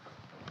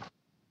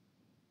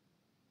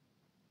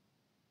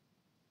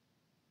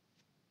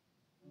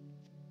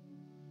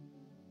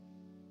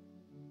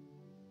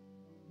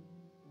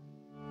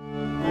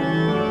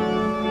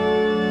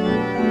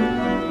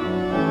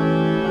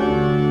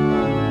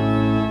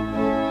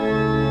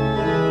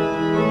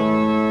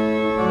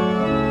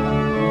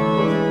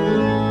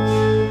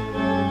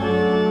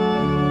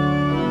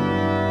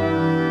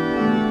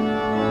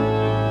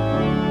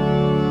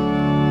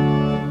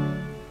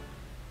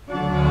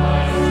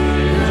 Christ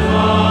is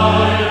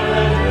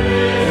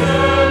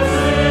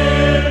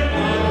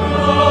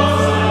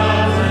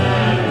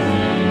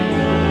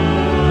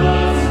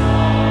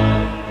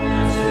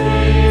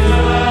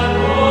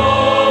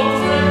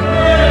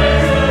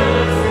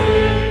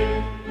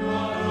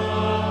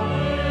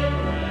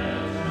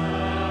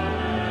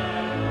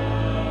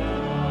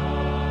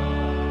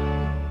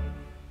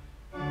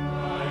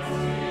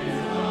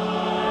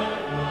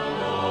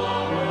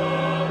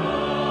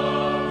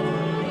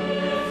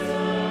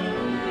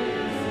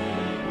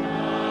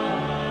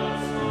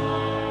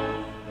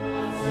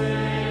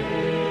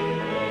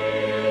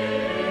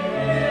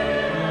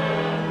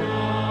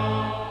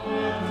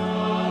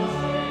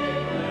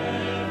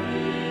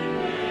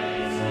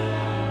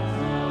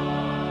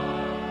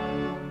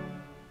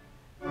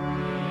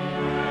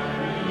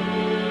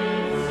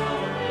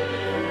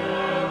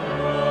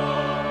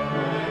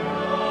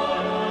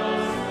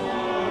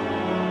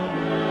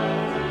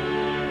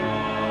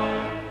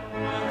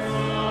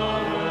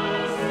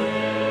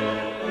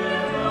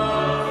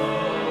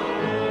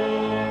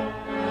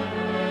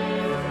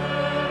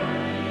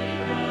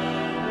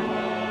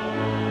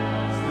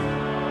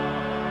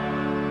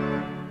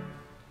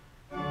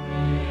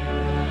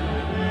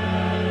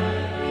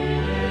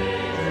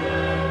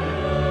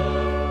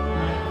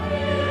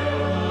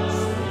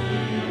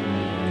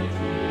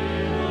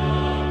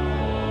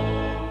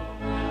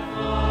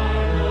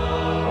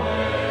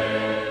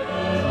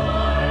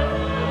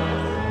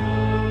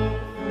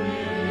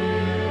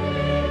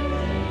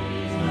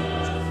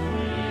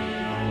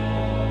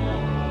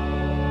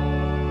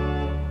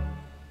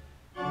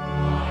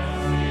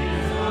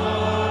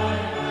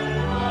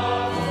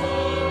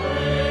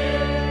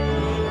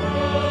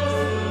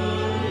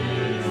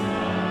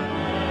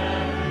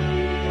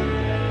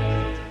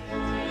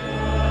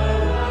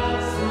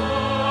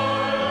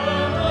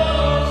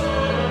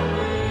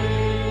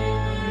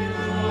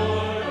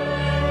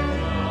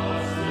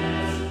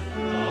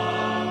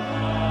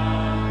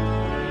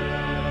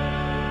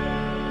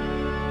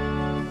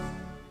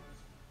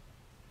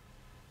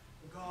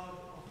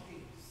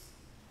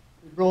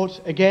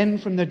brought again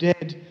from the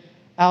dead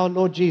our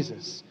Lord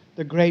Jesus,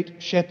 the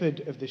great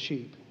shepherd of the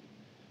sheep,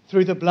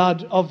 through the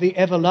blood of the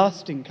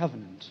everlasting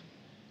covenant,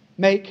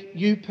 make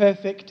you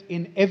perfect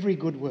in every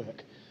good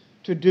work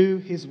to do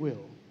his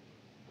will,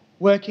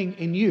 working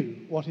in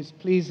you what is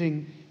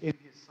pleasing in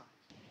his sight.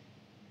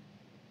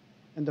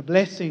 And the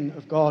blessing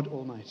of God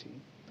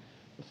Almighty,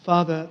 the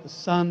Father, the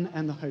Son,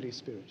 and the Holy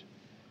Spirit,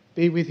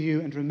 be with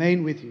you and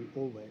remain with you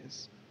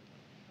always.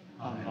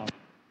 Amen.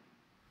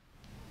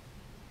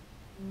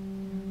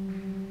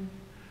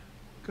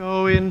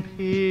 Go in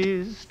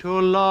peace to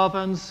love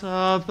and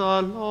serve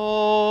the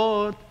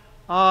Lord.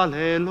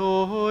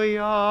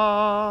 Alleluia.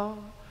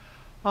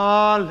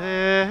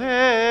 Alleluia.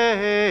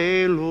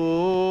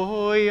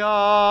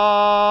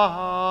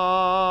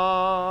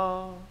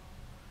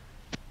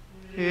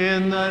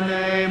 In the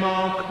name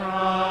of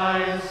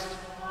Christ.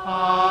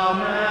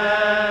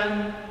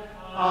 Amen.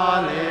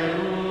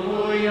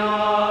 Alleluia.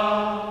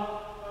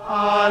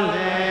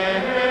 Alleluia.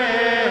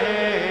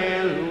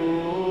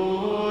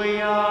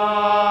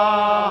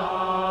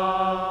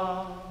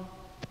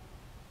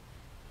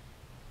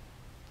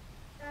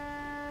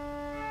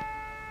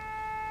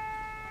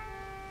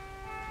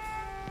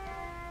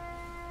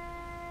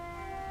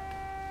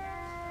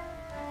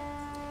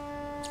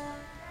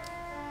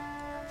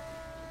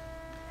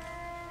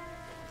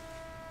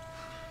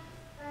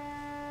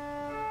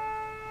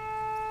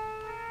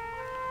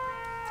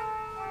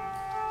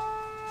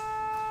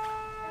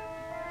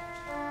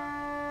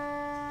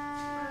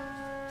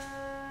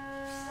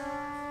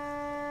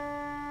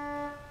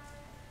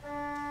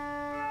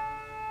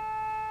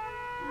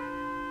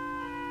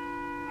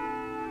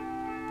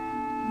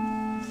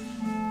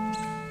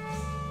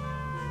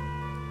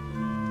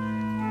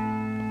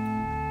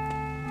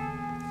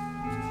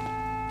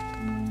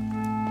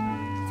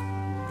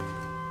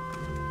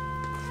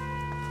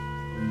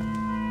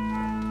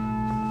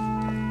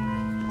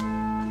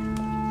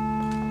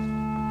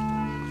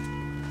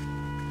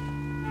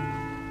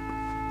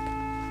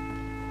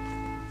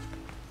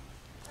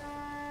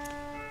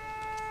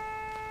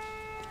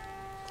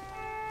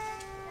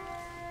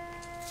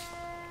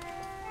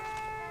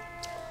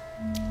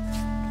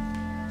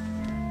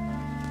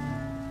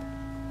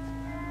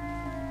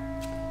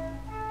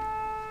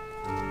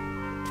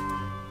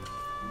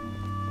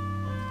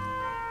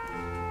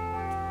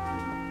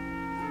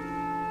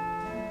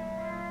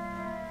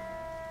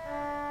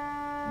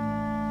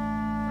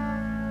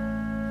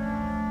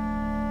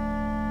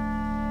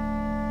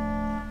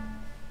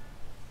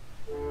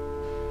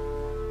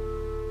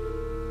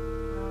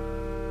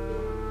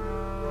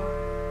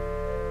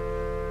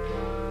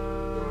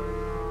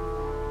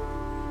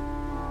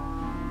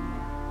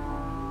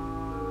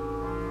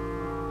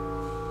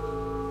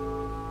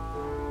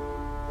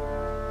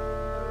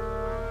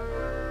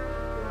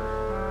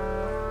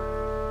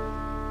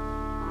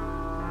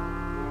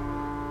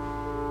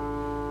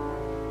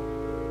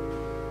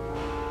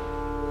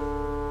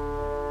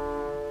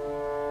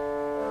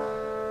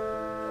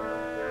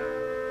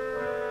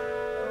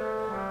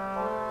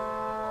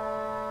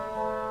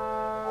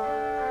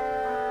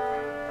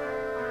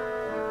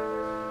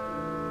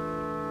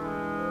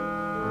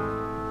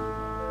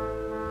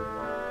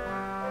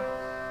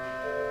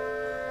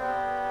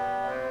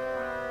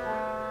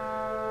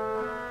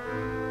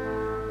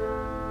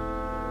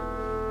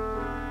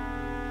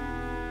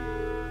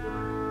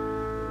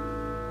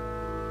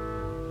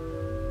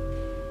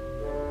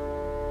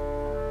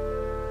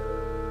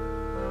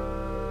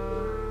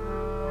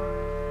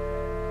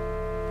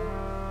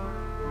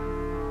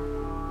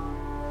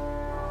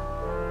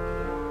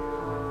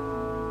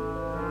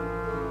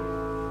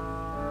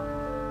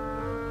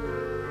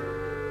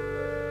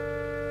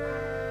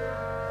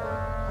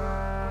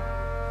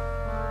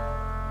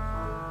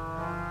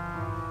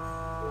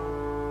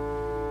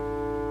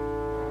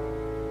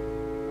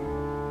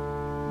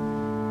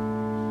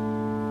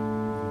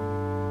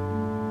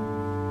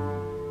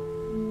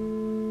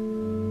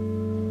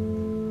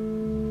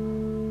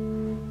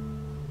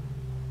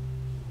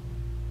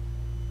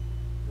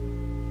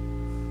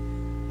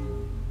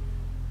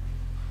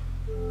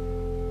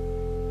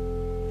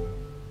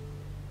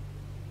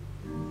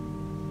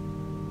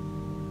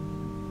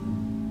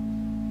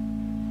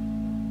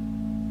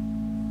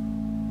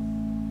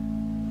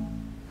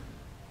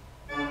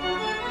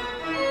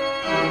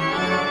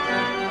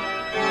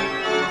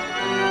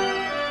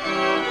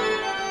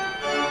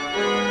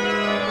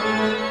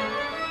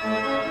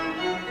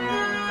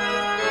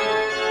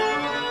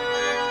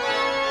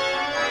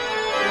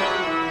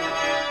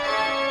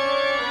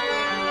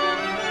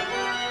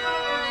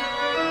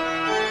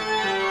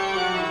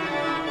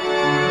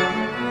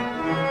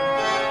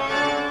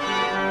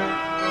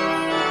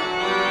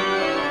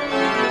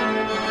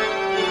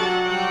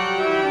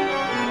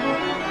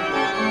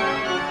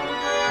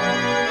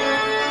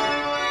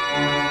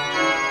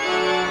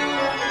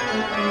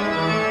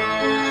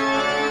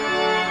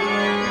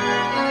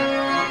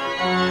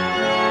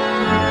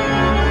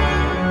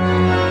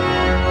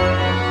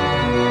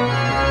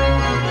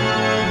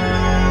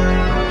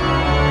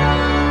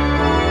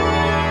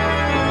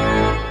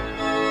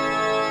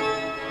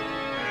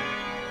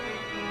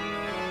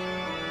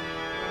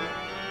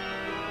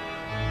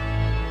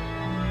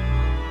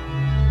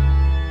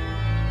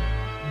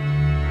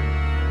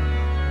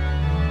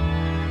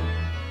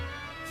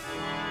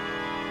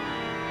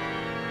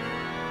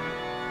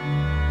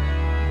 Amen.